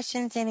other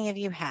questions any of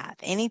you have?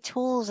 Any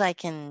tools I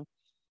can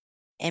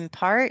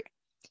impart?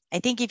 I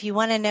think if you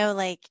want to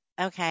know,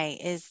 okay,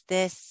 is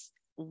this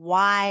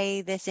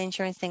why this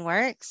insurance thing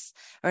works,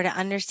 or to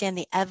understand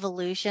the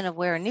evolution of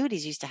where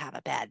annuities used to have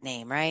a bad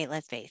name, right?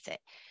 Let's face it.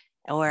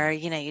 Or,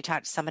 you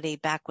talked to somebody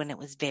back when it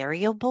was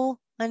variable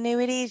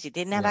annuities. You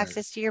didn't have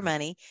access to your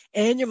money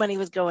and your money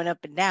was going up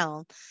and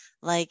down.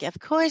 Of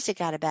course it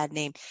got a bad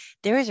name.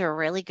 There is a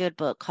really good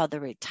book called The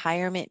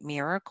Retirement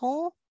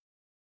Miracle.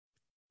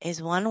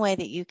 Is one way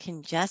that you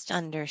can just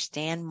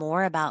understand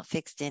more about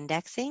fixed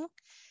indexing.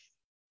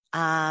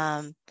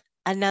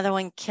 Another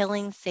one,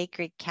 Killing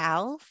Sacred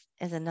Cows,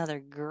 is another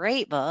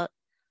great book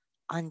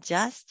on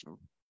just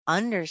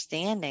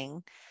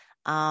understanding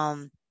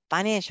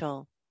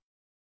financial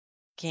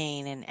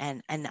gain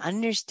and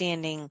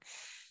understanding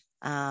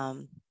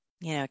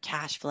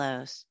cash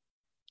flows.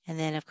 And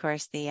then of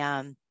course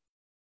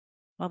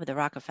what would the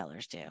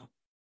Rockefellers do?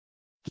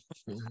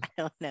 I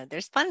don't know.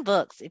 There's fun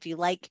books if you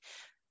like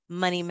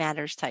money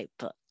matters type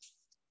books.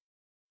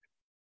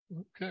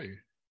 Okay.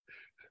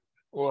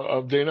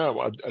 Well, Dana,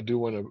 I do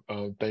want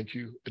to thank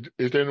you.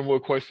 Is there any more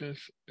questions?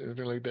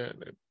 Anything like that?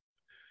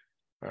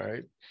 All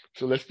right.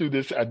 So let's do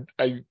this.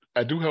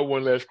 I do have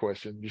one last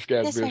question. Just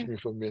guys, bear with me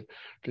for a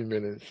few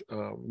minutes.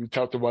 We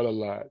talked about a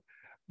lot,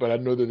 but I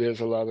know that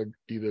there's a lot of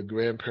either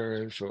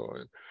grandparents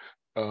or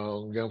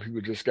young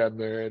people just got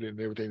married and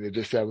everything. They're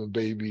just having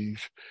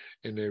babies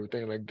and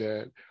everything like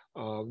that.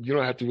 You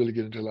don't have to really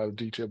get into a lot of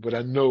detail, but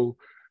I know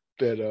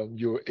that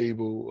we're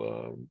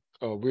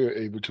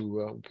able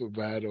to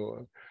provide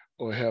or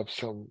have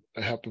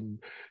help them.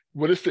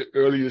 What is the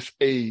earliest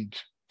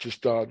age to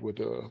start with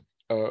a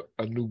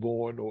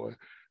newborn, or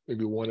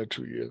maybe 1 or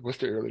 2 years? What's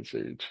the earliest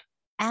age?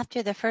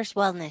 After the first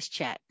wellness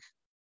check.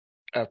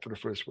 After the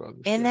first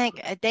wellness and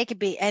check. they could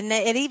be, and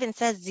it even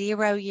says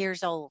 0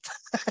 years old.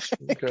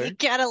 Okay. You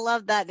gotta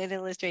love that in an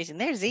illustration.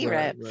 They're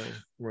 0.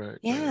 Right.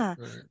 Yeah.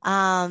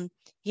 Right.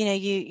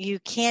 You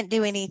can't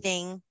do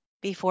anything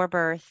before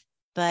birth.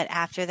 But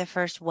after the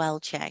first well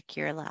check,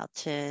 you're allowed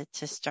to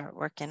start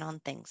working on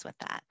things with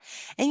that.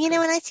 And, and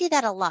I see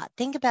that a lot.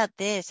 Think about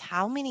this.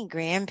 How many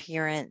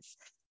grandparents,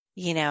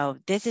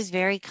 this is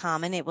very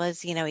common. It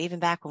was, even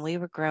back when we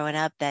were growing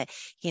up that,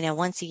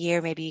 once a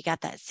year, maybe you got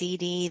that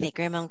CD that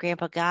grandma and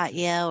grandpa got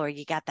you, or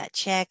you got that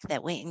check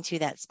that went into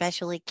that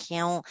special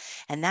account.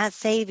 And that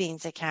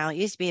savings account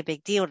used to be a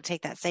big deal to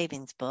take that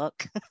savings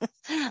book.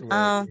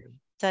 Right.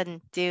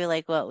 Doesn't do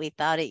like what we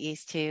thought it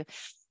used to.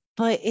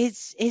 But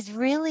it's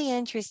really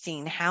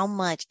interesting how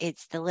much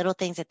it's the little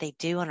things that they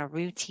do on a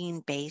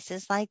routine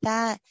basis like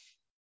that.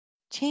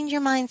 Change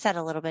your mindset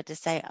a little bit to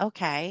say,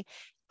 okay,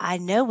 I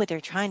know what they're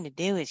trying to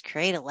do is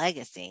create a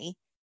legacy.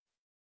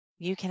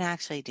 You can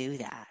actually do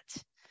that,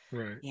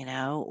 Right.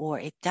 or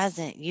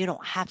you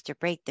don't have to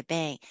break the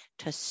bank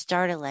to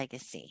start a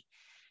legacy.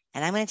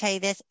 And I'm going to tell you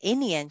this, in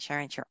the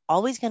insurance, you're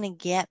always going to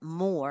get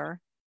more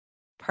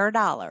per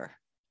dollar,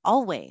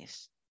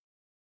 always.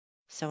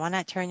 So why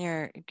not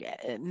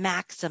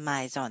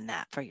maximize on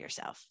that for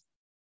yourself,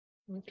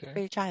 for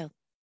your child?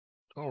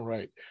 All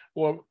right.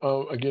 Well,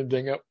 again,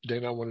 Dana,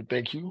 I want to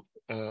thank you.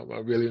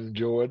 I really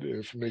enjoyed the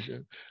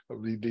information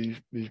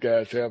these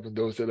guys have, and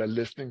those that are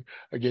listening.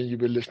 Again, you've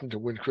been listening to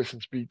When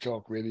Christians Speak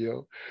Talk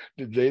Radio.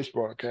 Today's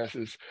broadcast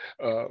is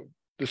the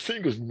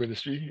Singles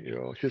Ministry.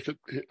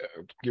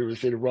 Give her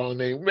say the wrong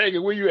name.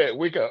 Megan, where you at?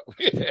 Wake up.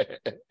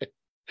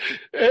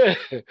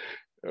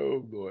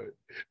 Oh boy,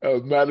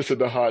 Madison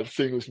the Heart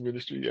Singles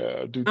Ministry.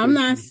 I'm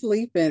not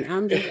sleeping.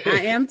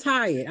 I am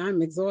tired.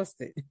 I'm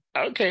exhausted.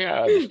 Okay,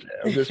 I understand.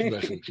 I'm just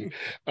messing with you.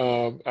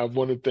 I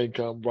want to thank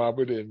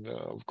Robert and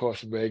of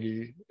course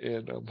Maggie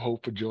and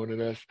Hope for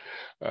joining us.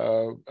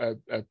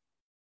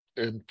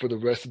 And for the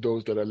rest of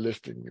those that are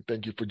listening,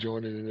 thank you for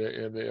joining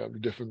in the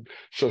different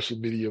social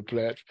media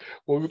platforms.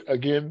 Well,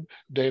 again,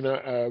 Dana,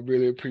 I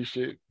really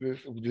appreciate this.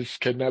 This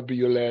cannot be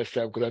your last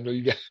time because I know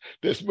you got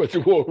there's much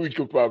more we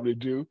could probably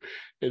do.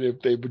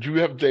 But you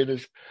have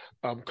Dana's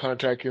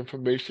contact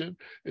information.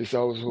 It's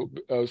also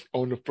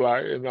on the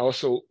flyer and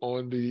also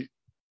in the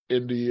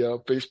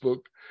Facebook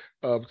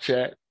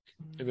chat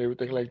and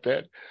everything like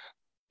that.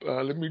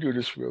 Let me do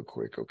this real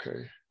quick,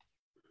 okay?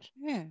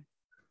 Sure.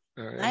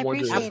 Right. I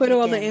appreciate I put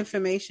all the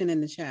information in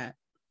the chat.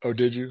 Oh,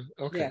 did you?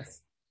 Okay. Yes.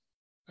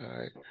 All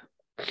right.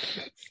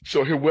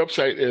 So her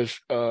website is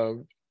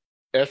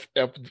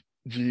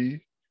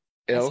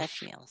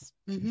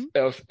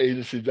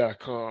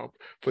sfgelsagency.com.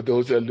 For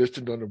those that are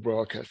listed on the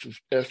broadcast,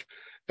 it's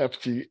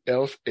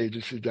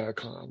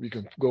sfgelsagency.com. You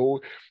can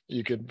go,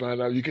 you can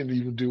find out, you can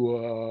even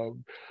do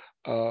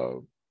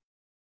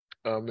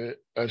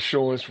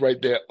insurance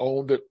right there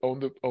on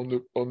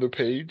the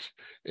page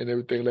and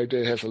everything like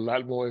that. It has a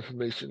lot more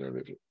information on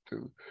it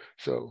too.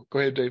 So go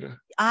ahead, Dana.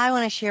 I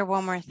want to share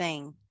one more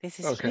thing. This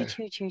is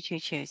huge.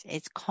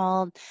 It's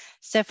called.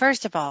 So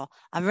first of all,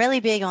 I'm really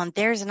big on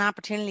there's an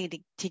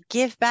opportunity to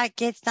give back,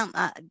 get some.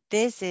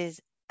 This is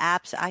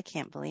I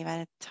can't believe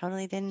I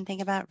totally didn't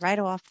think about it right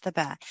off the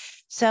bat.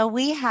 So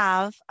we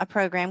have a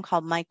program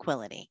called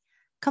MyQuility,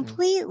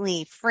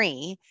 completely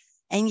free.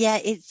 And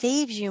yet it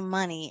saves you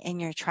money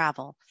in your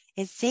travel.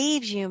 It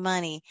saves you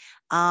money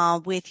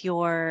with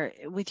your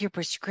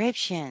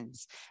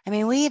prescriptions. I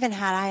mean,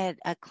 I had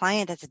a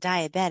client that's a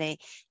diabetic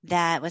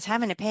that was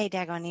having to pay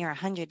daggone near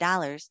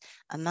 $100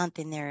 a month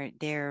in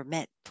their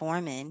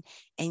metformin,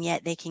 and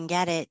yet they can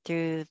get it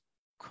through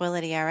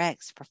Quility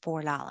RX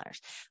for $4.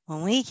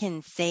 When we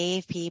can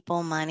save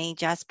people money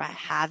just by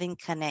having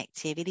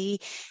connectivity,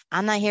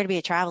 I'm not here to be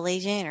a travel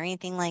agent or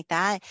anything like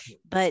that,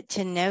 but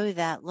to know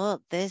that,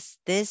 look, this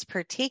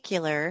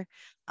particular,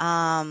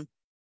 I'm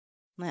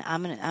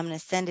gonna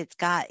send, it's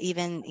got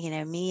even,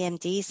 me,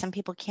 MD, some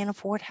people can't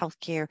afford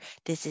healthcare.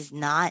 This is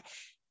not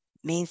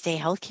mainstay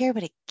healthcare,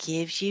 but it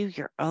gives you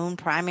your own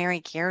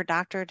primary care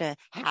doctor to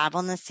have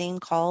on the same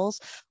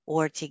calls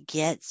or to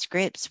get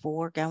scripts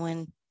for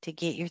going to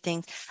get your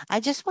things. I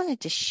just wanted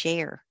to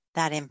share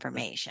that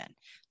information.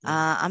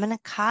 I'm going to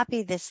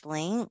copy this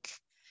link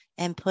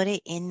and put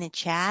it in the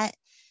chat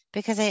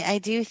because I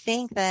do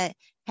think that,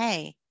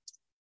 hey,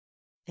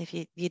 if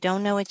you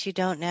don't know what you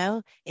don't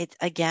know, it's,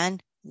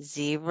 again,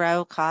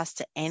 zero cost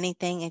to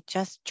anything. It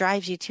just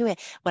drives you to it.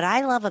 What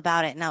I love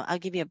about it, now I'll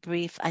give you a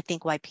brief, I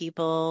think why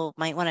people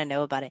might want to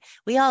know about it.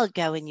 We all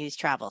go and use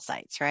travel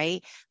sites,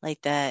 right?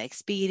 Like the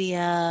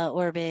Expedia,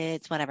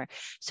 Orbitz, whatever.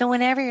 So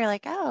whenever you're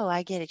like, oh,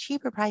 I get a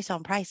cheaper price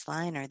on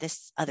Priceline or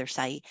this other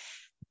site,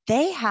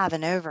 they have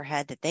an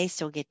overhead that they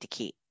still get to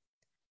keep.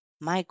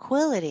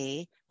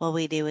 MyQuility, what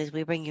we do is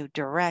we bring you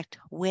direct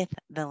with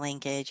the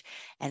linkage.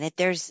 And if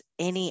there's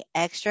any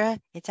extra,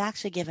 it's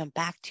actually given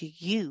back to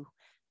you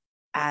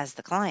as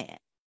the client.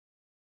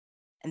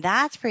 And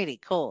that's pretty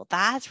cool.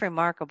 That's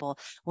remarkable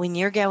when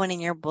you're going and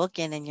you're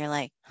booking and you're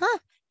like,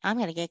 I'm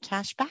going to get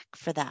cash back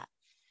for that.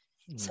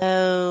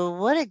 So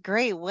what a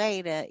great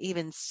way to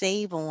even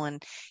save on,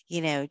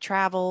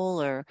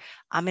 travel or,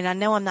 I mean, I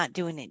know I'm not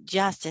doing it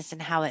justice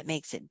and how it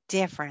makes a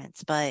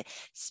difference, but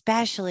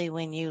especially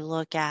when you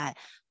look at,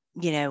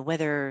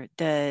 whether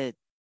the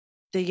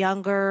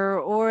younger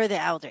or the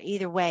elder,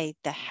 either way,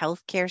 the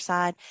healthcare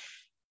side,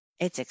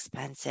 it's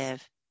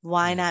expensive.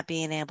 Why not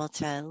being able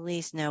to at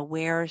least know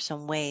where are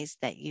some ways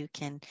that you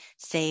can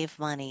save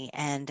money,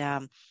 and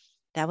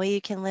that way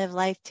you can live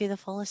life to the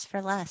fullest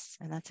for less.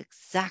 And that's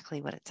exactly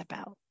what it's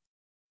about.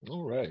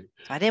 All right.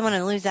 So I didn't want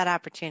to lose that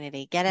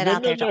opportunity. Get it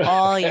out there to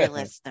all your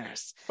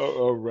listeners.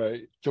 All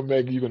right. So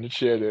Maggie, you're going to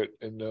share that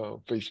in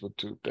Facebook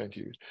too. Thank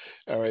you.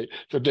 All right.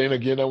 So Dana,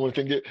 again, I want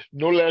to thank you.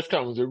 No last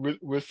comments.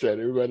 We're set.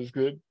 Everybody's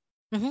good?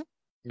 Mm-hmm.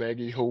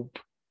 Maggie, Hope,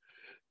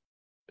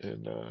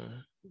 and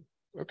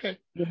okay.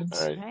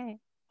 Yes. All right. All right.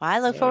 Well, I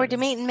look forward to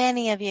meeting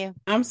many of you.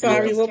 I'm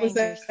sorry, Yeah. what was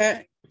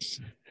that?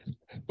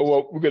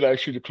 Well, we're going to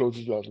ask you to close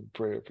us out in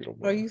prayer if you don't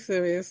mind. Are you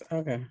serious?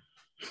 Okay.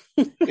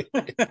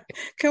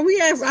 Can we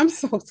ask? I'm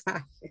so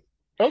tired.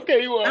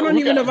 Okay. Well, I don't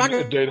even know if I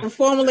can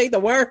formulate the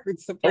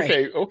words to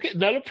pray. Okay.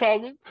 Not a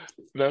problem.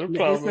 Not a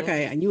problem. It's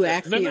okay. And you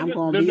asked me, I'm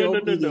going to be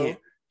obedient.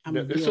 I'm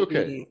going to be It's okay.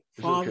 obedient.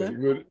 It's Father,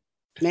 okay.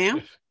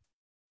 now?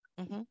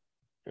 Mm-hmm.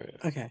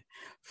 Okay.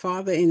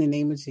 Father, in the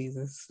name of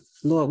Jesus,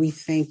 Lord, we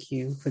thank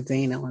you for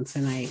Dana on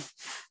tonight.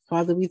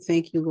 Father, we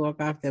thank you, Lord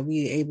God, that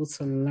we are able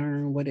to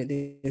learn what it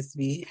is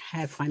to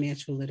have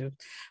financial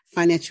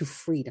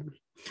freedom.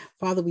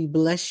 Father, we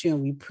bless you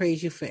and we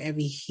praise you for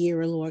every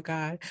hearer, Lord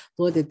God.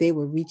 Lord, that they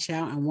will reach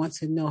out and want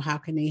to know how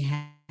can they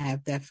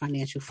have that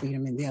financial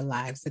freedom in their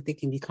lives, that they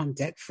can become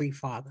debt-free,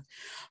 Father.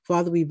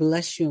 Father, we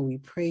bless you and we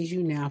praise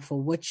you now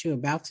for what you're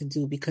about to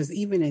do, because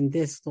even in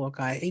this, Lord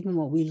God, even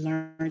what we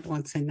learned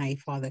on tonight,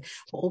 Father,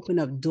 will open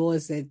up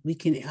doors that we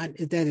can,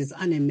 that is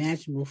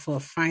unimaginable for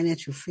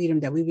financial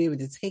freedom, that we be able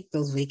to take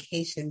those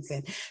vacations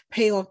and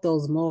pay off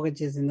those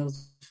mortgages and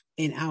those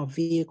in our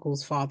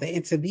vehicles, Father,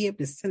 and to be able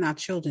to send our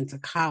children to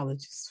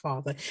colleges,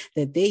 Father,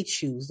 that they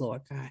choose,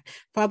 Lord God.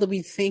 Father,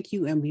 we thank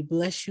you and we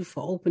bless you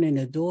for opening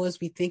the doors.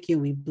 We thank you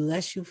and we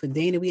bless you for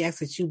Dana. We ask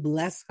that you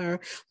bless her,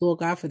 Lord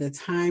God, for the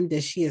time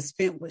that she has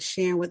spent with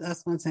sharing with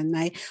us on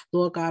tonight.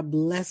 Lord God,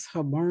 bless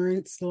her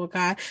burns, Lord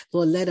God.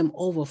 Lord, let them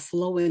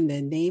overflow in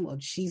the name of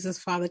Jesus,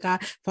 Father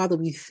God. Father,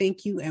 we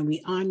thank you and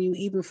we honor you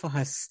even for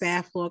her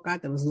staff, Lord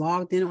God, that was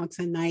logged in on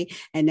tonight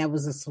and that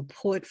was a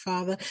support,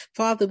 Father.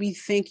 Father, we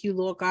thank you,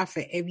 Lord God,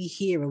 for every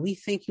hearer. We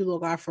thank you,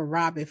 Lord God, for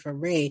Robin, for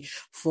Ray,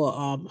 for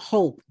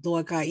Hope,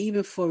 Lord God,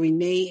 even for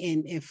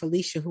Renee and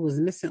Felicia, who was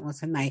missing on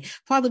tonight.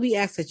 Father, we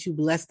ask that you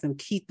bless them,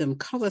 keep them,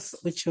 cover us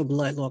with your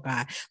blood, Lord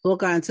God. Lord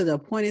God, until the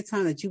appointed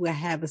time that you will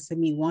have us to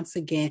meet once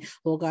again,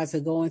 Lord God, to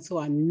go into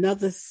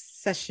another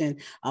session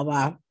of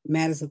our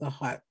Matters of the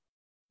Heart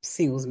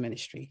Singles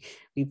Ministry.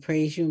 We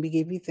praise you and we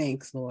give you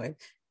thanks, Lord.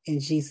 In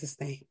Jesus'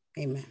 name,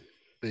 amen.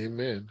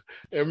 Amen.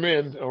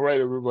 Amen. All right,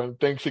 everyone.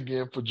 Thanks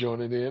again for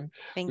joining in.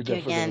 Thank you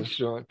again.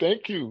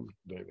 Thank you,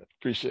 David.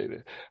 Appreciate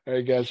it. All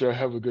right, guys, y'all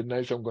have a good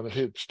night. So I'm going to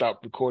hit stop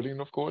recording,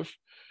 of course.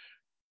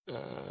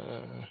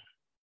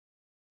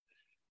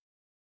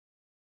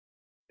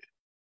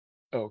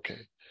 Okay.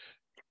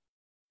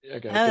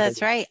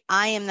 That's right.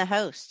 I am the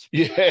host.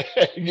 Yeah.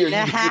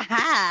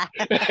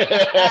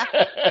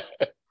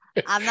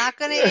 I'm not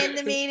going to end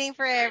the meeting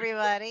for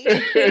everybody.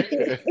 That's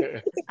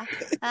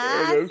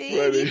See,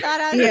 funny. you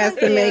thought I was He has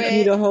gonna to do make it.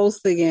 you the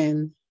host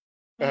again.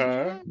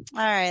 Uh-huh. All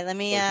right, let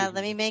me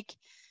Okay. make.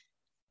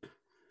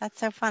 That's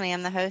so funny.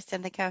 I'm the host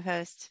and the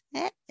co-host.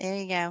 There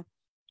you go.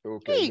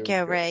 Okay. There you there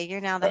go, we go. Ray.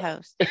 You're now the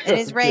host. It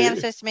is Ray. I'm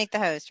Okay. supposed to make the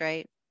host,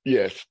 right?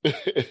 Yes.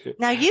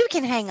 Now you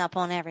can hang up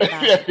on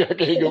everybody. I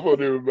can't go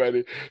on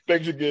everybody.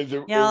 Thanks again,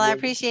 Y'all, I everyone.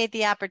 appreciate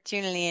the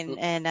opportunity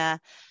and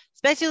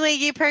especially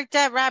you perked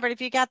up, Robert.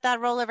 If you got that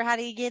rollover, how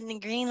do you get in the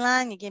green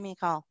line? You give me a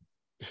call.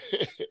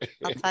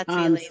 I'll talk to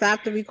you later.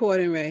 Stop the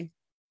recording, Ray.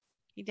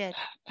 You did.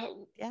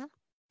 Yeah.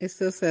 It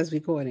still says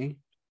recording.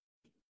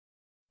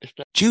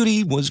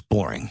 Judy was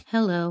boring.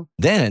 Hello.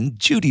 Then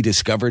Judy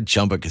discovered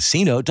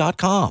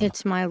ChumbaCasino.com.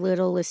 It's my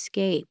little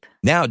escape.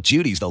 Now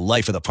Judy's the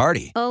life of the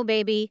party. Oh,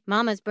 baby,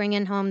 mama's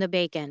bringing home the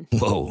bacon.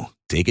 Whoa,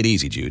 take it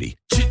easy, Judy.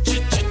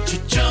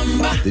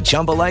 The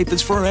Chumba life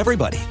is for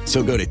everybody.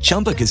 So go to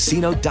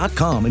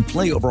ChumbaCasino.com and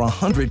play over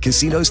 100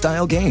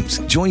 casino-style games.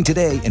 Join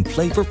today and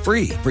play for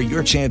free for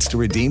your chance to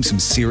redeem some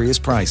serious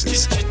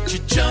prizes.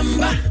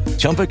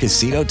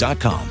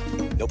 ChumbaCasino.com.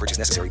 No purchase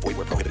necessary. Void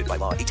where prohibited by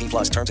law.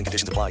 18+ terms and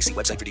conditions apply. See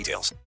website for details.